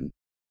Biden.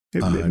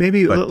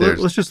 Maybe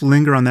let's just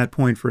linger on that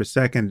point for a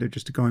second,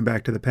 just going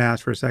back to the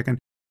past for a second.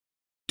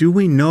 Do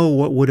we know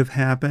what would have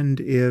happened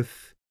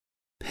if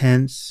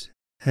Pence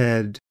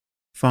had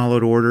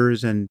followed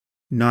orders and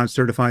not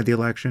certified the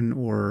election,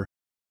 or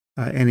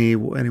any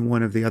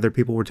one of the other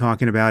people we're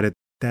talking about at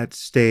that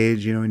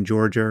stage, in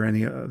Georgia or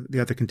any of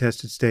the other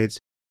contested states,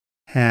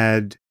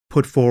 had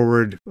put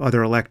forward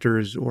other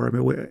electors? Or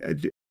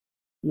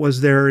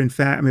was there, in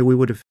fact, we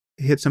would have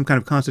hit some kind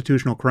of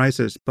constitutional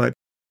crisis, but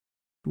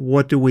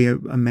what do we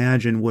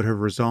imagine would have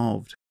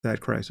resolved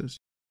that crisis?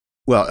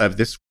 Well,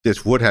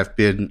 this would have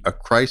been a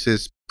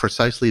crisis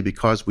precisely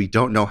because we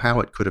don't know how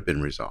it could have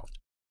been resolved.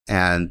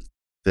 And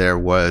there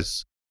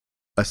was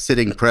a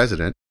sitting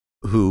president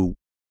who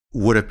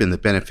would have been the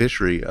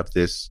beneficiary of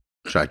this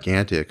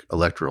gigantic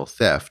electoral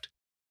theft,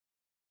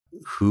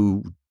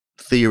 who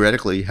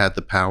theoretically had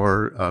the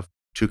power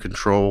to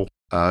control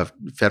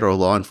federal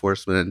law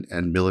enforcement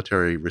and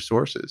military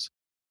resources.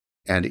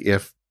 And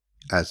if,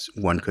 as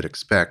one could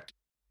expect,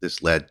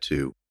 this led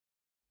to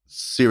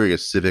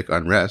serious civic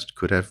unrest,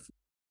 could have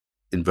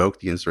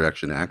invoked the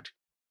Insurrection Act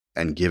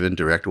and given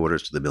direct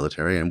orders to the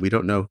military, and we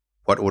don't know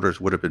what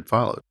orders would have been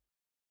followed.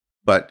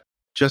 But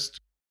just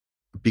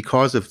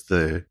because of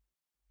the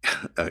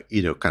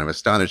kind of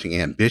astonishing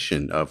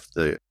ambition of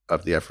the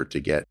effort to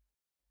get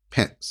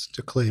Pence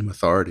to claim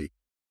authority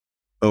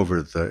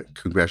over the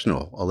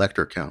congressional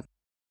elector count,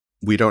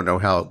 we don't know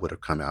how it would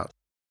have come out.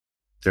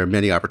 There are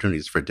many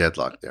opportunities for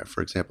deadlock there.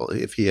 For example,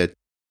 if he had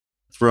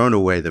thrown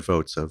away the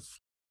votes of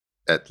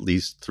at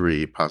least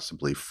 3,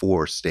 possibly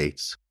 4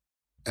 states,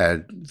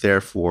 and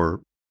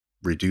therefore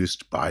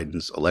reduced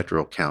Biden's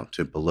electoral count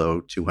to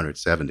below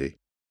 270,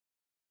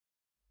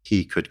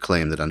 he could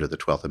claim that under the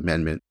 12th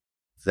Amendment,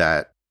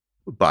 that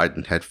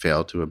Biden had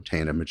failed to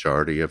obtain a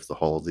majority of the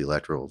whole of the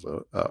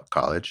electoral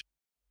college,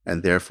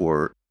 and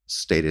therefore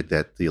stated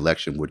that the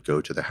election would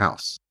go to the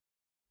House.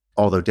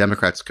 Although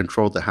Democrats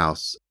controlled the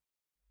House,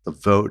 the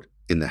vote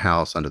in the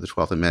House under the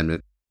 12th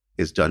Amendment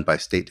is done by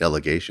state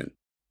delegation,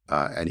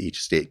 and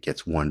each state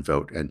gets one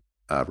vote, and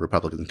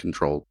Republicans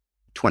control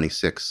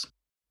 26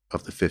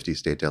 of the 50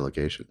 state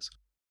delegations.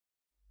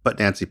 But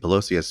Nancy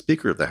Pelosi, as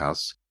Speaker of the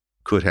House,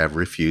 could have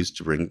refused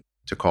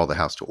to call the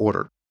House to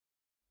order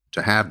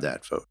to have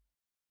that vote.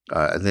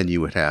 And then you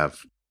would have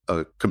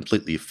a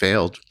completely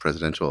failed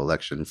presidential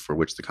election for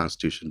which the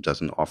Constitution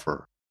doesn't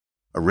offer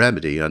a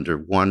remedy. Under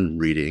one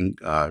reading,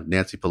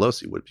 Nancy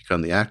Pelosi would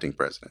become the acting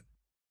president.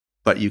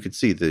 But you could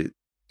see the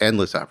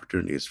endless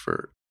opportunities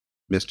for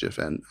mischief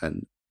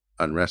and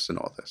unrest in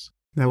all this.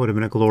 That would have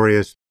been a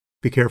glorious,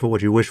 be careful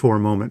what you wish for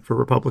moment for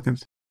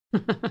Republicans.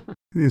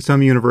 In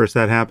some universe,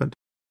 that happened.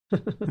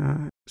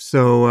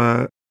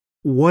 So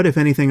what, if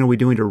anything, are we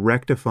doing to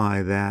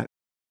rectify that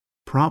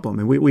problem?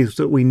 And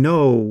we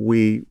know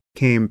we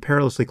came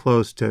perilously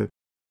close to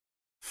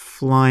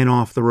flying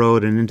off the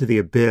road and into the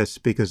abyss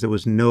because there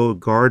was no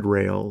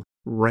guardrail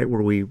right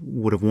where we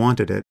would have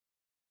wanted it.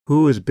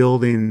 Who is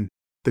building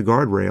the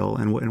guardrail,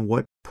 and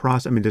what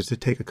process? I mean, does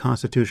it take a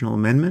constitutional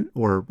amendment,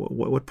 or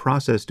what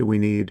process do we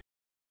need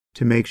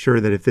to make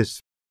sure that if this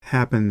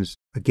happens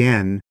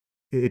again,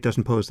 it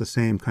doesn't pose the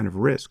same kind of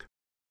risk?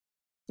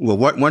 Well,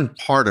 one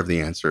part of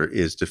the answer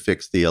is to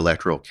fix the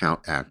Electoral Count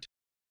Act,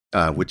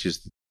 which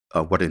is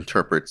what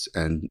interprets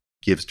and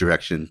gives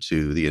direction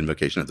to the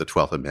invocation of the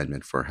 12th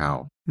Amendment for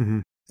how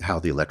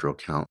the electoral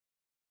count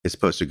is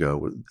supposed to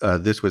go.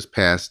 This was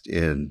passed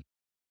in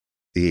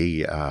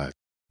the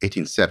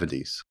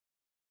 1870s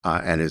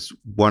and is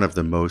one of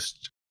the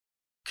most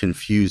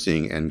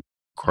confusing and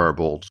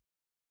garbled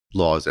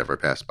laws ever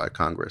passed by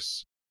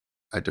Congress.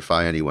 I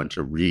defy anyone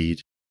to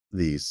read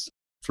these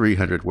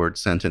 300-word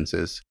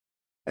sentences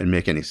and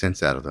make any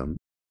sense out of them.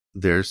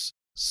 There's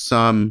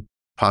some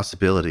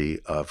possibility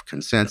of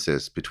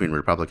consensus between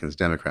Republicans and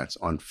Democrats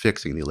on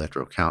fixing the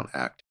Electoral Count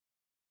Act,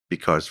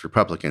 because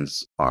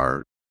Republicans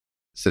are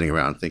sitting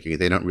around thinking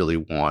they don't really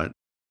want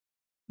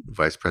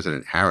Vice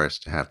President Harris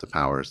to have the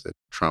powers that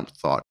Trump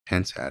thought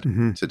Pence had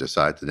to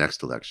decide the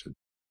next election.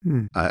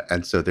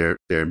 And so there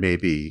may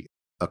be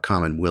a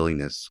common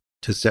willingness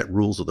to set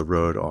rules of the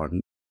road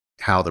on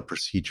how the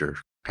procedure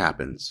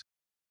happens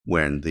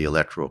when the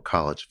Electoral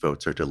College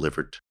votes are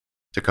delivered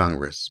to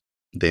Congress.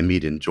 They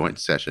meet in joint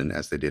session,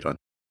 as they did on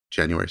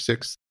January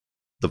 6th.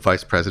 The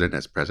Vice President,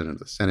 as President of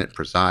the Senate,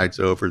 presides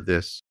over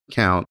this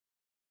count,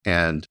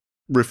 and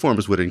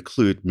reforms would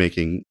include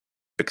making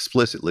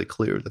explicitly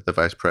clear that the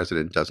Vice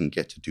President doesn't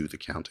get to do the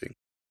counting.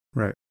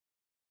 Right.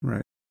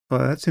 Well,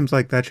 that seems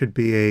like that should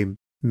be a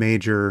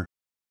major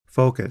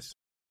focus,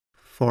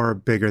 far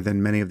bigger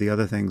than many of the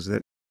other things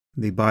that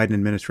the Biden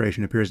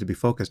administration appears to be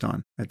focused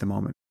on at the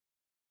moment.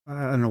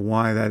 I don't know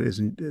why that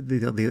isn't,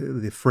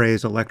 the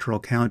phrase Electoral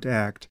Count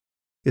Act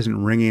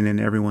isn't ringing in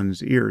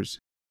everyone's ears.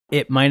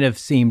 It might have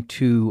seemed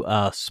too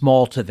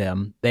small to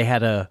them. They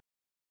had a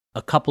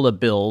couple of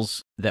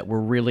bills that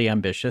were really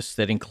ambitious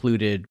that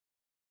included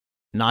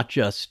not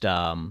just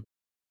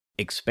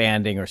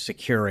expanding or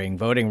securing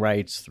voting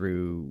rights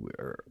through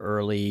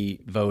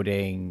early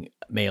voting,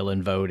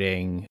 mail-in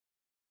voting,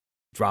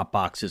 drop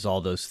boxes,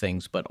 all those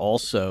things, but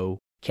also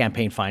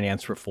campaign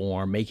finance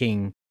reform,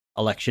 making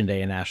Election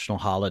Day a national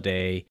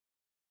holiday,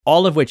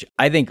 all of which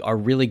I think are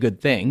really good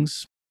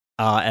things.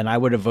 And I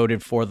would have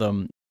voted for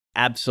them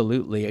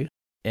absolutely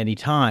any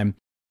time.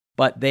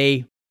 But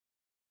they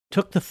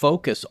took the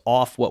focus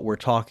off what we're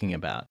talking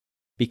about,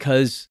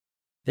 because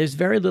there's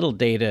very little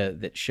data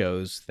that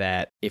shows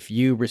that if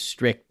you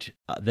restrict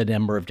the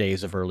number of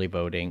days of early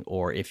voting,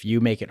 or if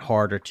you make it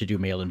harder to do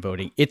mail-in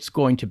voting, it's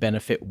going to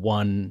benefit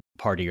one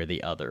party or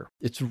the other.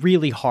 It's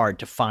really hard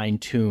to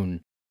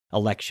fine-tune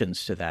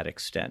elections to that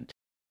extent.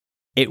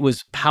 It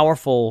was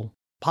powerful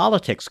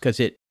politics because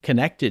it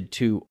connected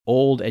to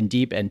old and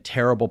deep and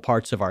terrible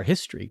parts of our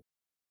history,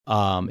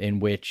 in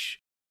which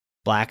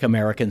Black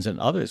Americans and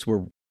others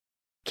were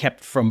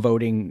kept from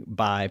voting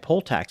by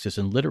poll taxes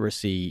and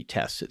literacy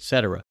tests,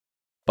 etc.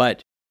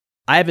 But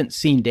I haven't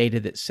seen data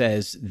that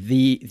says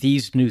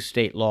these new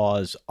state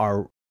laws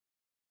are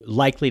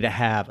likely to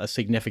have a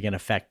significant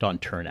effect on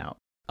turnout,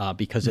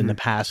 because in the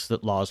past,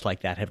 that laws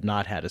like that have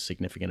not had a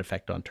significant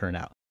effect on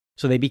turnout.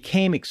 So they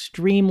became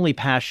extremely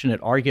passionate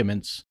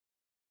arguments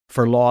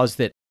for laws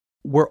that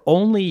were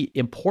only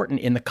important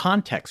in the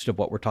context of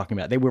what we're talking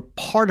about. They were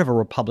part of a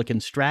Republican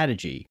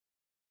strategy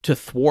to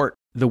thwart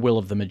the will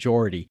of the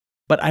majority.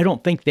 But I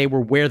don't think they were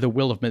where the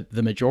will of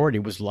the majority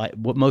was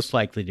most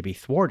likely to be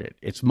thwarted.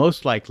 It's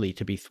most likely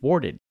to be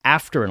thwarted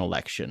after an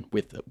election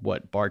with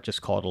what Bart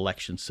just called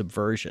election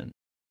subversion.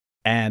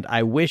 And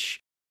I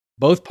wish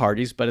both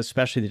parties, but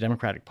especially the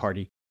Democratic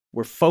Party,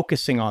 were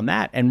focusing on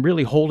that and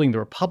really holding the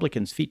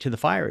Republicans' feet to the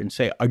fire and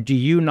say, do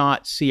you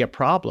not see a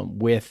problem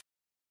with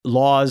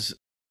laws,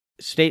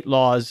 state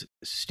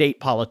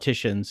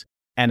politicians,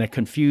 and a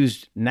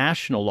confused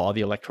national law,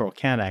 the Electoral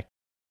Count Act,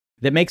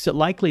 that makes it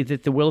likely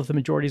that the will of the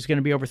majority is going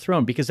to be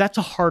overthrown, because that's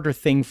a harder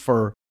thing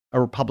for a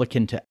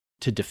Republican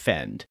to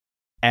defend.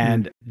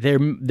 And there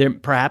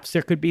perhaps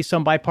there could be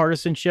some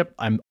bipartisanship.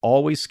 I'm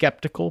always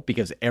skeptical,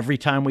 because every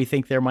time we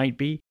think there might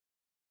be,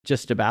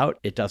 just about,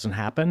 it doesn't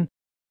happen,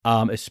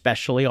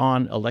 especially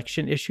on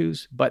election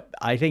issues. But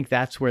I think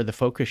that's where the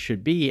focus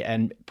should be.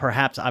 And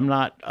perhaps, I'm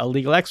not a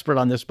legal expert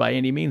on this by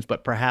any means,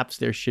 but perhaps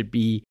there should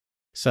be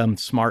some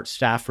smart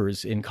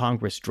staffers in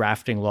Congress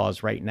drafting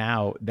laws right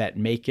now that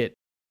make it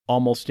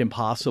almost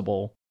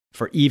impossible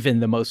for even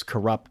the most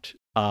corrupt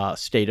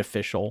state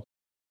official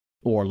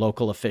or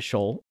local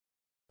official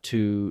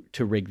to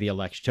rig the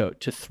election,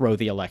 to throw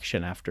the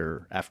election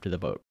after the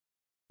vote.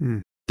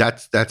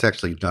 That's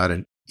actually not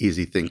an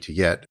easy thing to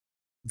get.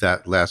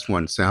 That last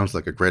one sounds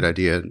like a great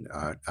idea.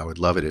 I would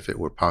love it if it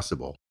were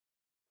possible.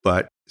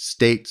 But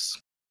states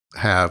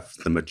have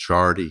the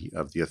majority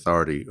of the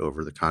authority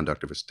over the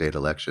conduct of a state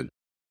election,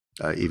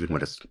 even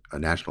when it's a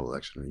national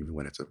election, or even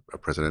when it's a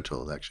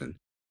presidential election.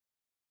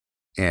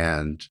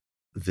 And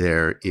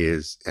there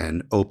is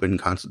an open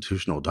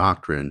constitutional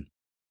doctrine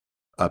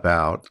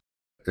about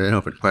an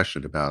open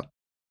question about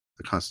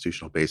the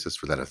constitutional basis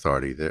for that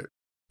authority.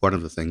 One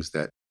of the things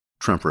that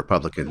Trump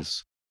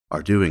Republicans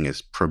are doing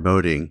is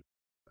promoting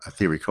a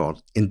theory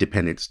called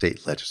independent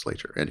state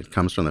legislature. And it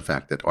comes from the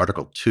fact that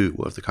Article 2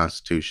 of the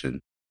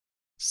Constitution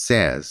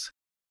says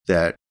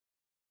that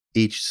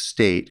each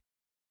state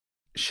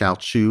shall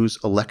choose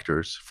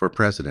electors for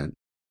president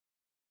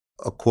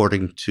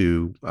according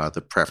to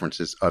the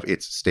preferences of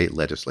its state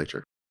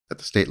legislature. That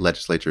the state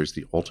legislature is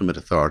the ultimate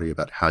authority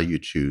about how you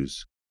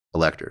choose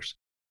electors.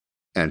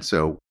 And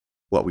so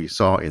what we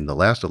saw in the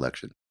last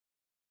election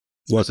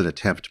was an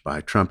attempt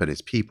by Trump and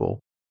his people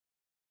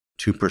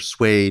to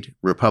persuade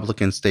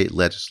Republican state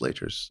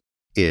legislatures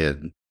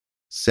in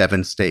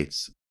 7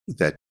 states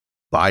that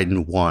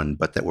Biden won,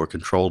 but that were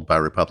controlled by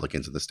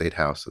Republicans in the state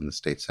House and the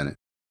state Senate,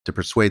 to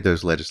persuade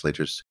those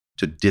legislatures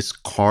to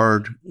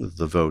discard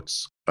the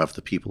votes of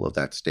the people of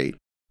that state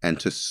and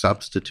to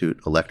substitute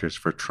electors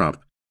for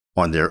Trump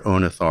on their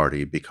own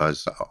authority,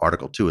 because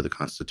Article 2 of the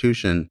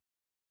Constitution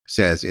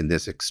says, in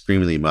this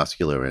extremely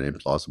muscular and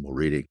implausible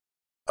reading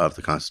of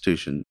the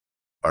Constitution,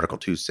 Article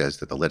 2 says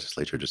that the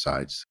legislature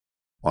decides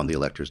on the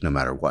electors no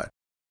matter what.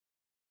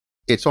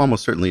 It's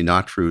almost certainly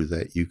not true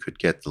that you could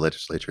get the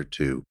legislature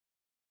to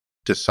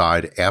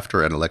decide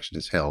after an election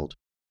is held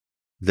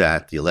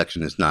that the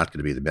election is not going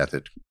to be the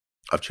method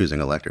of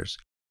choosing electors.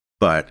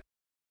 But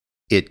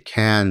it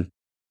can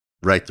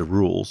write the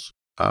rules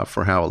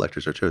for how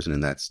electors are chosen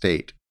in that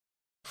state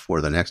for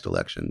the next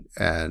election.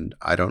 And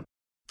I don't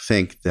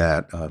think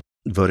that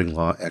voting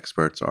law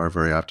experts are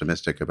very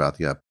optimistic about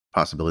the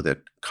possibility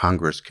that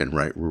Congress can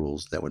write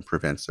rules that would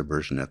prevent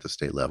subversion at the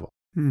state level.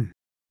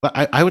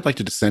 I would like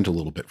to dissent a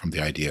little bit from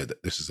the idea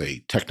that this is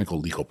a technical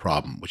legal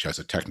problem which has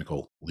a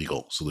technical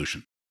legal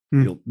solution.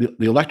 The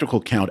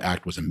Electoral Count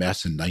Act was a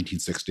mess in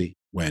 1960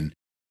 when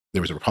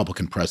there was a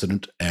Republican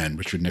president and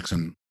Richard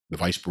Nixon, the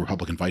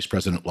Republican vice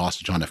president, lost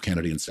to John F.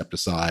 Kennedy and stepped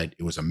aside.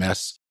 It was a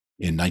mess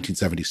in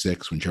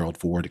 1976 when Gerald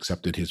Ford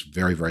accepted his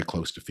very, very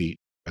close defeat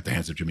at the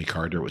hands of Jimmy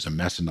Carter. It was a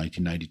mess in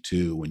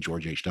 1992 when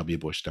George H.W.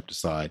 Bush stepped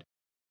aside.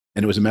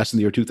 And it was a mess in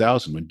the year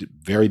 2000 when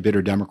very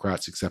bitter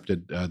Democrats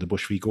accepted the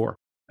Bush v. Gore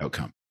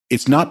outcome.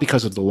 It's not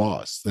because of the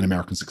laws that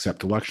Americans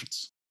accept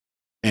elections.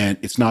 And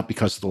it's not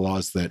because of the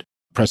laws that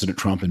President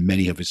Trump and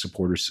many of his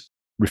supporters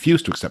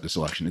refuse to accept this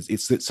election.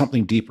 It's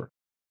something deeper.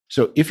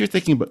 So if you're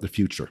thinking about the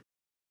future,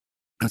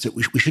 I'd say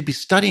we should be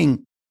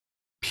studying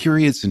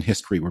periods in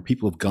history where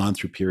people have gone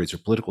through periods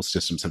where political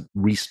systems have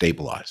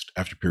restabilized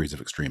after periods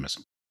of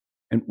extremism.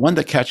 And one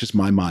that catches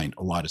my mind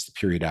a lot is the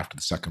period after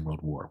the Second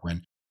World War,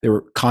 when there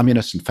were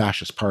communist and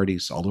fascist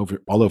parties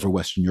all over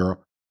Western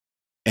Europe.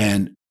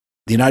 And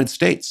the United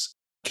States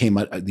came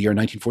out, the year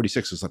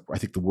 1946 is, I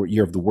think, the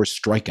year of the worst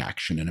strike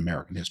action in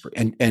American history.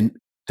 And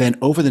then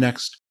over the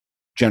next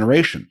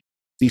generation,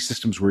 these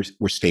systems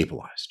were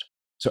stabilized.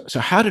 So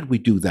how did we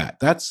do that?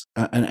 That's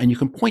and you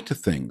can point to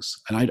things,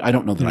 and I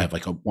don't know that I have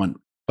like a one,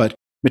 but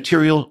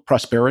material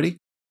prosperity,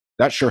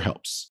 that sure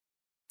helps.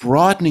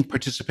 Broadening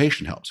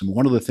participation helps. And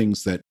one of the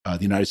things that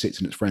the United States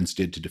and its friends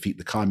did to defeat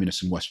the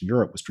communists in Western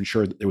Europe was to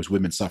ensure that there was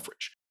women's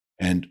suffrage.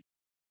 And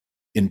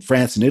in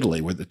France and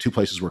Italy, where the two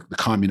places where the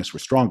communists were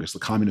strongest, the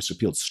communists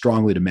appealed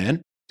strongly to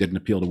men, didn't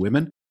appeal to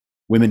women.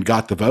 Women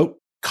got the vote.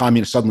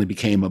 Communists suddenly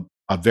became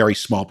a very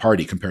small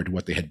party compared to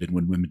what they had been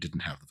when women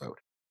didn't have the vote.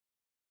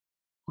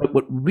 But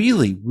what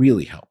really,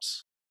 really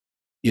helps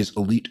is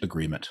elite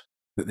agreement,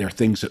 that there are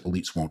things that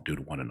elites won't do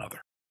to one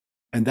another.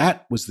 And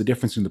that was the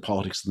difference in the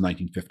politics of the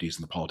 1950s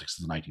and the politics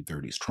of the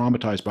 1930s.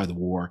 Traumatized by the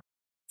war,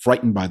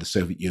 frightened by the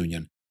Soviet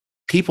Union,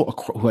 people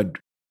who had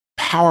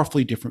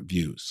powerfully different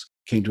views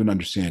came to an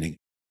understanding.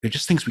 They're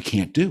just things we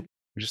can't do.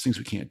 They're just things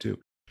we can't do.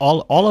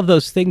 All of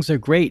those things are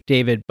great,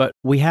 David, but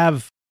we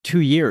have 2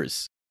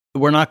 years.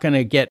 We're not going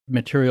to get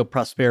material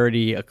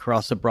prosperity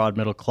across a broad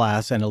middle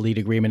class and elite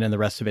agreement and the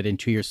rest of it in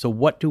 2 years. So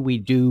what do we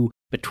do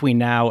between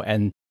now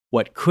and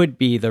what could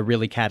be the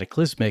really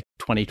cataclysmic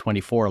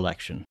 2024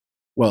 election?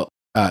 Well,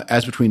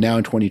 As between now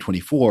and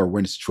 2024, we're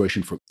in a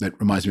situation that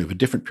reminds me of a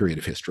different period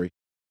of history,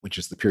 which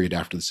is the period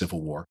after the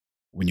Civil War,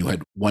 when you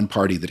had one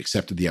party that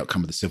accepted the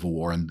outcome of the Civil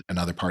War and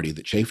another party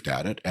that chafed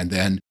at it. And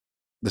then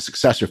the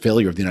success or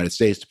failure of the United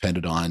States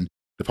depended on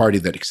the party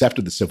that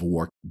accepted the Civil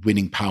War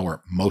winning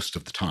power most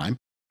of the time,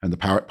 and the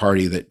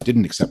party that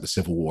didn't accept the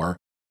Civil War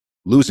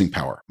losing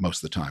power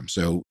most of the time.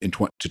 So to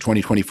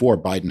 2024,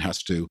 Biden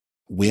has to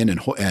win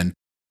and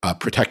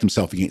protect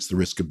himself against the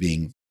risk of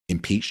being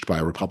impeached by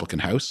a Republican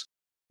House.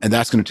 And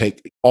that's going to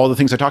take all the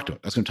things I talked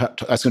about. That's going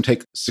to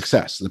take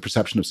success, the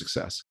perception of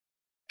success.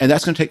 And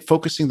that's going to take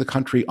focusing the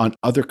country on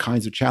other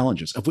kinds of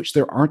challenges, of which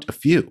there aren't a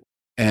few.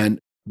 And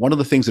one of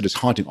the things that is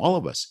haunting all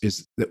of us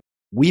is that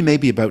we may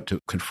be about to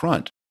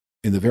confront,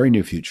 in the very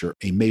near future,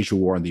 a major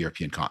war on the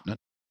European continent,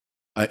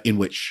 in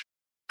which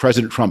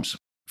President Trump's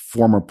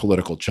former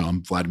political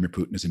chum, Vladimir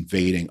Putin, is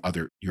invading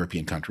other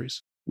European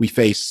countries. We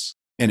face,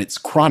 and it's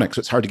chronic, so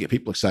it's hard to get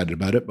people excited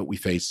about it, but we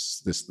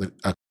face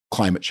a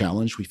climate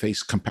challenge. We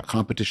face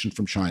competition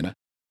from China.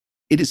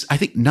 It is, I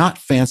think, not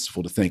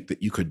fanciful to think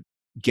that you could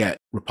get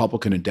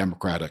Republican and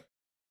Democratic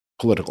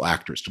political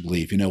actors to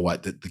believe, you know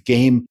what, that the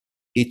game,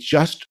 it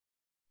just,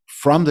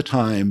 from the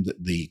time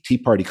that the Tea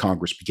Party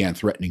Congress began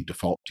threatening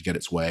default to get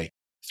its way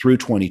through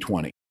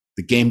 2020,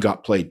 the game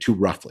got played too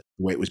roughly.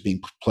 The way it was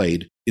being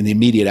played in the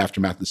immediate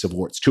aftermath of the Civil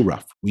War, it's too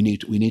rough. We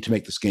need to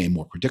make this game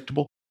more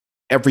predictable.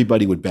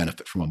 Everybody would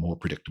benefit from a more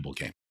predictable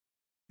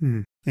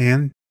game.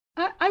 Anne?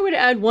 I would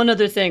add one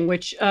other thing,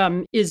 which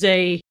is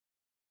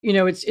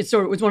it's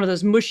one of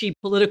those mushy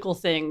political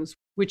things,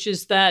 which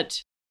is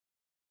that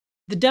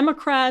the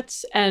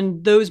Democrats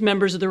and those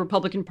members of the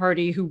Republican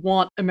Party who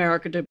want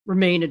America to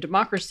remain a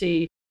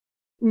democracy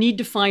need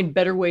to find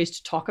better ways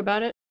to talk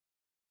about it.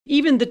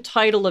 Even the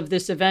title of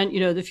this event,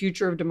 the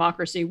future of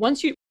democracy,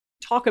 once you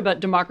talk about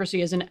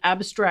democracy as an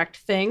abstract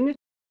thing,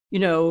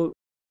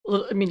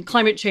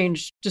 climate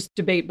change, just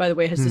debate, by the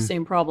way, has the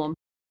same problem.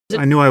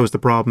 I knew I was the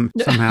problem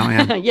somehow,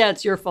 Anne. Yeah,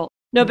 it's your fault.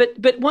 No,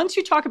 but once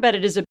you talk about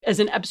it as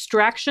an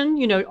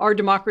abstraction, our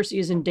democracy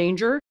is in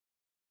danger.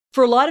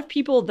 For a lot of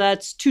people,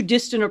 that's too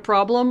distant a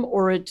problem,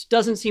 or it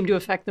doesn't seem to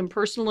affect them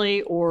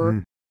personally.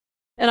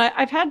 And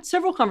I've had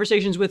several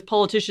conversations with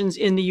politicians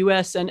in the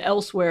U.S. and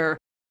elsewhere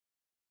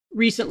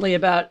recently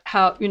about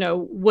how,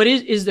 what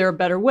is there a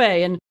better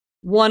way? And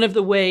one of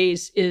the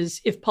ways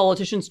is if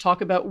politicians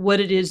talk about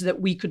what it is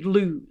that we could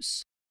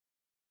lose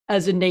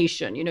as a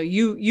nation.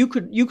 You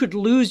could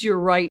lose your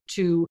right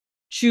to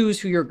choose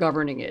who your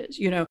governing is,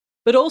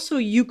 but also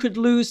you could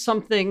lose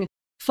something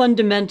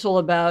fundamental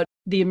about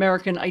the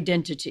American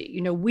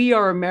identity. We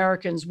are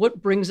Americans.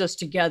 What brings us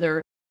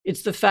together?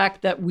 It's the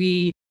fact that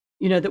we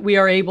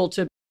are able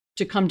to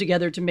come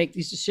together to make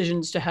these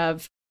decisions, to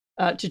have,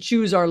 to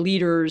choose our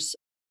leaders,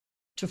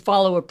 to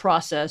follow a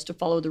process, to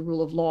follow the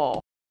rule of law.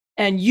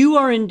 And you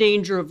are in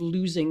danger of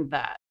losing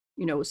that.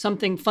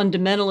 Something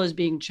fundamental is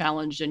being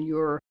challenged and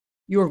you're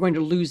going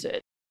to lose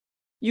it.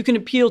 You can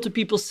appeal to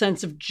people's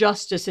sense of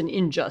justice and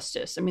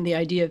injustice. The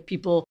idea of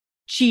people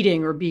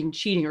cheating or being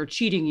cheating or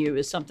cheating you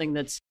is something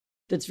that's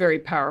very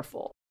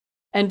powerful.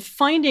 And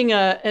finding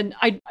and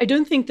I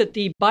don't think that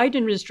the Biden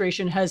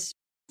administration has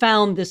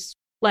found this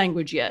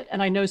language yet.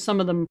 And I know some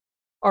of them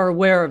are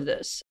aware of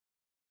this.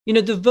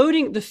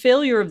 The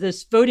failure of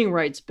this voting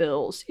rights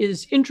bills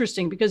is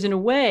interesting because in a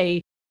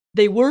way,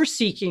 they were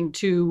seeking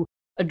to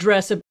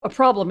address a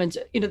problem. And,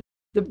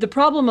 the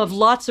problem of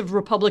lots of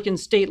Republican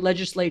state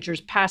legislatures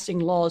passing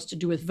laws to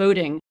do with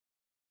voting,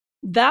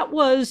 that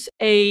was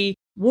a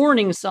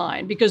warning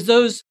sign because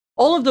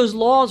all of those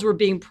laws were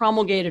being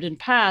promulgated and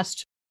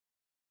passed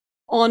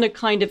on a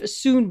kind of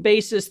assumed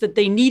basis that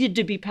they needed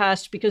to be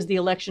passed because the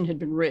election had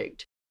been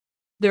rigged.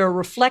 They're a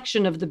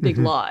reflection of the big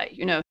lie.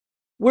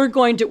 We're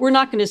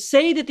not going to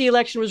say that the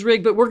election was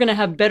rigged, but we're going to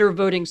have better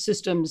voting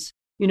systems,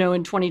 in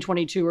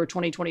 2022 or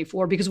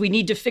 2024 because we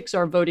need to fix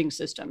our voting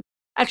system.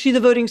 Actually,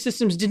 the voting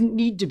systems didn't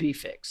need to be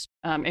fixed.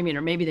 Or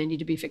maybe they need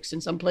to be fixed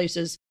in some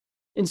places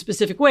in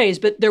specific ways,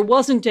 but there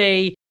wasn't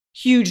a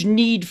huge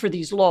need for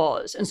these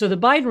laws. And so the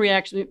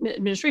Biden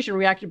administration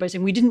reacted by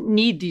saying, we didn't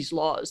need these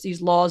laws.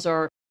 These laws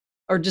are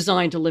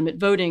designed to limit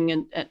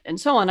voting and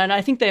so on. And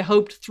I think they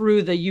hoped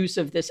through the use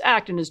of this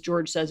act, and as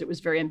George says, it was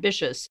very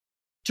ambitious,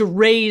 to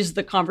raise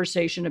the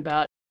conversation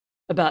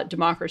about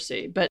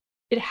democracy. But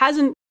it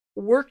hasn't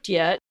worked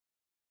yet,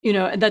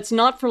 and that's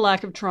not for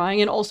lack of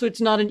trying. And also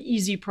it's not an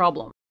easy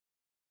problem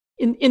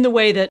in the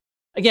way that,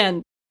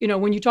 again,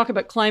 when you talk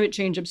about climate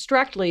change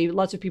abstractly,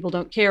 lots of people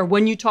don't care.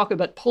 When you talk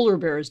about polar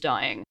bears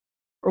dying,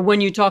 or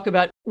when you talk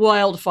about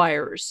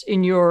wildfires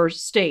in your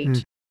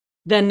state,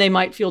 then they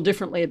might feel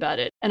differently about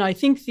it. And I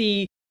think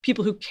the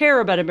people who care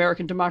about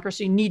American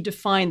democracy need to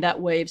find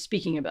that way of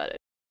speaking about it.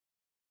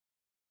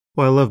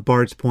 Well, I love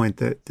Bart's point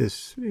that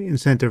this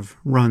incentive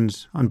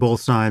runs on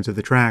both sides of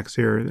the tracks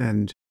here.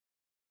 And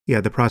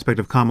the prospect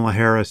of Kamala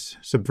Harris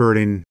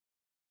subverting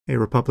a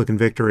Republican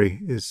victory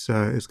is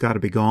got to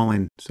be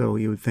galling. So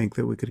you would think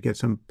that we could get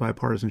some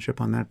bipartisanship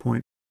on that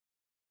point.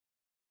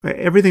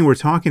 Everything we're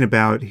talking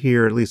about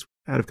here, at least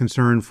out of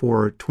concern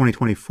for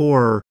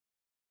 2024,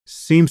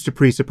 seems to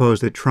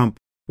presuppose that Trump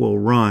will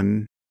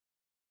run.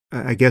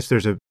 I guess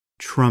there's a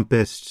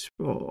Trumpist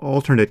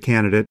alternate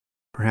candidate,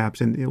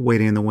 perhaps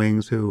waiting in the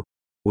wings, who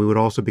we would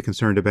also be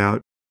concerned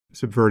about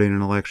subverting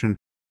an election.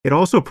 It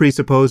also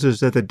presupposes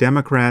that the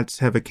Democrats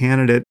have a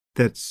candidate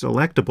that's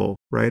electable,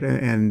 right?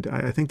 And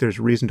I think there's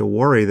reason to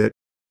worry that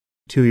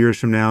 2 years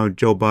from now,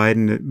 Joe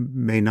Biden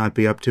may not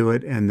be up to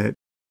it, and that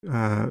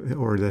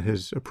or that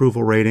his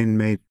approval rating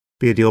may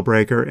be a deal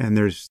breaker. And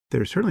there's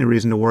certainly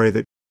reason to worry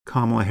that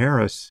Kamala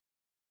Harris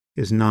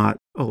is not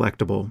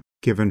electable,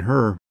 given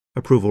her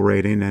approval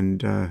rating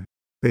and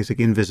basic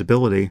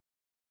invisibility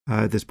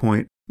at this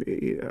point.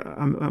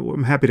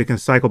 I'm happy to kind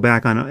of cycle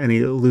back on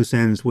any loose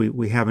ends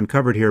we haven't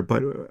covered here,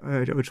 but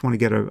I just want to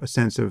get a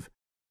sense of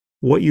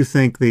what you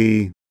think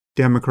the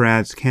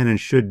Democrats can and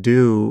should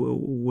do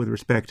with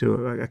respect to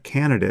a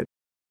candidate.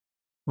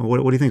 What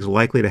do you think is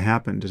likely to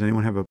happen? Does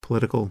anyone have a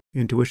political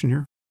intuition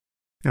here?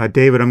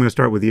 David, I'm going to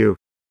start with you.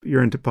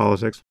 You're into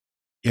politics.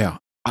 Yeah.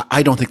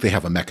 I don't think they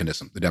have a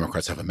mechanism. The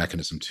Democrats have a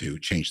mechanism to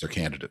change their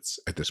candidates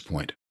at this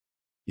point.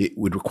 It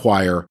would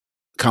require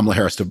Kamala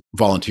Harris to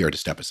volunteer to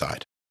step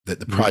aside. That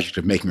the project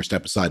of making her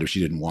step aside if she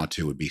didn't want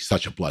to would be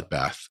such a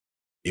bloodbath.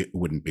 It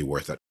wouldn't be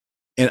worth it.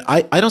 And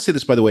I don't say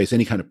this, by the way, as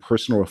any kind of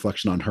personal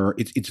reflection on her.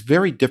 It's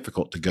very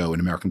difficult to go in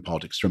American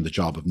politics from the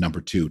job of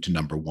number 2 to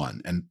number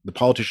 1. And the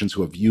politicians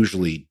who have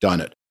usually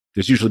done it,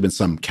 there's usually been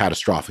some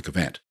catastrophic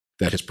event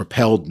that has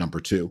propelled number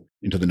 2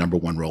 into the number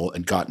 1 role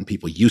and gotten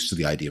people used to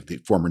the idea of the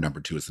former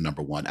number 2 as the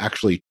number 1.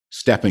 Actually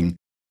stepping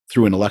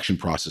through an election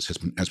process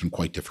has been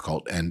quite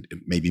difficult, and it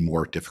may be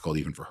more difficult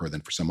even for her than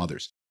for some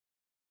others.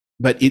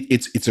 But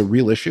it's a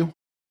real issue,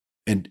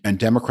 and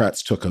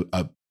Democrats took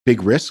a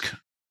big risk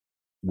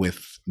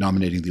with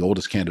nominating the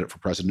oldest candidate for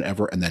president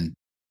ever, and then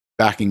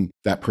backing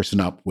that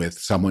person up with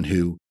someone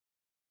who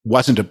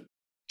wasn't a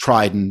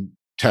tried and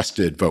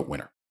tested vote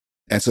winner.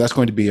 And so that's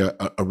going to be a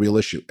real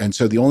issue. And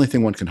so the only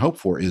thing one can hope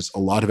for is a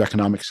lot of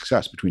economic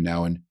success between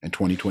now and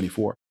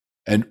 2024.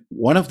 And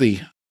one of the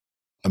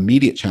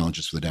immediate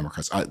challenges for the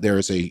Democrats, there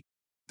is a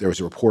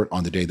report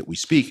on the day that we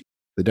speak.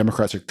 The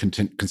Democrats are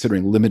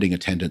considering limiting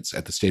attendance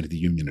at the State of the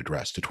Union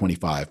address to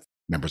 25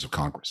 members of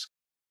Congress.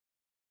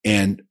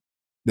 And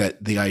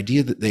that the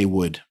idea that they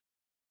would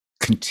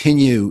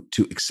continue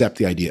to accept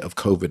the idea of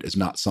COVID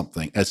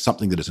as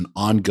something that is an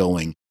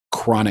ongoing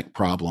chronic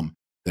problem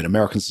that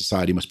American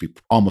society must be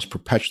almost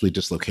perpetually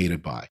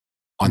dislocated by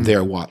on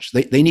their watch.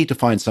 They need to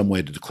find some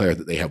way to declare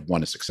that they have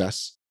won a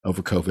success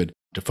over COVID,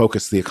 to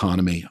focus on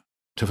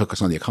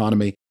the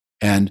economy.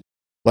 And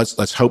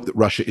let's hope that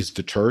Russia is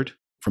deterred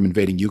from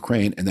invading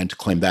Ukraine, and then to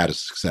claim that as a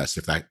success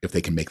if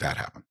they can make that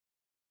happen.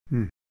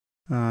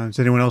 Does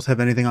anyone else have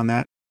anything on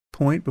that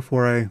point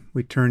before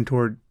we turn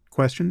toward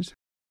questions?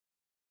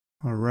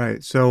 All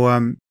right.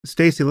 So,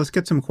 Stacey, let's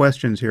get some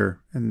questions here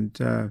and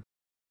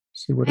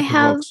see what it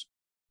evokes.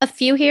 A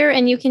few here,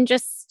 and you can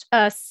just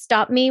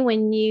stop me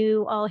when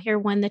you all hear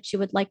one that you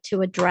would like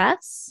to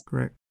address.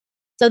 Correct.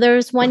 So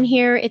there's one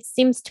here. It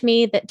seems to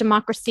me that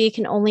democracy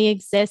can only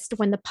exist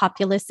when the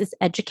populace is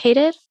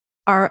educated.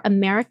 Are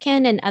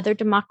American and other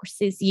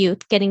democracies'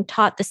 youth getting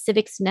taught the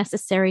civics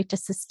necessary to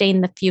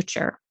sustain the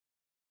future?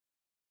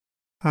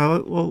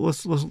 Well,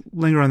 let's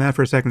linger on that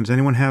for a second. Does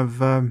anyone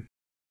have,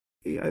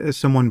 as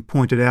someone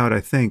pointed out, I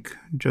think,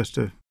 just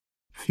a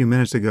few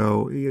minutes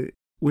ago,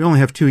 we only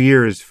have 2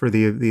 years for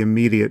the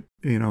immediate,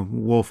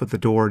 wolf at the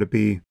door to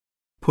be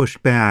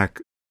pushed back.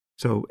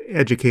 So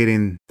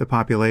educating the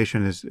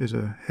population is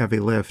a heavy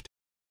lift.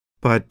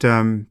 But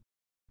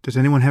does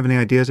anyone have any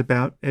ideas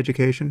about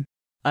education?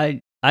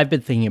 I've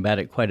been thinking about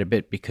it quite a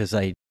bit because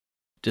I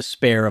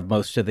despair of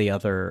most of the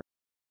other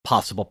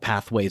possible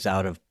pathways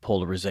out of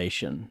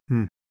polarization,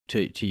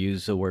 to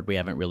use a word we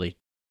haven't really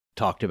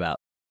talked about.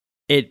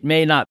 It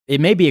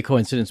may be a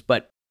coincidence,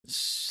 but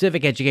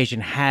civic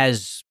education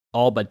has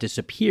all but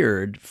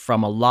disappeared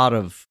from a lot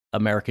of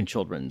American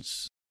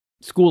children's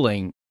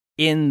schooling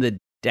in the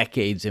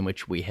decades in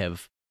which we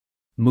have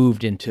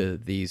moved into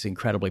these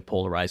incredibly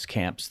polarized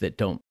camps that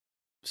don't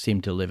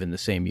seem to live in the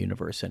same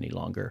universe any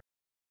longer.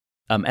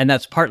 And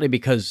that's partly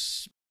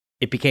because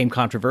it became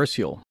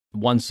controversial.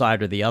 One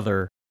side or the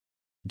other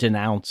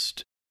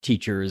denounced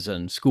teachers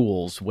and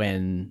schools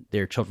when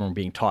their children were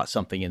being taught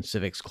something in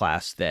civics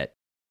class that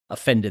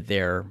offended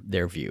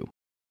their view.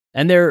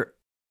 And there are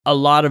a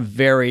lot of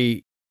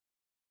very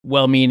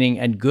well-meaning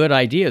and good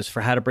ideas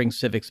for how to bring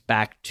civics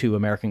back to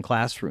American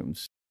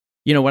classrooms.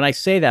 When I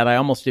say that, I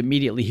almost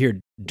immediately hear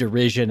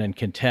derision and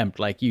contempt,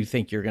 like you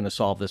think you're going to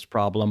solve this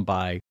problem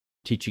by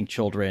teaching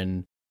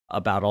children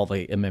about all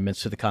the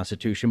amendments to the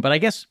Constitution. But I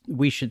guess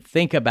we should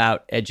think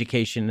about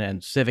education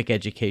and civic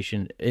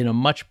education in a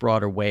much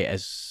broader way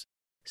as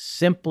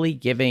simply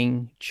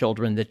giving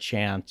children the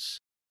chance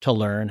to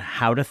learn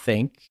how to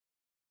think,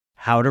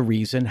 how to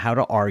reason, how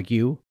to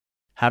argue,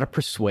 how to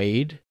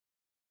persuade,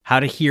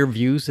 how to hear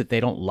views that they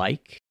don't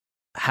like,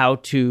 how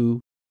to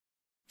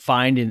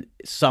find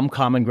some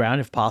common ground,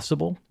 if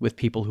possible, with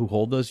people who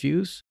hold those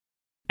views.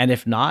 And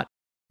if not,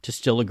 to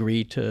still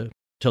agree to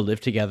live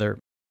together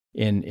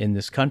in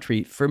this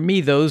country. For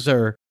me, those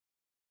are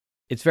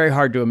it's very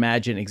hard to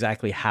imagine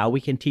exactly how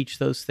we can teach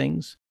those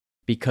things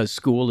because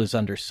school is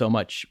under so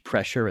much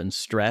pressure and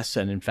stress.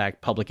 And in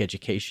fact, public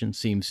education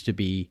seems to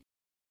be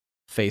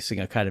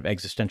facing a kind of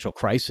existential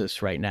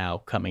crisis right now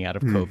coming out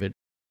of COVID.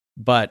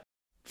 But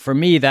for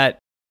me, that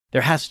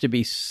there has to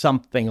be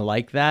something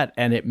like that.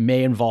 And it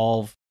may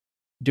involve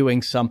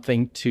doing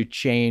something to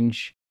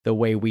change the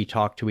way we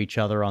talk to each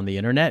other on the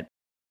internet,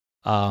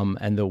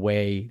 and the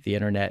way the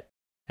internet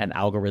and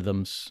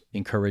algorithms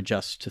encourage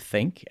us to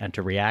think and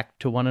to react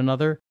to one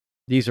another.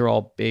 These are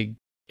all big,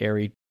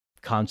 airy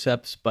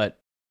concepts. But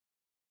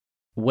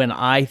when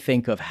I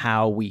think of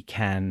how we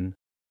can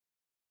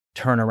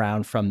turn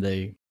around from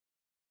the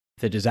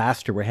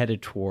disaster we're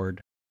headed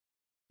toward,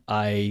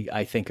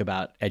 I think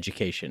about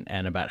education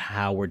and about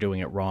how we're doing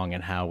it wrong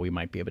and how we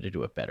might be able to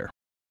do it better.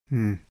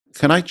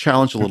 Can I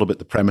challenge a little bit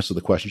the premise of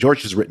the question?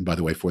 George has written, by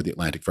the way, for The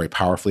Atlantic very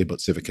powerfully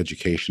about civic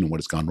education and what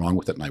has gone wrong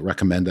with it, and I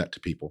recommend that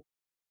to people.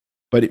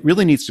 But it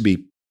really needs to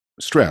be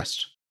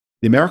stressed.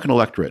 The American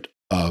electorate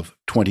of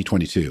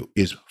 2022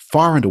 is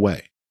far and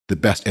away the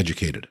best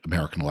educated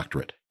American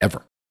electorate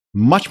ever.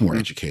 Much more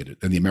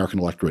educated than the American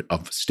electorate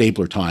of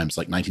stabler times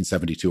like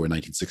 1972 or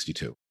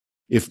 1962.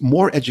 If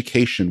more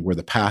education were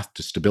the path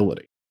to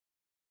stability,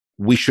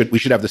 we should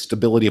have the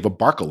stability of a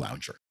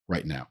Barcalounger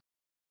right now.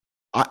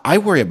 I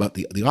worry about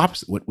the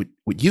opposite.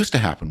 What used to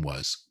happen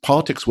was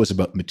politics was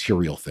about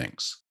material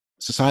things.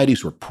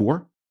 Societies were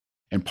poor,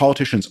 and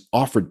politicians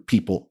offered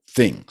people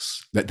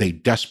things that they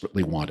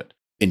desperately wanted.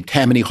 In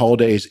Tammany Hall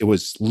days, it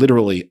was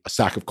literally a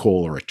sack of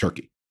coal or a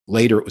turkey.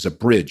 Later, it was a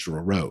bridge or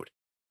a road.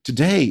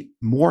 Today,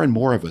 more and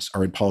more of us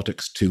are in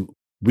politics to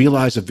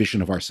realize a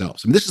vision of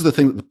ourselves. And this is the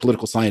thing that the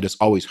political scientists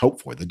always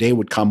hope for. The day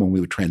would come when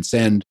we would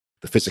transcend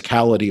the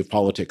physicality of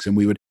politics, and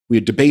we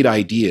would debate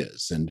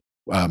ideas and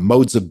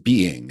modes of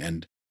being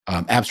and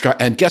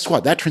abstract. And guess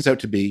what? That turns out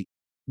to be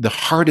the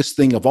hardest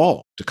thing of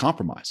all to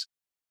compromise.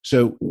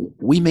 So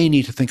we may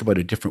need to think about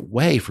a different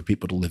way for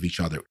people to live each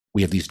other.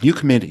 We have these new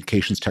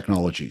communications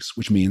technologies,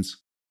 which means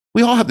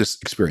we all have this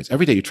experience.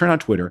 Every day you turn on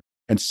Twitter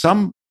and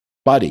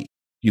somebody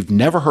you've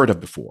never heard of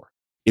before,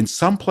 in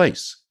some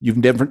place you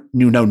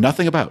know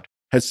nothing about,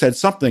 has said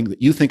something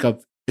that you think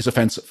of as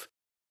offensive.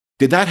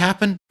 Did that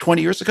happen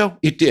 20 years ago?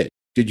 It did.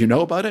 Did you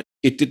know about it?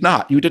 It did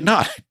not. You did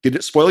not. Did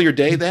it spoil your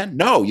day then?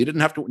 No, you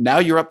didn't have to. Now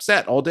you're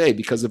upset all day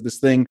because of this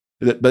thing,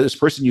 that this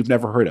person you've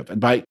never heard of.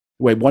 And by the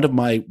way, one of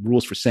my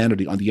rules for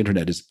sanity on the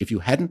internet is if you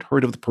hadn't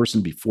heard of the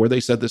person before they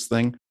said this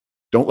thing,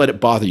 don't let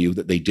it bother you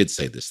that they did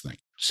say this thing.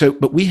 So,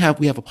 but we have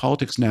a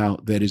politics now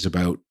that is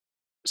about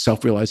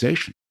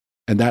self-realization.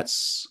 And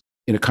that's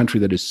in a country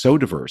that is so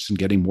diverse and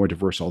getting more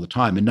diverse all the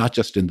time, and not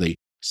just in the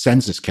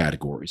census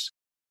categories.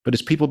 But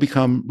as people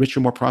become richer,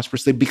 more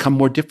prosperous, they become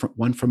more different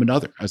one from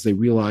another as they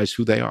realize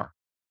who they are.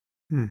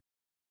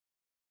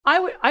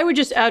 I would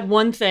just add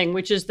one thing,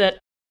 which is that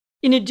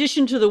in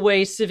addition to the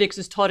way civics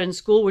is taught in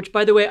school, which,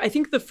 by the way, I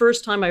think the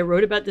first time I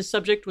wrote about this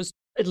subject was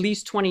at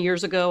least 20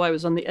 years ago. I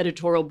was on the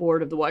editorial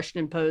board of the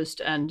Washington Post,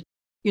 and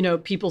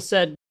people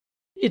said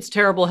it's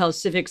terrible how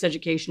civics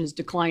education is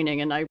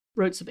declining. And I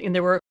wrote something, and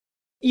there were,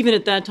 even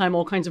at that time,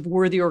 all kinds of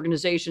worthy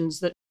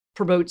organizations that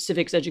promote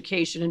civics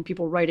education and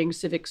people writing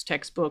civics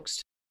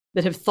textbooks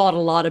that have thought a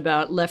lot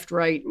about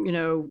left-right,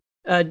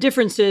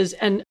 differences.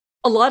 And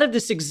a lot of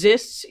this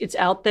exists. It's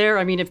out there.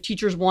 I mean, if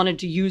teachers wanted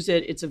to use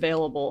it, it's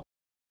available.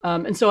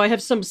 And so I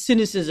have some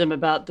cynicism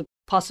about the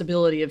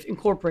possibility of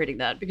incorporating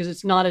that, because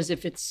it's not as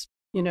if it's,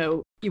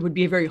 it would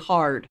be very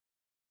hard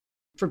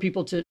for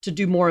people to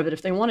do more of it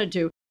if they wanted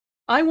to.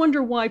 I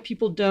wonder why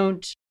people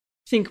don't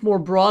think more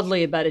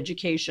broadly about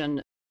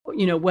education,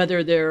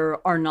 whether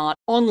there are not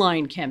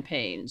online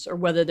campaigns or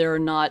whether there are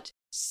not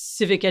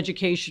civic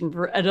education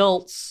for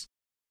adults,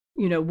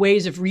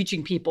 ways of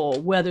reaching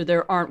people, whether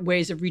there aren't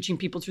ways of reaching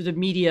people through the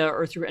media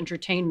or through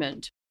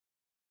entertainment.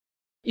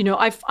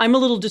 I'm a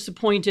little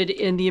disappointed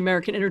in the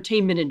American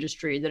entertainment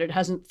industry that it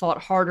hasn't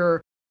thought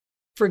harder,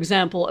 for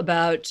example,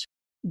 about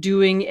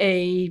doing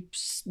a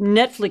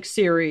Netflix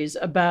series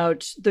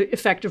about the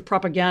effect of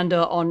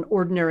propaganda on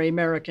ordinary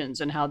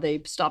Americans and how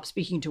they stop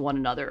speaking to one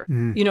another.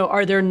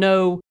 Are there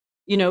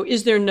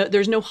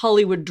there's no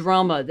Hollywood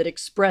drama that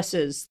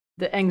expresses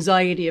the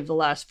anxiety of the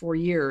last 4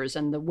 years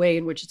and the way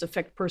in which it's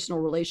affected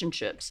personal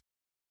relationships.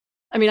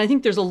 I mean, I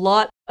think there's a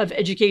lot of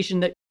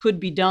education that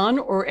could be done,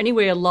 or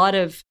anyway, a lot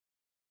of,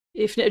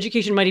 if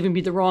education might even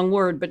be the wrong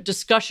word, but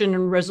discussion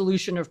and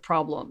resolution of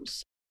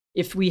problems.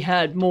 If we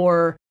had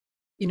more,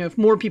 if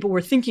more people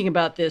were thinking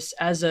about this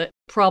as a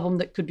problem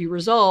that could be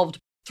resolved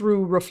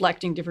through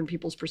reflecting different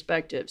people's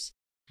perspectives.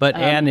 But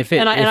Anne,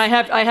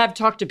 I have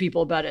talked to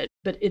people about it,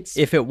 but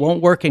if it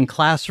won't work in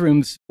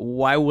classrooms,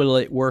 why will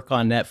it work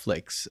on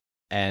Netflix?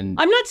 And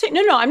I'm not saying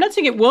I'm not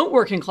saying it won't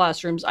work in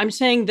classrooms. I'm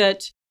saying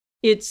that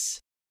it's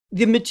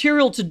the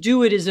material to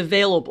do it is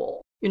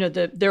available.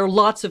 There are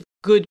lots of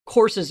good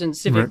courses in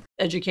civic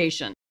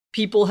education.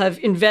 People have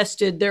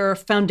invested. There are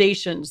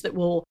foundations that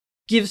will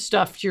give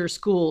stuff to your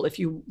school if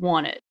you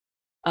want it.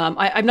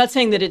 I'm not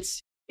saying that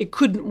it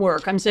couldn't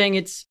work. I'm saying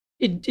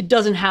it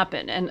doesn't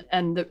happen,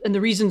 and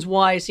the reasons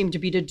why seem to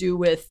be to do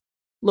with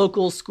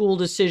local school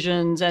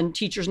decisions and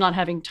teachers not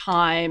having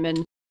time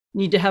and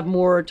need to have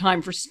more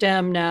time for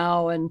STEM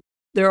now. And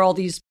there are all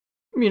these,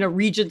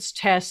 regents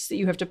tests that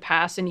you have to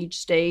pass in each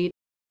state,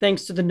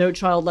 thanks to the No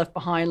Child Left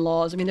Behind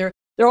laws. I mean, there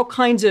are all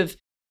kinds of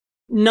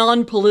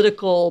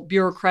non-political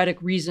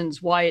bureaucratic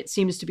reasons why it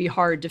seems to be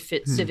hard to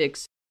fit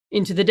civics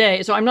into the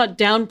day. So I'm not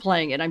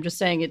downplaying it. I'm just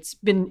saying it's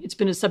been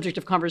a subject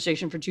of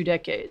conversation for 2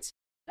 decades.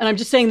 And I'm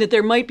just saying that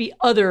there might be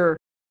other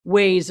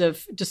ways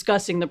of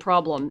discussing the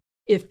problem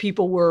if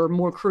people were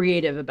more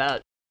creative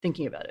about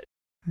thinking about it.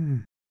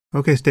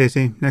 Okay,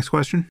 Stacey, next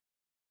question.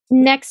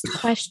 Next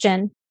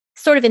question.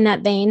 Sort of in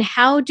that vein,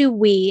 how do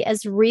we,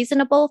 as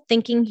reasonable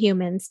thinking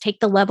humans, take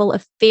the level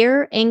of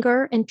fear,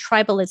 anger, and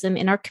tribalism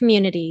in our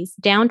communities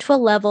down to a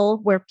level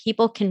where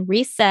people can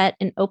reset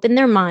and open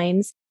their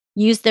minds,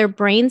 use their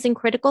brains and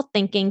critical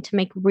thinking to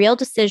make real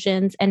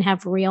decisions and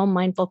have real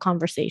mindful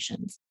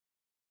conversations?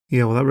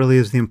 Yeah, well, that really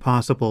is the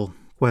impossible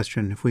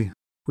question. If we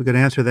could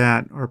answer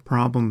that, our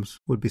problems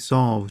would be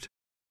solved.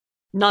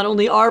 Not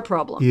only our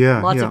problem,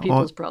 lots of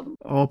people's problems.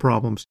 All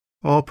problems.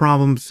 All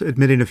problems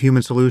admitting of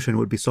human solution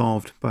would be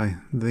solved by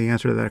the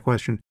answer to that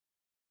question.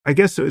 I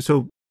guess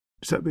so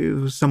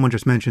someone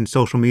just mentioned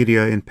social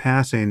media in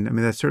passing. I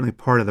mean, that's certainly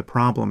part of the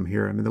problem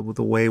here. I mean,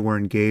 the way we're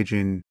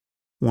engaging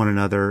one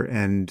another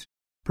and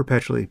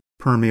perpetually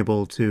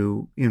permeable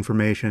to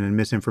information and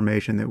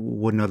misinformation that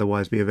wouldn't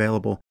otherwise be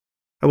available.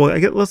 Well,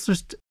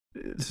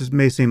 this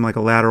may seem like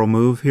a lateral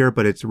move here,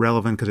 but it's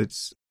relevant because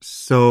it's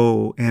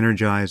so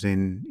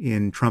energizing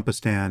in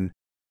Trumpistan,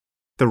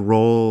 the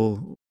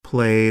role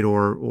played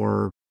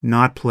or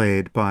not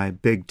played by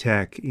big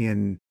tech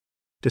in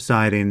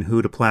deciding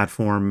who to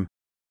platform,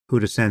 who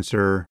to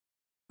censor,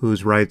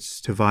 whose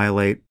rights to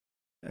violate.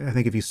 I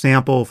think if you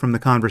sample from the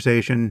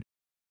conversation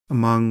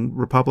among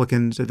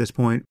Republicans at this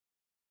point,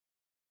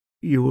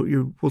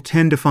 you will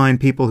tend to find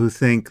people who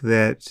think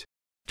that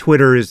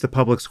Twitter is the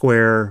public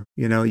square.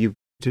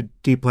 To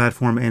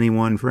deplatform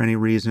anyone for any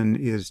reason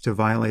is to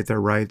violate their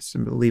rights,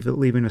 and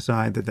leaving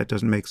aside that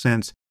doesn't make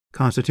sense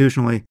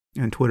constitutionally,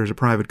 and Twitter's a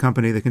private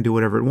company that can do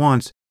whatever it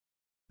wants.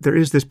 There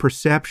is this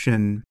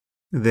perception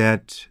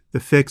that the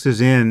fix is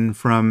in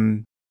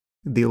from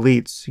the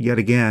elites yet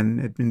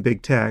again in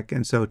big tech,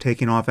 and so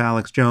taking off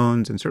Alex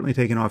Jones and certainly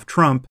taking off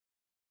Trump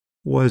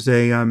was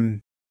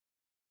an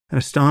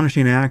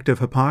astonishing act of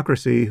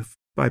hypocrisy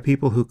by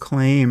people who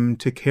claim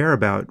to care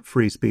about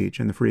free speech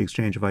and the free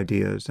exchange of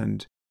ideas.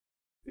 And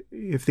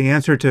if the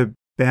answer to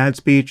bad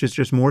speech is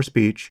just more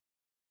speech,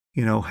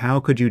 how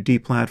could you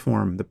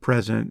deplatform the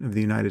president of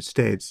the United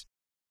States?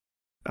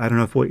 I don't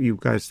know what you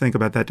guys think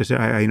about that.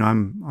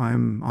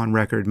 I'm on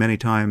record many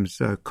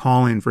times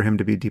calling for him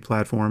to be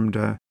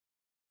deplatformed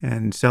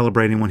and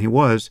celebrating when he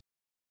was,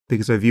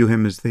 because I view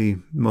him as the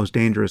most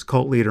dangerous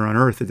cult leader on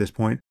earth at this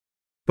point.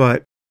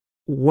 But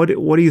what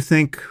do you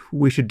think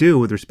we should do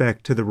with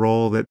respect to the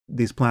role that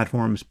these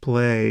platforms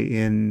play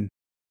in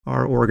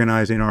our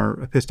organizing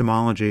our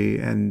epistemology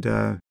and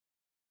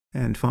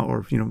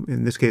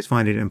in this case,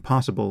 find it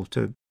impossible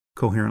to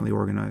coherently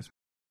organize?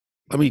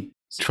 Let me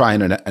try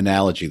an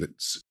analogy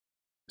that's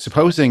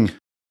supposing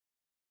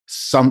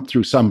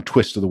through some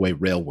twist of the way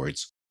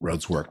roads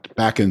worked.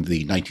 Back in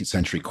the 19th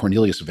century,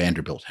 Cornelius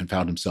Vanderbilt had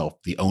found himself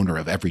the owner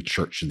of every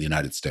church in the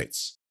United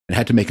States and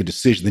had to make a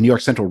decision. The New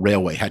York Central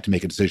Railway had to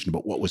make a decision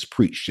about what was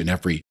preached in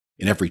every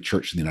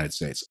church in the United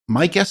States.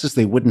 My guess is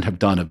they wouldn't have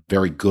done a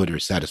very good or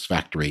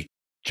satisfactory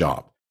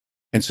job.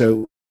 And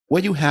so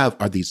what you have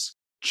are these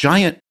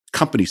giant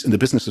companies in the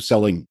business of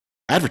selling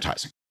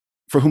advertising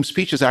for whom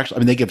speech is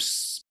actually, they give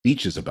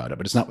speeches about it,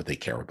 but it's not what they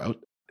care about.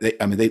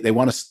 They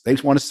want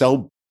to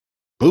sell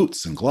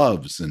boots and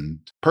gloves and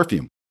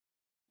perfume.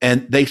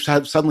 And they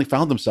have suddenly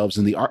found themselves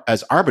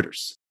as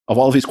arbiters of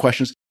all of these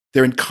questions.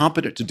 They're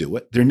incompetent to do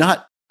it. They're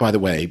not, by the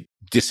way,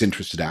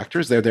 disinterested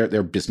actors.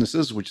 They're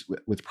businesses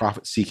with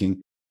profit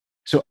seeking.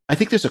 So I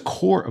think there's a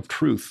core of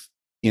truth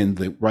in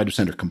the right of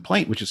center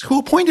complaint, which is who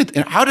appointed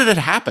and how did it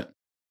happen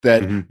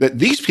that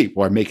these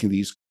people are making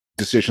these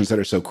decisions that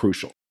are so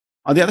crucial.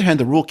 On the other hand,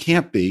 the rule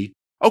can't be,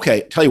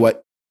 okay, tell you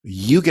what,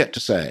 you get to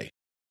say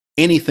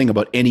anything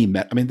about any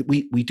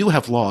we do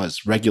have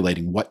laws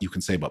regulating what you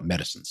can say about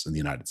medicines in the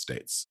United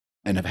States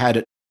and have had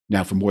it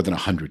now for more than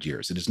 100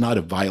 years. It is not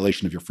a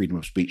violation of your freedom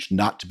of speech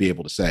not to be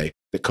able to say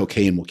that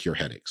cocaine will cure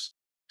headaches.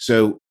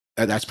 So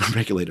that's been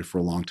regulated for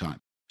a long time.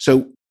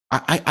 So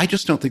I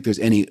just don't think there's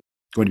going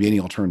to be any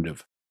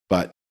alternative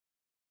but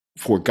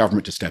for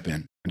government to step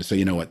in and to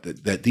say,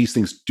 that these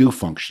things do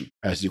function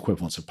as the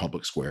equivalents of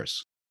public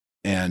squares.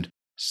 And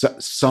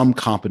some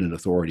competent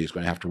authority is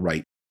going to have to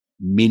write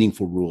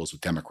meaningful rules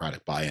with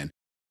democratic buy-in.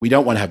 We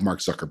don't want to have Mark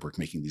Zuckerberg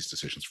making these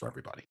decisions for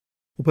everybody.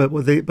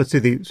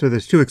 So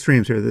there's two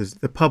extremes here. There's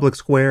the public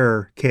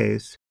square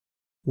case,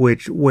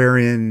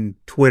 wherein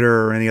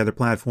Twitter or any other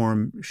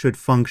platform should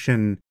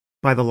function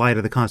by the light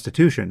of the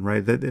Constitution,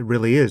 right? That it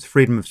really is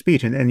freedom of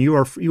speech, and you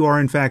are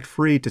in fact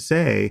free to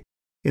say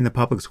in the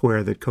public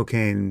square that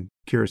cocaine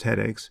cures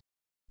headaches.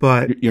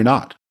 But you're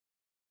not.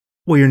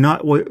 Well, you're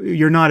not. Well,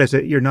 you're not as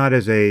a. You're not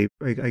as a.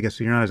 I guess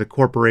you're not as a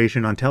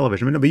corporation on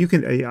television. But you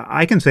can.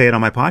 I can say it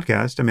on my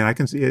podcast. I mean, I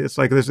can see. It's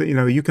like this.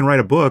 You can write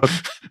a book,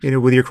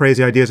 with your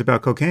crazy ideas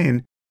about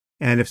cocaine,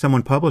 and if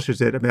someone publishes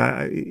it, I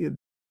mean,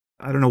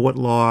 I don't know what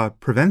law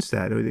prevents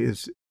that.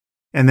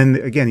 And then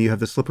again, you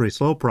have the slippery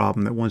slope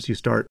problem that once you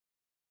start,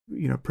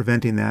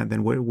 preventing that,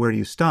 then where do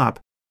you stop?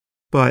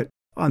 But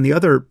on the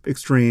other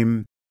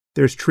extreme,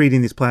 there's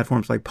treating these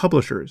platforms like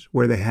publishers,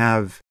 where they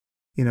have.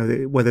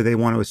 Whether they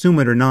want to assume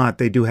it or not,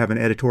 they do have an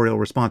editorial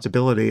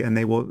responsibility, and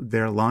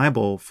they're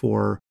liable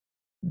for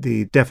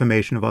the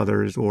defamation of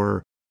others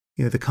or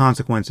the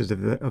consequences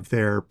of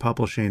their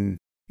publishing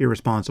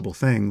irresponsible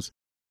things.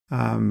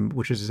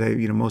 Which is to say,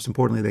 most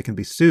importantly, they can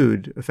be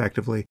sued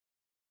effectively.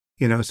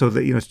 So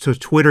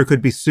Twitter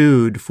could be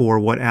sued for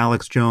what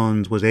Alex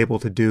Jones was able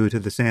to do to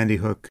the Sandy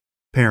Hook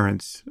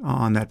parents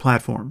on that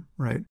platform,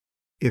 right?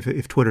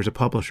 If Twitter's a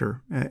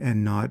publisher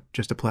and not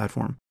just a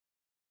platform.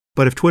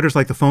 But if Twitter's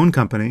like the phone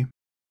company,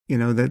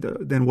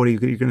 then what are you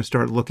going to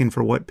start looking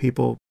for what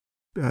people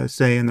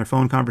say in their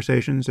phone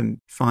conversations and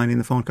finding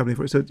the phone company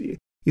for? So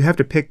you have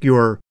to pick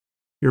your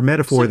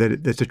metaphor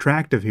that's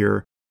attractive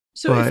here.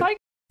 So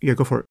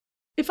go for it.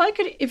 If I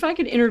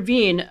could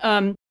intervene,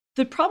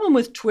 the problem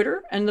with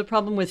Twitter and the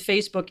problem with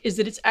Facebook is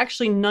that it's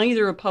actually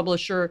neither a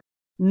publisher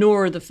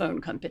nor the phone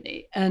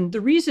company, and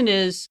the reason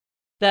is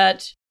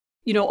that.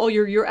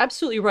 You're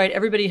absolutely right.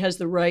 Everybody has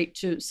the right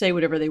to say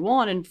whatever they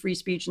want and free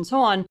speech and so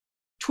on.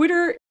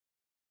 Twitter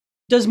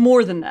does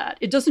more than that.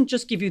 It doesn't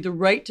just give you the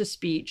right to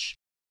speech.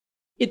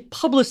 It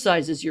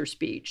publicizes your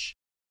speech.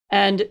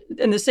 And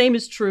the same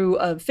is true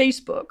of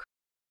Facebook.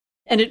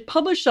 And it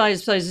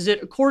publicizes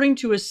it according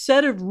to a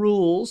set of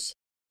rules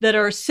that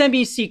are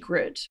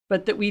semi-secret,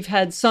 but that we've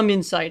had some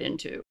insight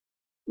into.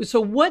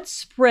 So what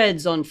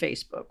spreads on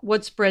Facebook?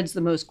 What spreads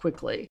the most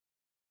quickly?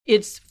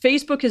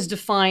 Facebook has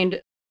defined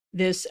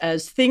this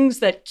as things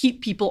that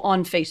keep people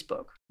on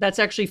Facebook. That's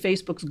actually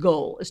Facebook's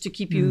goal, is to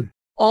keep you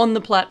on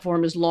the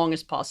platform as long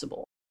as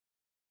possible.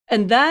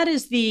 And that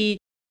is the,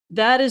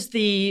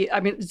 I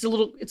mean, it's a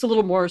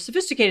little more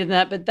sophisticated than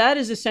that, but that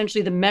is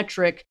essentially the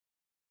metric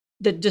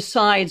that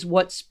decides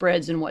what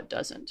spreads and what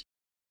doesn't.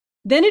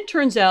 Then it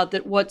turns out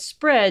that what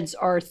spreads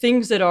are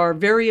things that are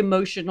very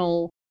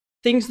emotional,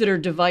 things that are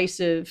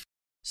divisive,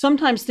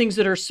 sometimes things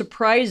that are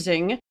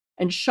surprising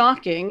and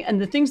shocking.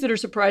 And the things that are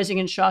surprising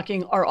and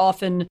shocking are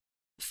often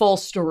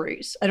false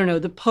stories. I don't know,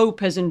 the Pope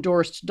has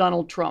endorsed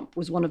Donald Trump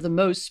was one of the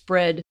most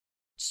spread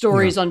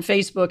stories on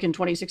Facebook in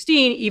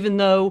 2016, even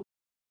though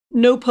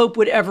no Pope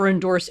would ever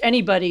endorse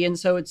anybody. And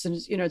so it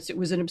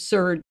was an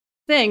absurd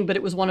thing, but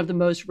it was one of the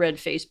most read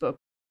Facebook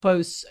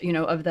posts,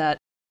 of that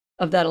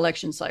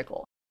election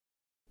cycle.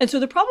 And so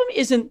the problem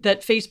isn't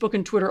that Facebook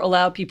and Twitter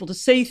allow people to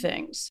say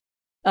things.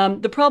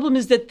 The problem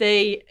is that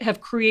they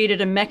have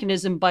created a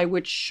mechanism by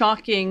which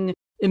shocking,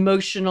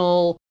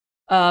 emotional,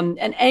 and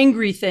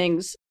angry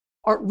things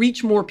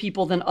reach more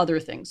people than other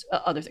things.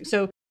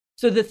 So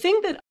the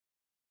thing that,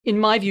 in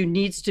my view,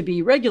 needs to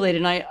be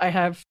regulated, and I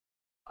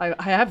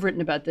have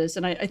written about this,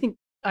 and I think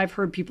I've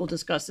heard people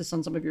discuss this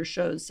on some of your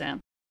shows, Sam.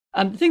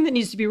 The thing that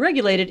needs to be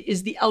regulated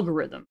is the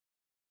algorithm.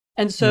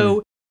 And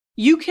so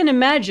you can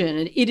imagine,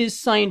 and it is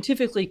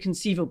scientifically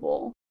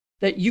conceivable,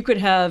 that you could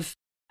have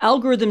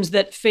algorithms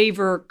that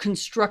favor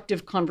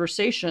constructive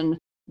conversation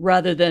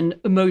rather than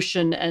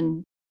emotion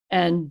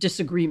and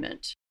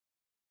disagreement.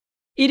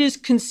 It is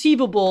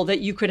conceivable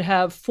that you could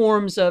have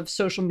forms of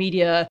social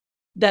media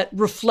that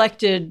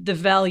reflected the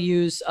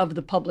values of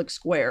the public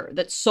square,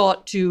 that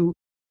sought to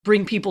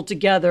bring people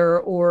together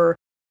or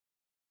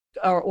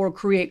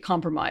create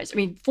compromise. I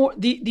mean,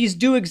 these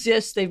do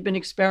exist. They've been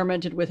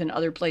experimented with in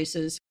other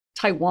places.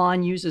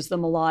 Taiwan uses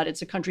them a lot.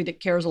 It's a country that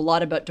cares a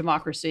lot about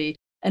democracy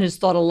and has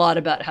thought a lot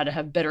about how to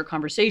have better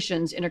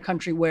conversations in a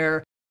country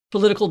where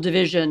political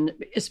division,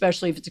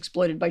 especially if it's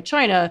exploited by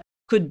China,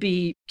 could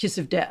be kiss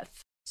of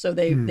death. So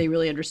they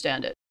really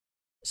understand it.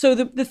 So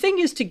the thing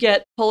is to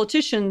get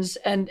politicians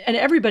and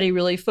everybody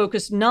really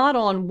focused not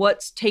on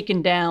what's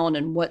taken down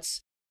and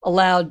what's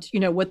allowed,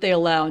 what they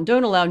allow and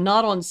don't allow,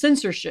 not on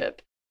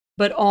censorship,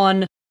 but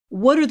on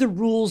what are the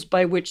rules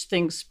by which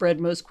things spread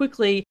most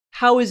quickly?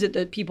 How is it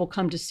that people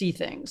come to see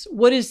things?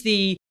 What is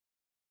the,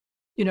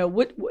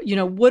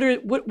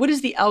 what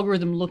is the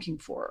algorithm looking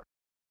for?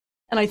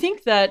 And I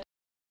think that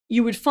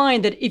you would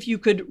find that if you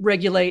could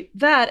regulate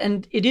that,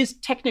 and it is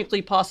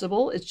technically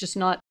possible, it's just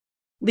not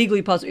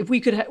legally possible. If we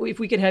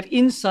could have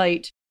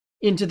insight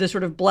into the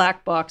sort of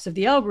black box of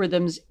the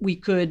algorithms,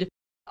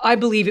 I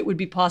believe it would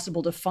be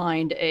possible to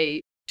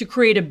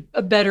create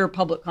a better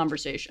public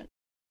conversation.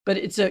 But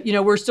it's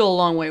we're still a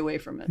long way away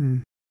from it.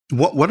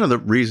 One of the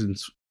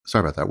reasons,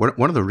 sorry about that.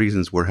 One of the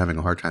reasons we're having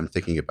a hard time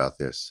thinking about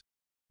this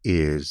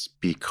is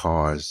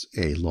because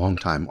a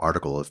longtime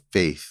article of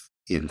faith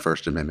in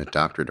First Amendment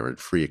doctrine or in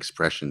free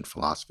expression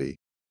philosophy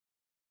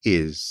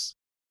is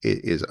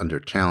under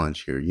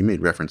challenge here. You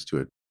made reference to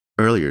it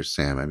earlier,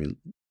 Sam. I mean,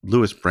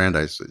 Louis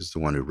Brandeis is the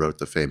one who wrote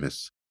the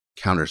famous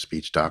counter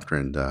speech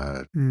doctrine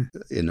in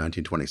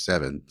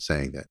 1927,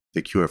 saying that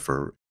the cure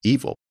for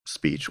evil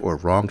speech or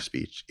wrong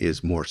speech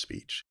is more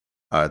speech,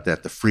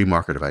 that the free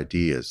market of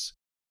ideas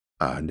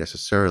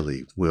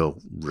necessarily will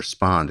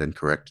respond and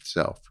correct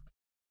itself.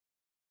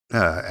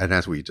 And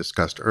as we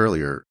discussed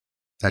earlier,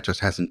 that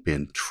just hasn't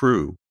been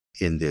true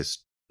in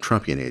this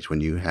Trumpian age.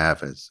 When you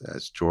have,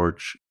 as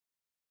George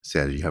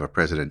said, you have a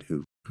president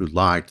who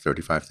lied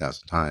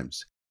 35,000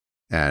 times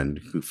and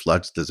who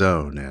floods the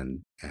zone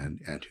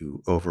and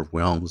who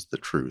overwhelms the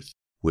truth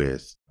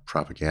with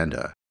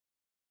propaganda,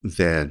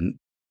 then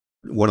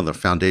one of the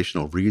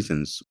foundational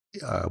reasons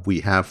we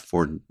have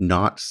for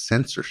not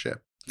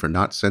censorship, for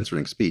not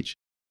censoring speech,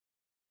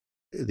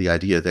 the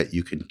idea that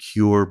you can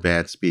cure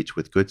bad speech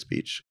with good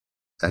speech,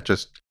 that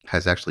just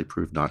has actually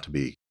proved not to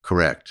be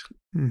correct.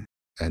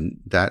 And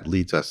that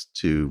leads us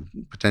to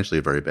potentially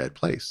a very bad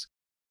place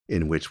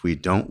in which we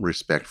don't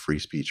respect free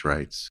speech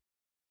rights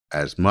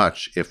as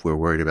much if we're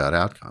worried about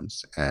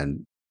outcomes.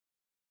 And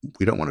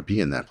we don't want to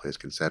be in that place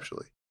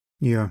conceptually.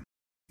 Yeah.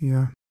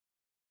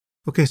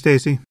 Okay,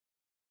 Stacey.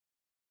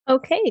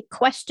 Okay,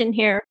 question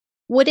here.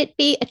 Would it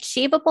be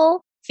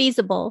achievable,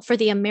 feasible for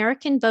the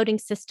American voting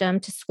system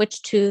to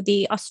switch to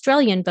the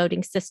Australian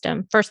voting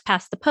system, first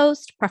past the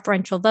post,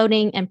 preferential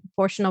voting, and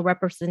proportional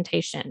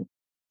representation?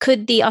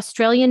 Could the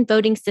Australian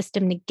voting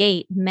system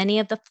negate many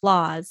of the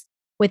flaws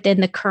within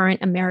the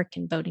current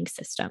American voting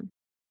system?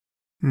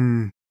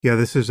 Yeah,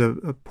 this is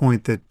a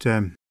point that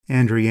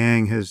Andrew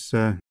Yang has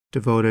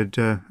devoted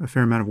a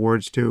fair amount of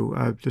words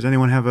to. Does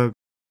anyone have a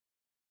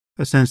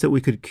sense that we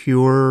could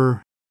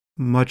cure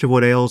much of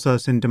what ails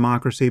us in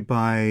democracy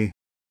by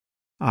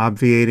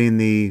obviating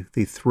the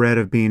threat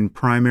of being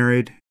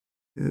primaried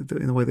in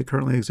the way that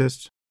currently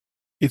exists?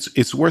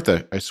 It's worth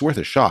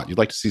a shot. You'd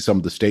like to see some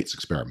of the states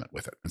experiment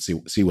with it and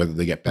see whether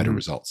they get better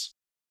results.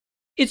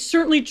 It's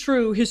certainly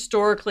true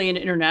historically and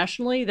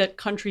internationally that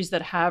countries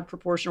that have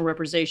proportional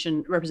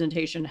representation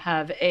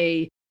have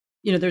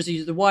there's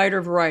a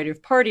wider variety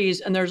of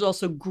parties, and there's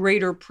also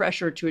greater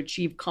pressure to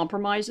achieve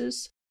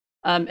compromises.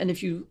 And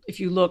if you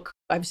look,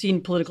 I've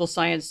seen political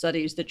science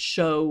studies that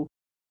show,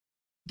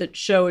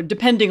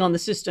 depending on the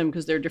system,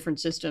 because there are different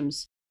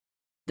systems,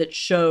 that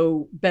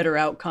show better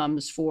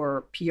outcomes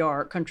for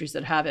PR countries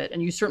that have it.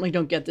 And you certainly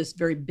don't get this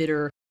very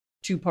bitter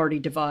two-party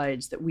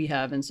divides that we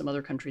have and some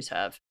other countries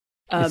have.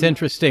 It's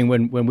interesting,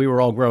 when we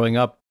were all growing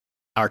up,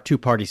 our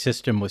two-party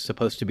system was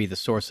supposed to be the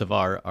source of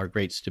our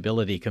great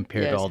stability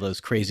compared to all those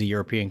crazy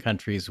European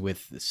countries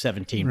with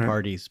 17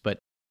 parties. But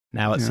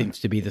now it seems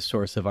to be the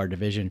source of our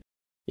division.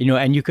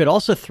 And you could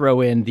also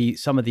throw in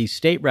some of these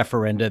state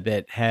referenda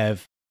that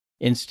have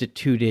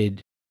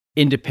instituted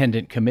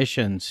independent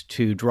commissions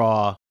to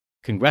draw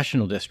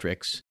congressional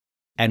districts,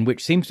 and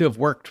which seems to have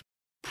worked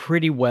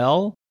pretty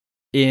well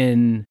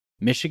in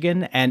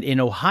Michigan and in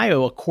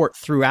Ohio. A court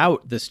threw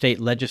out the state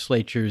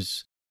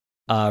legislature's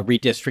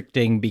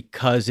redistricting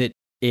because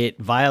it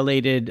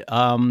violated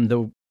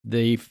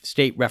the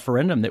state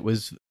referendum that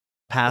was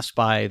passed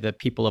by the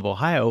people of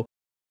Ohio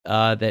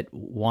that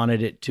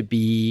wanted it to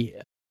be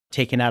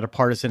taken out of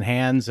partisan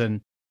hands.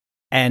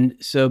 And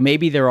so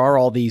maybe there are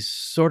all these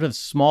sort of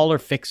smaller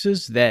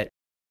fixes that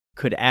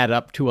could add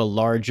up to a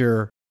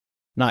larger,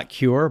 not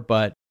cure,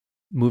 but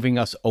moving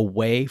us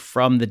away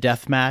from the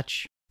death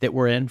match that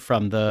we're in,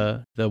 from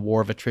the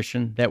war of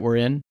attrition that we're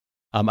in.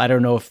 I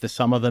don't know if the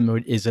sum of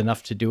them is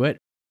enough to do it.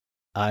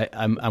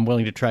 I'm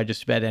willing to try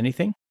just about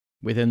anything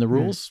within the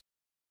rules.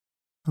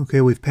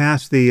 Okay, we've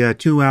passed the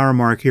 2-hour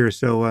mark here,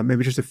 so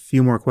maybe just a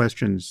few more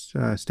questions,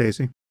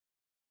 Stacey.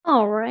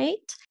 All right.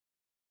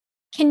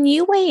 Can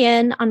you weigh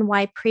in on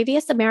why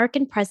previous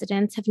American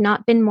presidents have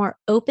not been more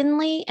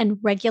openly and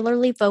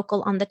regularly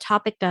vocal on the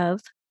topic of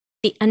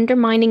the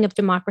undermining of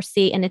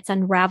democracy and its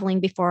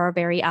unraveling before our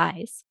very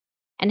eyes,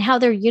 and how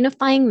their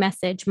unifying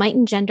message might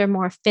engender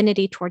more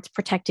affinity towards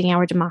protecting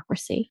our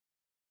democracy?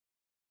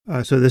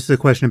 So this is a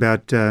question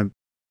about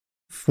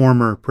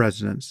former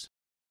presidents.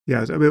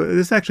 Yeah, I mean,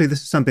 this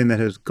is something that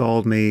has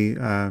galled me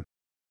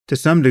to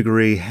some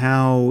degree,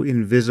 how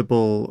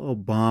invisible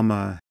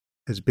Obama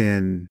has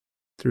been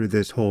through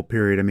this whole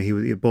period. I mean, he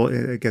was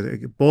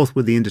both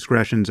with the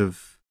indiscretions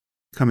of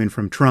coming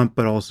from Trump,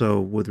 but also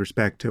with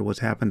respect to what's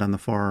happened on the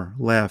far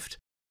left.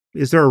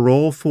 Is there a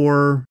role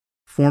for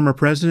former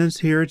presidents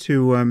here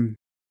to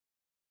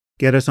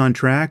get us on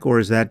track, or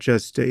is that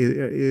just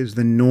is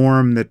the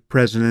norm that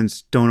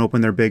presidents don't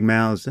open their big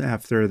mouths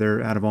after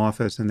they're out of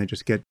office and they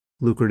just get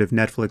lucrative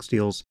Netflix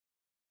deals?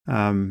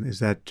 Is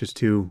that just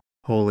too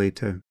holy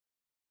to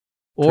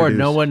produce?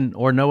 No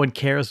one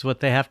cares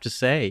what they have to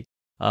say?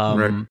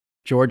 Right.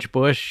 George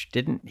Bush,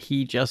 didn't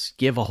he just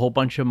give a whole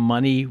bunch of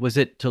money? Was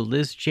it to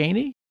Liz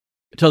Cheney?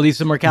 To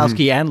Lisa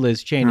Murkowski and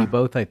Liz Cheney,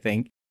 both, I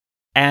think.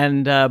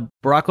 And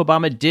Barack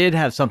Obama did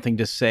have something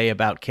to say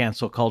about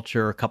cancel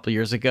culture a couple of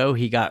years ago.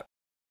 He got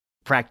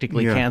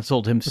practically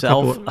canceled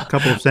himself. A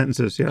couple of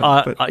sentences,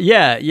 but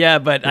yeah.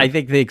 I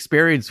think the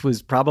experience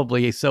was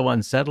probably so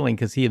unsettling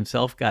because he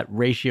himself got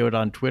ratioed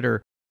on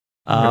Twitter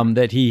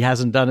that he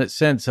hasn't done it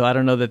since. So I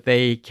don't know that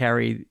they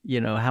carry,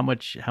 how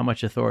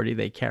much authority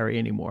they carry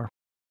anymore.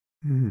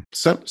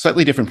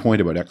 Slightly different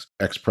point about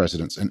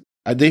ex-presidents. And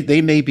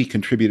They may be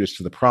contributors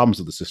to the problems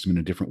of the system in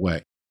a different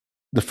way.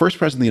 The first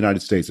president of the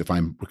United States, if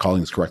I'm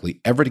recalling this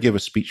correctly, ever to give a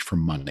speech for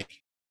money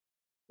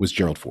was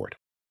Gerald Ford.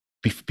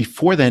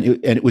 Before then,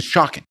 and it was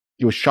shocking.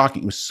 It was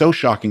shocking. It was so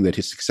shocking that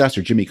his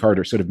successor, Jimmy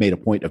Carter, sort of made a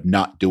point of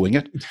not doing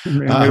it.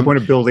 Made a point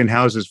of building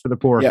houses for the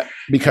poor. Yeah,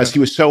 because he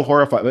was so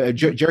horrified.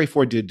 Jerry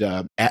Ford did,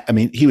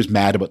 he was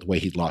mad about the way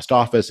he'd lost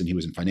office and he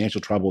was in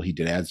financial trouble. He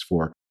did ads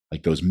for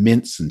like those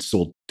mints and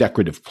sold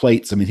decorative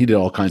plates. I mean, he did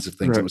all kinds of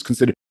things. Right.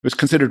 It was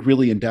considered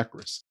really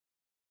indecorous.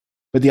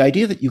 But the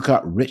idea that you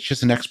got rich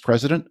as an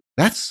ex-president,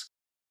 that's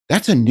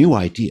a new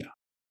idea.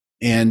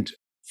 And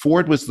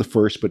Ford was the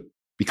first, but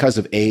because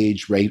of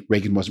age,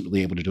 Reagan wasn't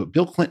really able to do it.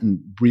 Bill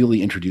Clinton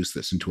really introduced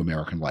this into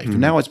American life. And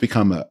now it's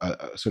become a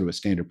sort of a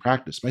standard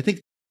practice. But I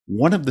think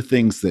one of the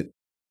things that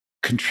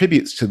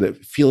contributes to the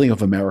feeling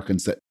of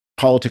Americans that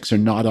politics are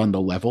not on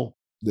the level,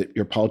 that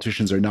your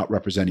politicians are not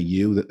representing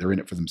you, that they're in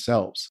it for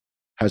themselves,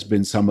 has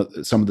been some of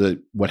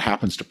the what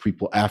happens to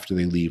people after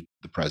they leave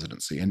the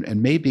presidency.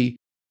 And maybe,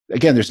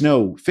 again, there's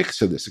no fix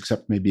to this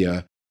except maybe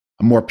a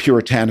more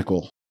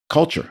puritanical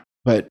culture.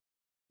 But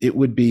it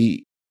would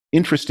be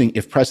interesting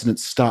if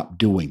presidents stopped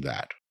doing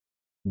that,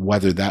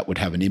 whether that would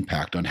have an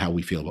impact on how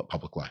we feel about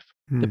public life.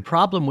 The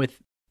problem with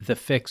the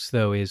fix,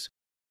 though, is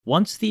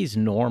once these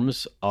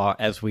norms are,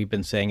 as we've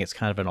been saying, it's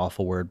kind of an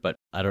awful word, but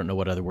I don't know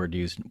what other word to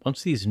use.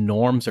 Once these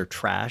norms are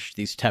trashed,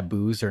 these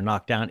taboos are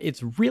knocked down,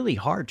 it's really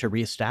hard to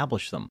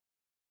reestablish them.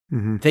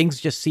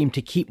 Things just seem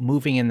to keep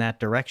moving in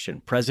that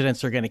direction.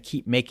 Presidents are going to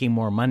keep making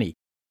more money.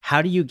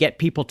 How do you get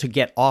people to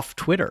get off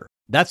Twitter?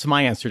 That's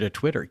my answer to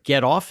Twitter.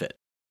 Get off it.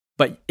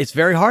 But it's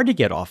very hard to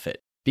get off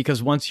it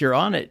because once you're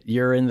on it,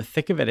 you're in the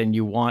thick of it and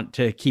you want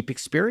to keep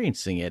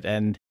experiencing it.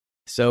 And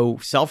so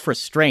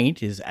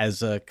self-restraint is,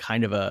 as a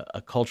kind of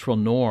a cultural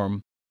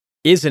norm,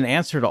 is an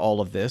answer to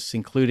all of this,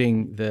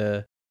 including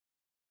the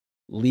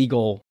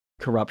legal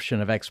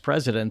corruption of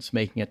ex-presidents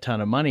making a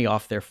ton of money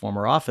off their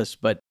former office.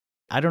 But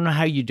I don't know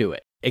how you do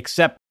it,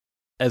 except,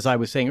 as I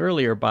was saying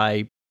earlier,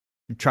 by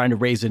trying to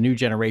raise a new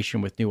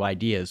generation with new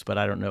ideas. But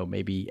I don't know,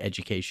 maybe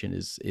education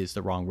is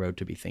the wrong road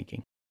to be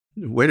thinking.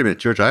 Wait a minute,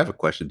 George, I have a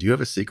question. Do you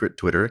have a secret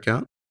Twitter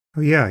account?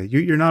 Oh, yeah.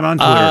 You're not on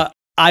Twitter.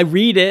 I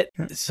read it,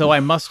 so I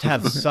must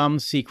have some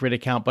secret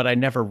account, but I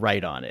never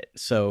write on it.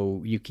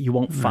 So you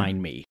won't find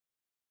me.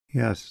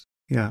 Yes.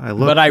 Yeah, I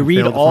look. But I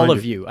read all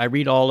of you. I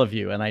read all of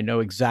you, and I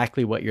know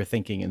exactly what you're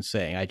thinking and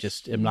saying. I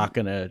just am not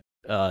going to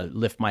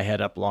lift my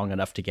head up long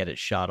enough to get it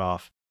shot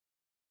off.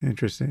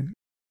 Interesting.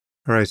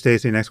 All right,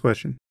 Stacey, next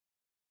question.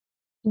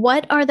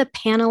 What are the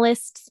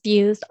panelists'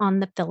 views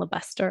on the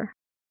filibuster?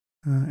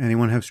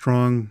 Anyone have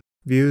strong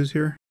views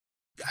here?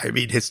 I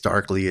mean,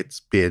 historically,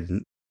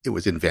 it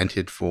was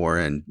invented for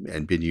and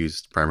been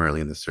used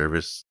primarily in the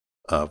service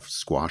of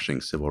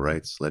squashing civil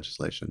rights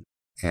legislation.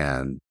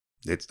 And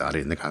it's not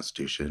in the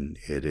Constitution.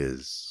 It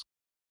is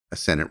a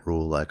Senate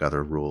rule like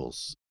other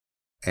rules.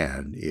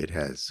 And it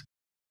has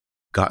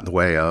gotten in the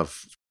way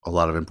of a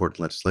lot of important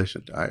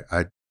legislation.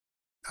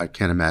 I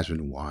can't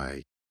imagine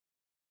why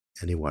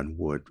anyone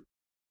would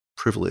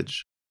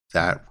privilege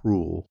that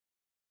rule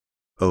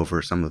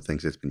over some of the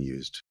things it's been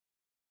used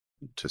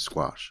to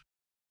squash.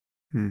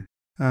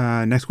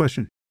 Next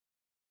question.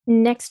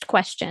 Next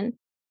question.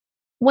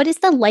 What is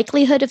the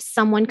likelihood of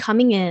someone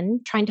coming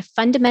in, trying to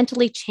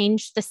fundamentally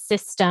change the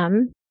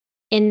system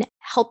in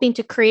helping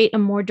to create a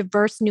more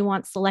diverse,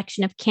 nuanced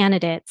selection of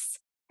candidates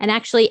and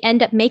actually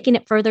end up making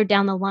it further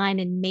down the line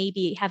and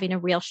maybe having a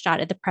real shot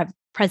at the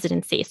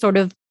presidency, sort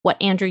of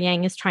what Andrew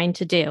Yang is trying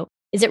to do?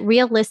 Is it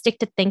realistic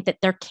to think that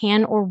there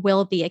can or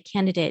will be a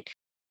candidate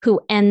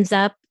who ends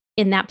up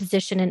in that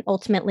position and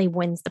ultimately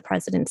wins the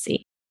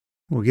presidency?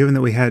 Well, given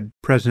that we had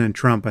President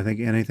Trump, I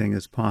think anything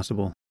is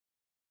possible.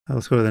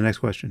 Let's go to the next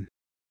question.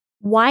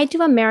 Why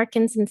do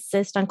Americans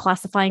insist on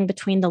classifying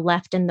between the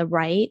left and the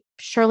right?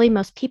 Surely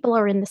most people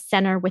are in the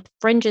center with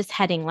fringes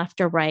heading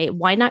left or right.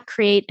 Why not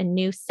create a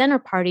new center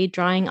party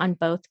drawing on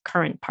both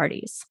current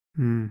parties?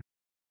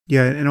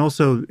 Yeah, and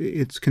also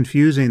it's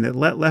confusing that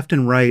left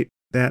and right,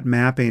 that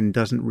mapping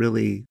doesn't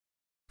really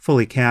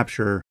fully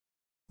capture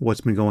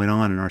what's been going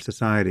on in our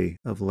society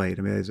of late.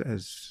 I mean,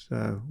 as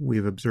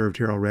we've observed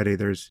here already,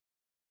 there's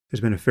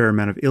been a fair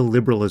amount of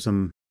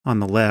illiberalism on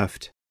the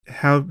left.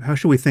 How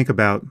should we think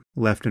about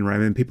left and right? I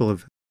mean, people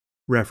have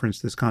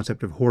referenced this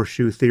concept of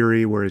horseshoe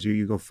theory, whereas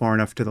you go far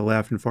enough to the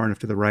left and far enough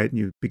to the right, and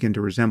you begin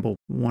to resemble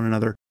one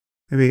another.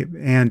 Maybe,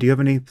 Anne, do you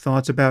have any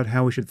thoughts about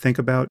how we should think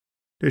about?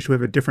 Should we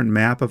have a different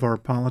map of our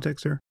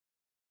politics here?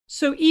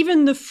 So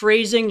even the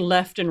phrasing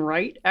left and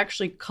right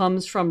actually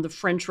comes from the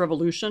French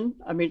Revolution.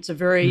 I mean, it's a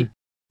very,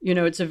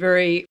 it's a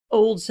very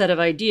old set of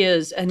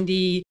ideas, and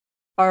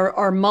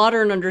our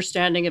modern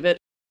understanding of it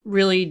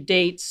really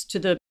dates to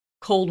the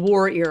Cold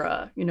War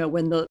era.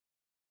 When the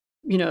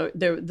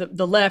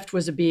left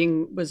was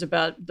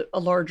about a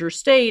larger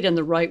state, and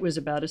the right was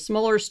about a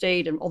smaller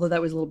state, and although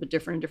that was a little bit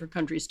different in different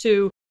countries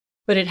too,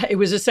 but it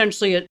was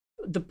essentially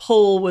the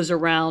pole was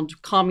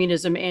around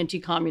communism,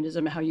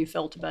 anti-communism, how you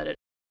felt about it,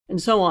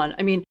 and so on.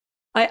 I mean,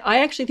 I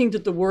actually think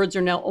that the words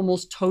are now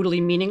almost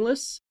totally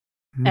meaningless.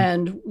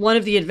 And one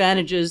of the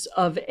advantages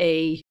of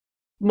a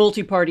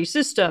multi-party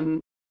system,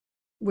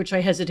 which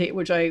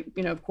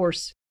of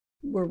course,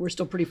 we're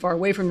still pretty far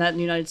away from that in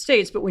the United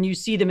States, but when you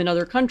see them in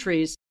other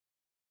countries,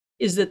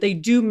 is that they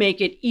do make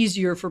it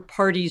easier for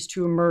parties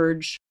to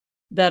emerge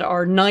that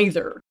are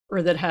neither,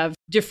 or that have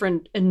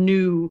different and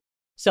new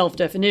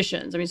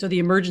self-definitions. I mean, so the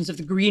emergence of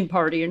the Green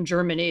Party in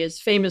Germany is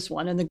a famous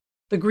one. And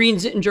the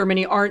Greens in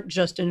Germany aren't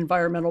just an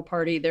environmental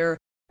party. They're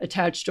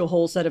attached to a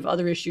whole set of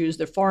other issues.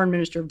 The foreign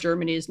minister of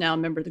Germany is now a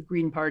member of the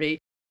Green Party.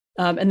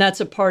 And that's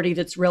a party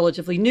that's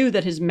relatively new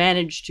that has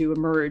managed to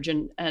emerge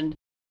and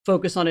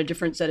focus on a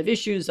different set of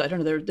issues. I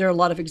don't know, there are a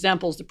lot of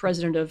examples. The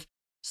president of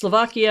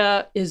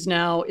Slovakia is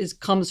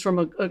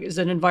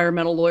an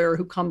environmental lawyer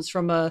who comes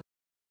from a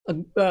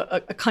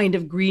kind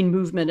of green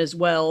movement as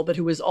well, but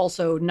who is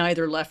also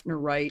neither left nor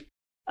right.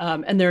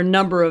 And there are a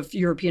number of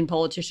European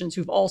politicians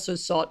who've also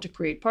sought to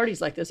create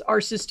parties like this.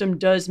 Our system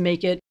does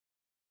make it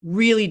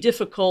really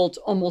difficult,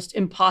 almost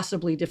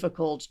impossibly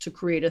difficult, to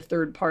create a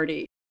third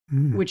party,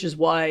 which is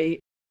why,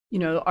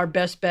 our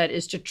best bet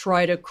is to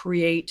try to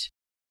create,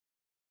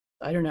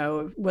 I don't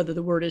know whether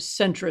the word is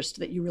centrist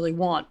that you really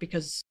want,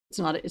 because it's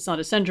not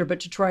a center, but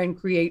to try and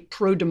create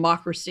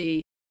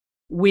pro-democracy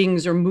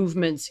wings or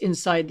movements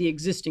inside the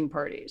existing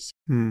parties,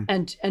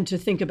 and to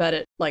think about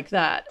it like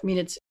that. I mean,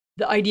 it's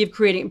the idea of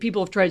creating,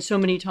 people have tried so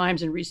many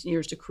times in recent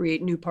years to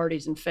create new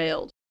parties and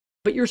failed.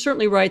 But you're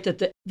certainly right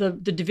that the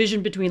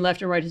division between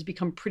left and right has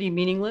become pretty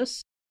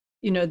meaningless.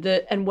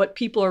 And what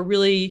people are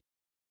really,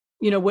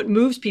 what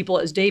moves people,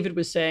 as David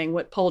was saying,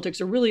 what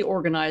politics are really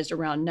organized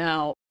around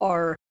now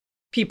are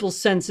people's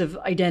sense of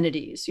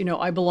identities.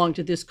 I belong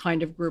to this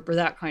kind of group or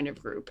that kind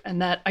of group.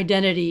 And that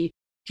identity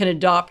can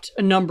adopt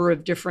a number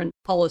of different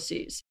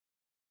policies.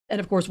 And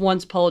of course,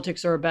 once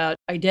politics are about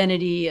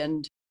identity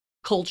and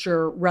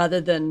culture rather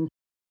than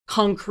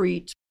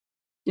concrete,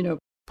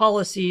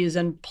 policies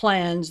and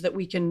plans that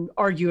we can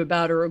argue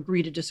about or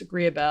agree to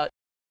disagree about,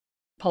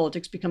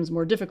 politics becomes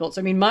more difficult.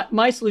 So, I mean,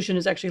 my solution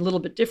is actually a little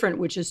bit different,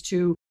 which is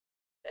to,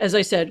 as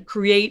I said,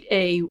 create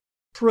a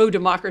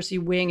pro-democracy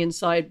wing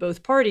inside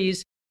both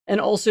parties, and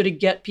also to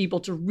get people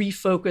to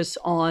refocus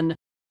on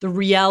the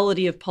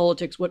reality of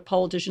politics, what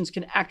politicians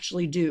can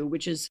actually do,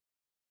 which is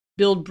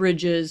build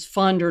bridges,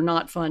 fund or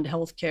not fund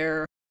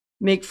healthcare,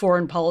 make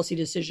foreign policy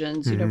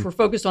decisions. If we're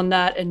focused on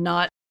that and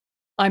not,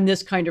 I'm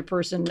this kind of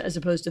person as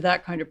opposed to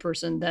that kind of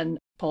person, then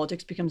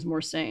politics becomes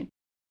more sane.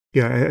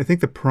 Yeah, I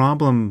think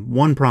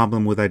one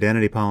problem with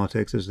identity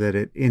politics is that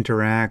it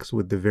interacts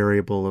with the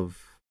variable of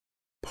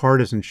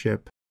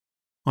partisanship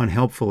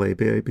unhelpfully,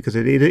 because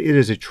it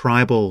is a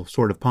tribal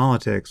sort of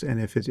politics.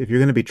 And if you're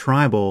going to be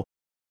tribal,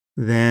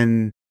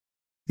 then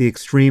the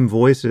extreme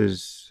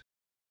voices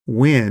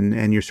win,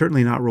 and you're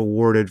certainly not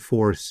rewarded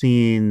for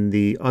seeing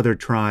the other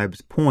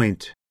tribe's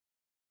point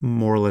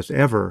more or less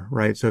ever,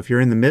 right? So if you're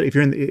in the middle,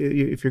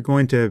 if you're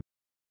going to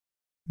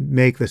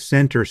make the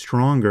center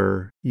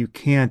stronger, you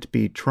can't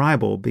be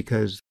tribal,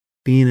 because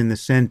being in the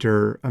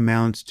center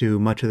amounts to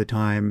much of the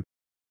time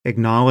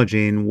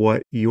acknowledging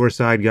what your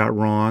side got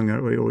wrong,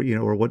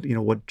 or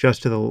what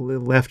just to the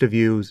left of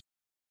you,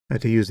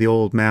 to use the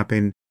old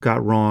mapping,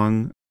 got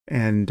wrong,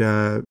 and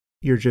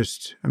you're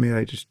just,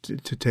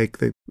 to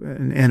take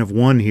an N of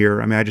one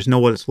here, I just know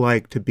what it's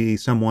like to be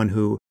someone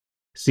who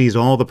sees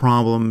all the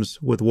problems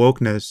with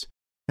wokeness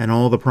and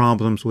all the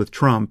problems with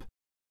Trump.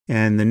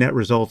 And the net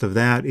result of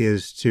that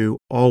is to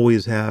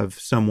always have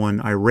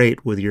someone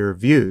irate with your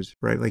views,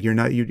 right? Like you're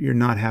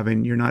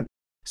not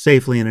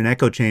safely in an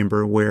echo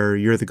chamber where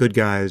you're the good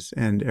guys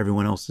and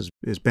everyone else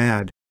is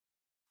bad.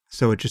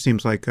 So it just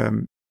seems like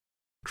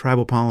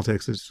tribal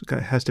politics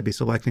has to be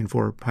selecting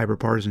for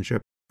hyperpartisanship.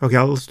 Okay,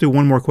 let's do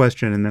one more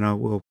question and then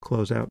we'll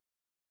close out.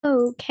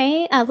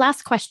 Okay,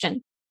 last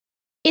question.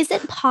 Is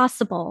it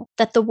possible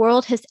that the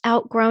world has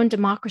outgrown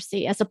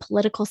democracy as a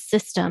political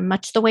system,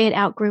 much the way it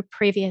outgrew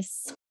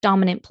previous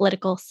dominant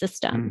political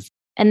systems,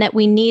 and that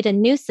we need a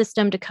new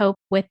system to cope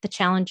with the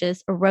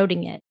challenges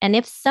eroding it? And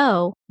if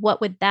so, what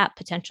would that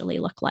potentially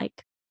look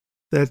like?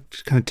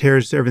 That kind of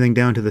tears everything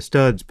down to the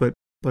studs, but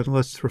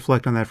let's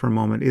reflect on that for a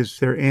moment. Is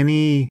there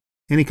any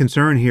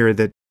concern here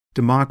that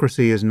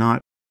democracy is not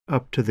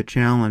up to the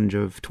challenge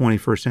of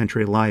 21st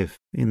century life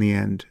in the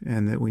end,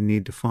 and that we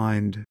need to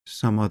find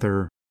some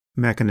other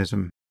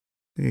mechanism,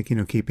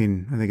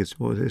 keeping, I think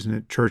isn't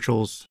it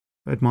Churchill's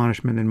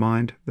admonishment in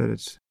mind, that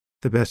it's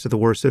the best of the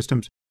worst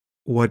systems?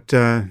 What,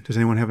 does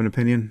anyone have an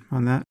opinion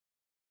on that?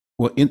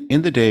 Well,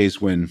 in the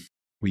days when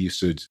we used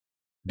to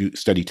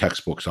study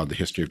textbooks on the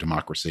history of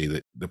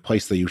democracy, the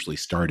place they usually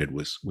started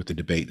was with the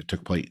debate that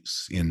took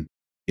place in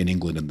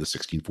England in the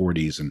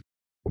 1640s, and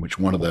in which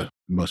one of the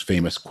most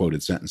famous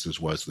quoted sentences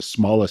was, "The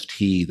smallest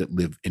he that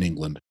liveth in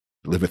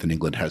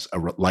England has a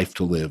life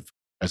to live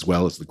as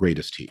well as the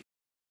greatest he."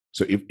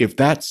 So if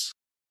that's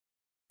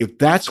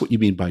what you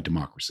mean by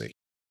democracy,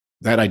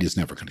 that idea is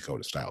never going to go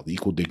to style. The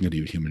equal dignity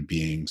of human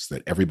beings,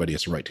 that everybody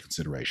has a right to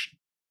consideration.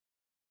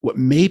 What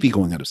may be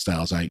going out of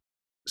style, as I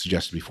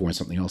suggested before, and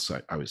something else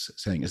I was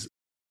saying, is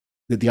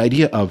the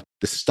idea of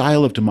the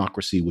style of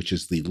democracy, which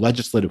is the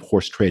legislative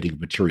horse trading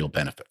of material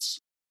benefits.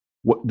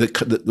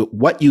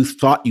 What you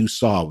thought you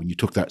saw when you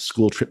took that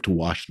school trip to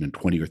Washington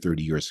 20 or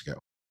 30 years ago,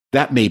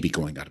 that may be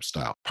going out of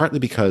style, partly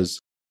because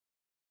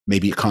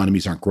maybe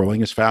economies aren't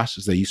growing as fast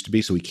as they used to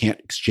be, so we can't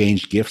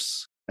exchange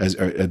gifts as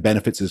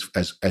benefits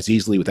as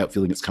easily without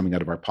feeling it's coming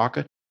out of our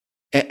pocket.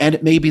 And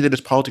it may be that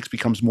as politics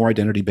becomes more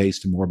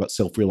identity-based and more about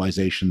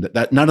self-realization,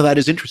 that none of that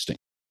is interesting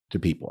to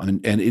people.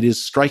 And it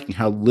is striking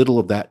how little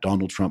of that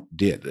Donald Trump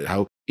did,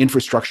 how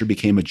infrastructure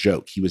became a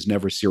joke. He was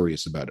never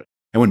serious about it.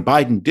 And when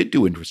Biden did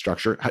do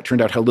infrastructure, it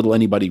turned out how little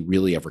anybody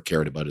really ever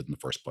cared about it in the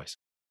first place.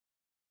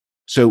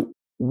 So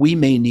we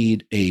may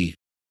need a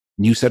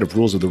new set of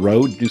rules of the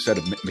road, new set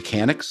of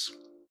mechanics.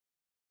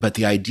 But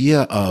the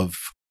idea of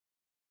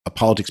a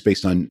politics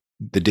based on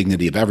the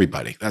dignity of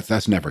everybody,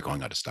 that's never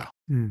going out of style.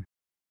 Mm.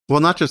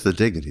 Well, not just the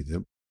dignity,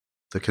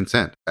 the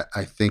consent.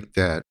 I think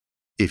that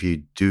if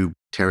you do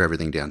tear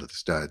everything down to the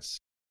studs,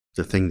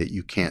 the thing that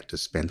you can't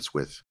dispense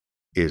with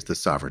is the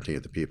sovereignty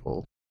of the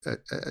people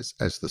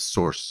as the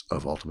source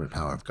of ultimate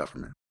power of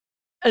government.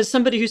 As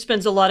somebody who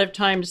spends a lot of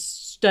time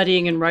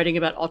studying and writing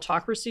about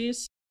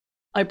autocracies,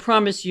 I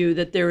promise you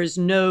that there is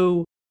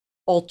no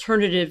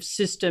alternative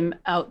system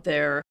out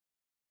there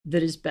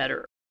that is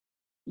better.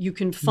 You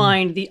can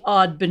find the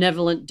odd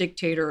benevolent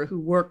dictator who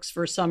works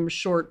for some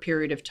short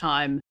period of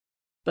time,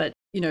 but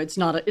it's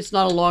not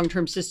a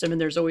long-term system, and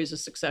there's always a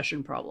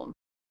succession problem.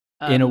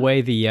 In a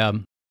way,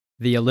 the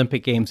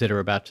Olympic Games that are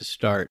about to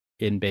start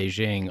in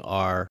Beijing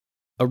are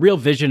a real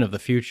vision of the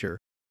future,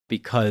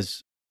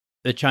 because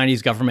the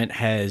Chinese government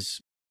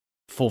has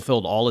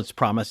fulfilled all its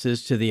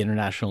promises to the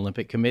International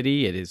Olympic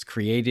Committee. It has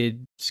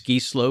created ski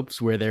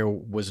slopes where there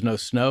was no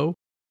snow.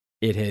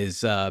 It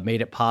has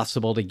made it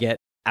possible to get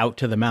out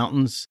to the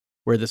mountains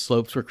where the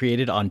slopes were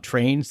created on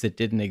trains that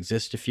didn't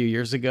exist a few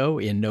years ago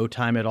in no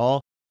time at all.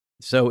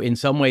 So in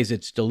some ways,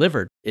 it's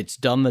delivered. It's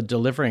done the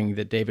delivering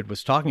that David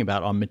was talking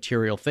about on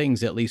material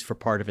things, at least for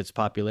part of its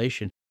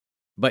population.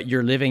 But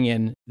you're living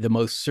in the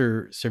most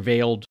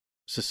surveilled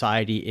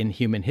society in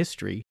human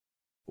history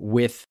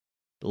with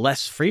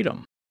less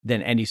freedom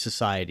than any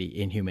society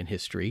in human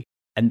history.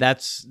 And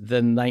that's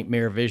the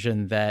nightmare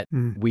vision that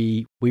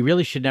we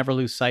really should never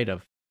lose sight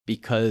of,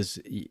 because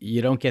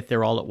you don't get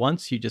there all at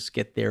once. You just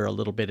get there a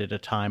little bit at a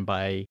time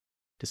by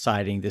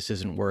deciding this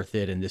isn't worth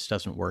it and this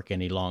doesn't work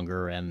any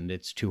longer and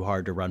it's too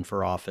hard to run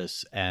for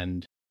office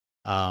and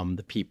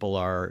the people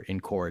are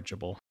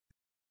incorrigible.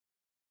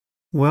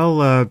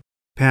 Well,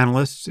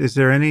 panelists, is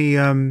there any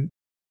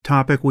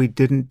topic we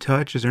didn't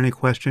touch? Is there any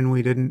question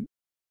we didn't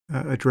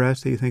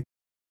address that you think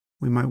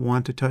we might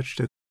want to touch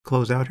to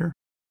close out here?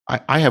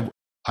 I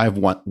have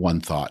one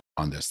thought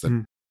on this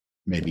that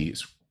maybe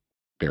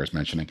bears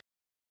mentioning.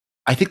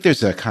 I think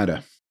there's a kind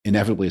of,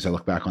 inevitably, as I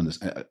look back on this,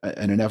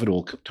 an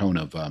inevitable tone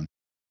of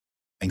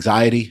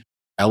anxiety,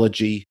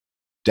 elegy,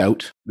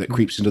 doubt that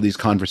creeps into these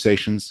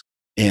conversations.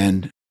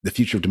 And the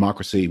future of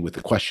democracy, with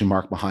the question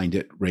mark behind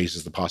it,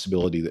 raises the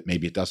possibility that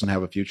maybe it doesn't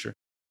have a future.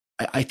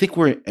 I think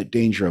we're at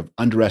danger of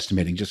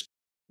underestimating just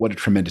what a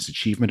tremendous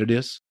achievement it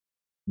is,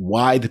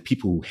 why the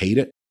people who hate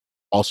it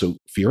also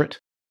fear it,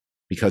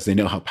 because they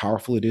know how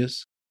powerful it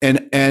is,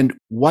 and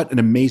what an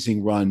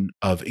amazing run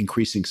of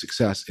increasing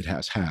success it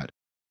has had.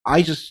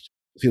 I just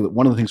feel that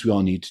one of the things we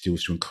all need to do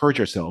is to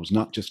encourage ourselves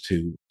not just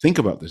to think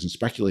about this and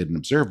speculate and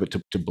observe, but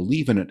to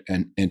believe in it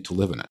and to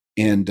live in it.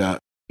 And,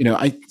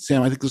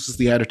 Sam, I think this is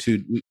the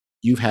attitude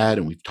you've had,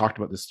 and we've talked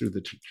about this through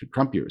the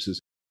Trump years, is,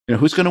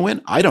 who's going to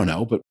win? I don't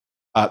know, but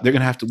they're going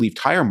to have to leave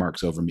tire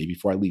marks over me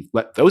before I leave.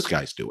 Let those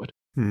guys do it.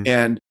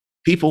 And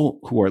people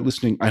who are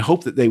listening, I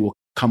hope that they will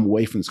come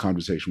away from this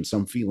conversation with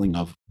some feeling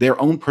of their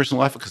own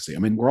personal efficacy. I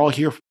mean, we're all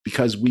here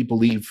because we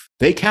believe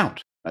they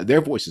count.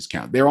 Their voices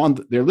count.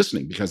 They're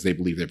listening because they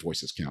believe their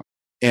voices count.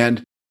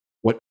 And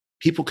what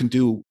people can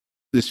do,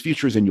 this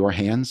future is in your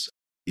hands.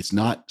 It's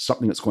not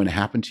something that's going to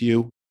happen to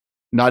you.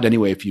 Not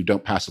anyway if you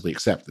don't passively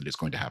accept that it's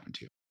going to happen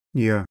to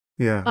you.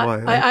 Yeah.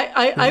 Well,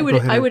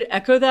 I would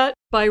echo that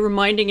by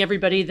reminding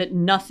everybody that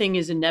nothing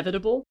is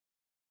inevitable.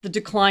 The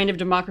decline of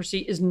democracy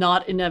is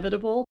not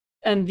inevitable,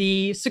 and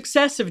the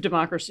success of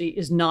democracy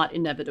is not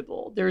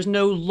inevitable. There is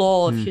no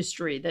law of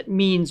history that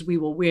means we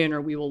will win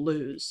or we will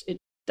lose.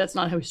 That's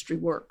not how history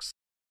works.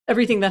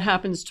 Everything that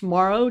happens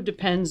tomorrow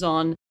depends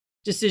on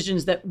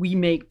decisions that we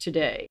make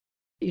today.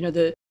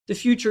 The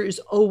future is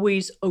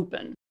always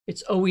open.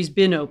 It's always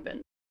been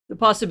open. The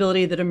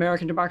possibility that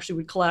American democracy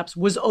would collapse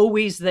was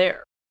always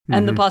there.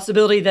 And the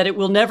possibility that it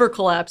will never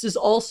collapse is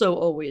also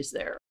always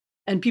there.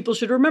 And people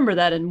should remember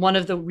that. And one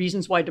of the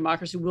reasons why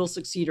democracy will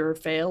succeed or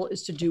fail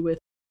is to do with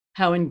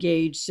how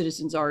engaged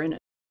citizens are in it.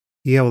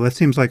 Yeah, well, that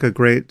seems like a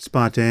great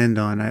spot to end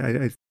on.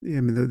 I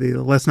mean,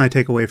 the lesson I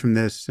take away from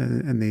this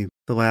and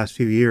the last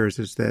few years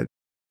is that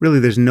really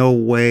there's no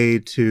way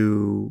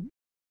to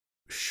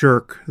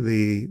shirk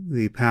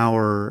the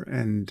power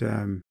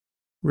and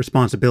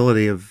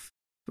responsibility of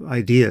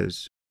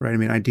ideas, right? I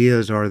mean,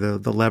 ideas are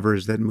the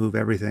levers that move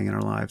everything in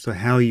our lives. So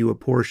how you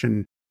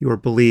apportion your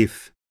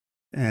belief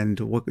and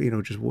what,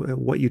 just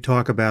what you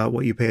talk about,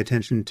 what you pay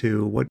attention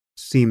to, what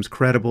seems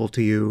credible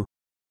to you.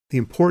 The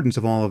importance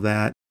of all of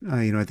that,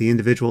 at the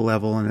individual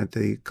level and at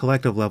the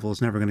collective level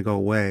is never going to go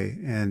away.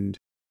 And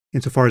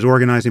insofar as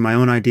organizing my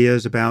own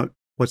ideas about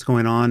what's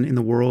going on in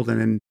the world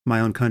and in my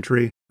own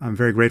country, I'm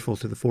very grateful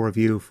to the four of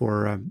you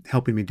for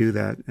helping me do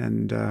that.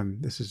 And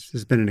this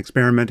has been an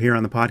experiment here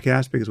on the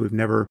podcast because we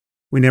never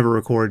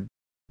record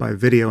by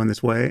video in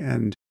this way,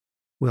 and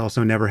we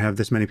also never have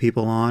this many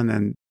people on.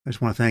 And I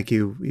just want to thank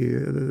you,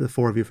 the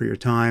four of you, for your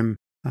time.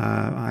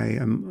 I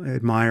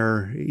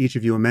admire each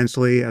of you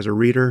immensely as a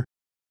reader.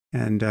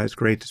 And it's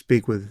great to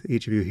speak with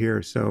each of you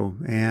here. So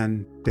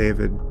Anne,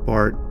 David,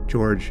 Bart,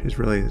 George,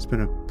 it's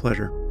been a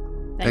pleasure.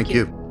 Thank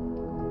you.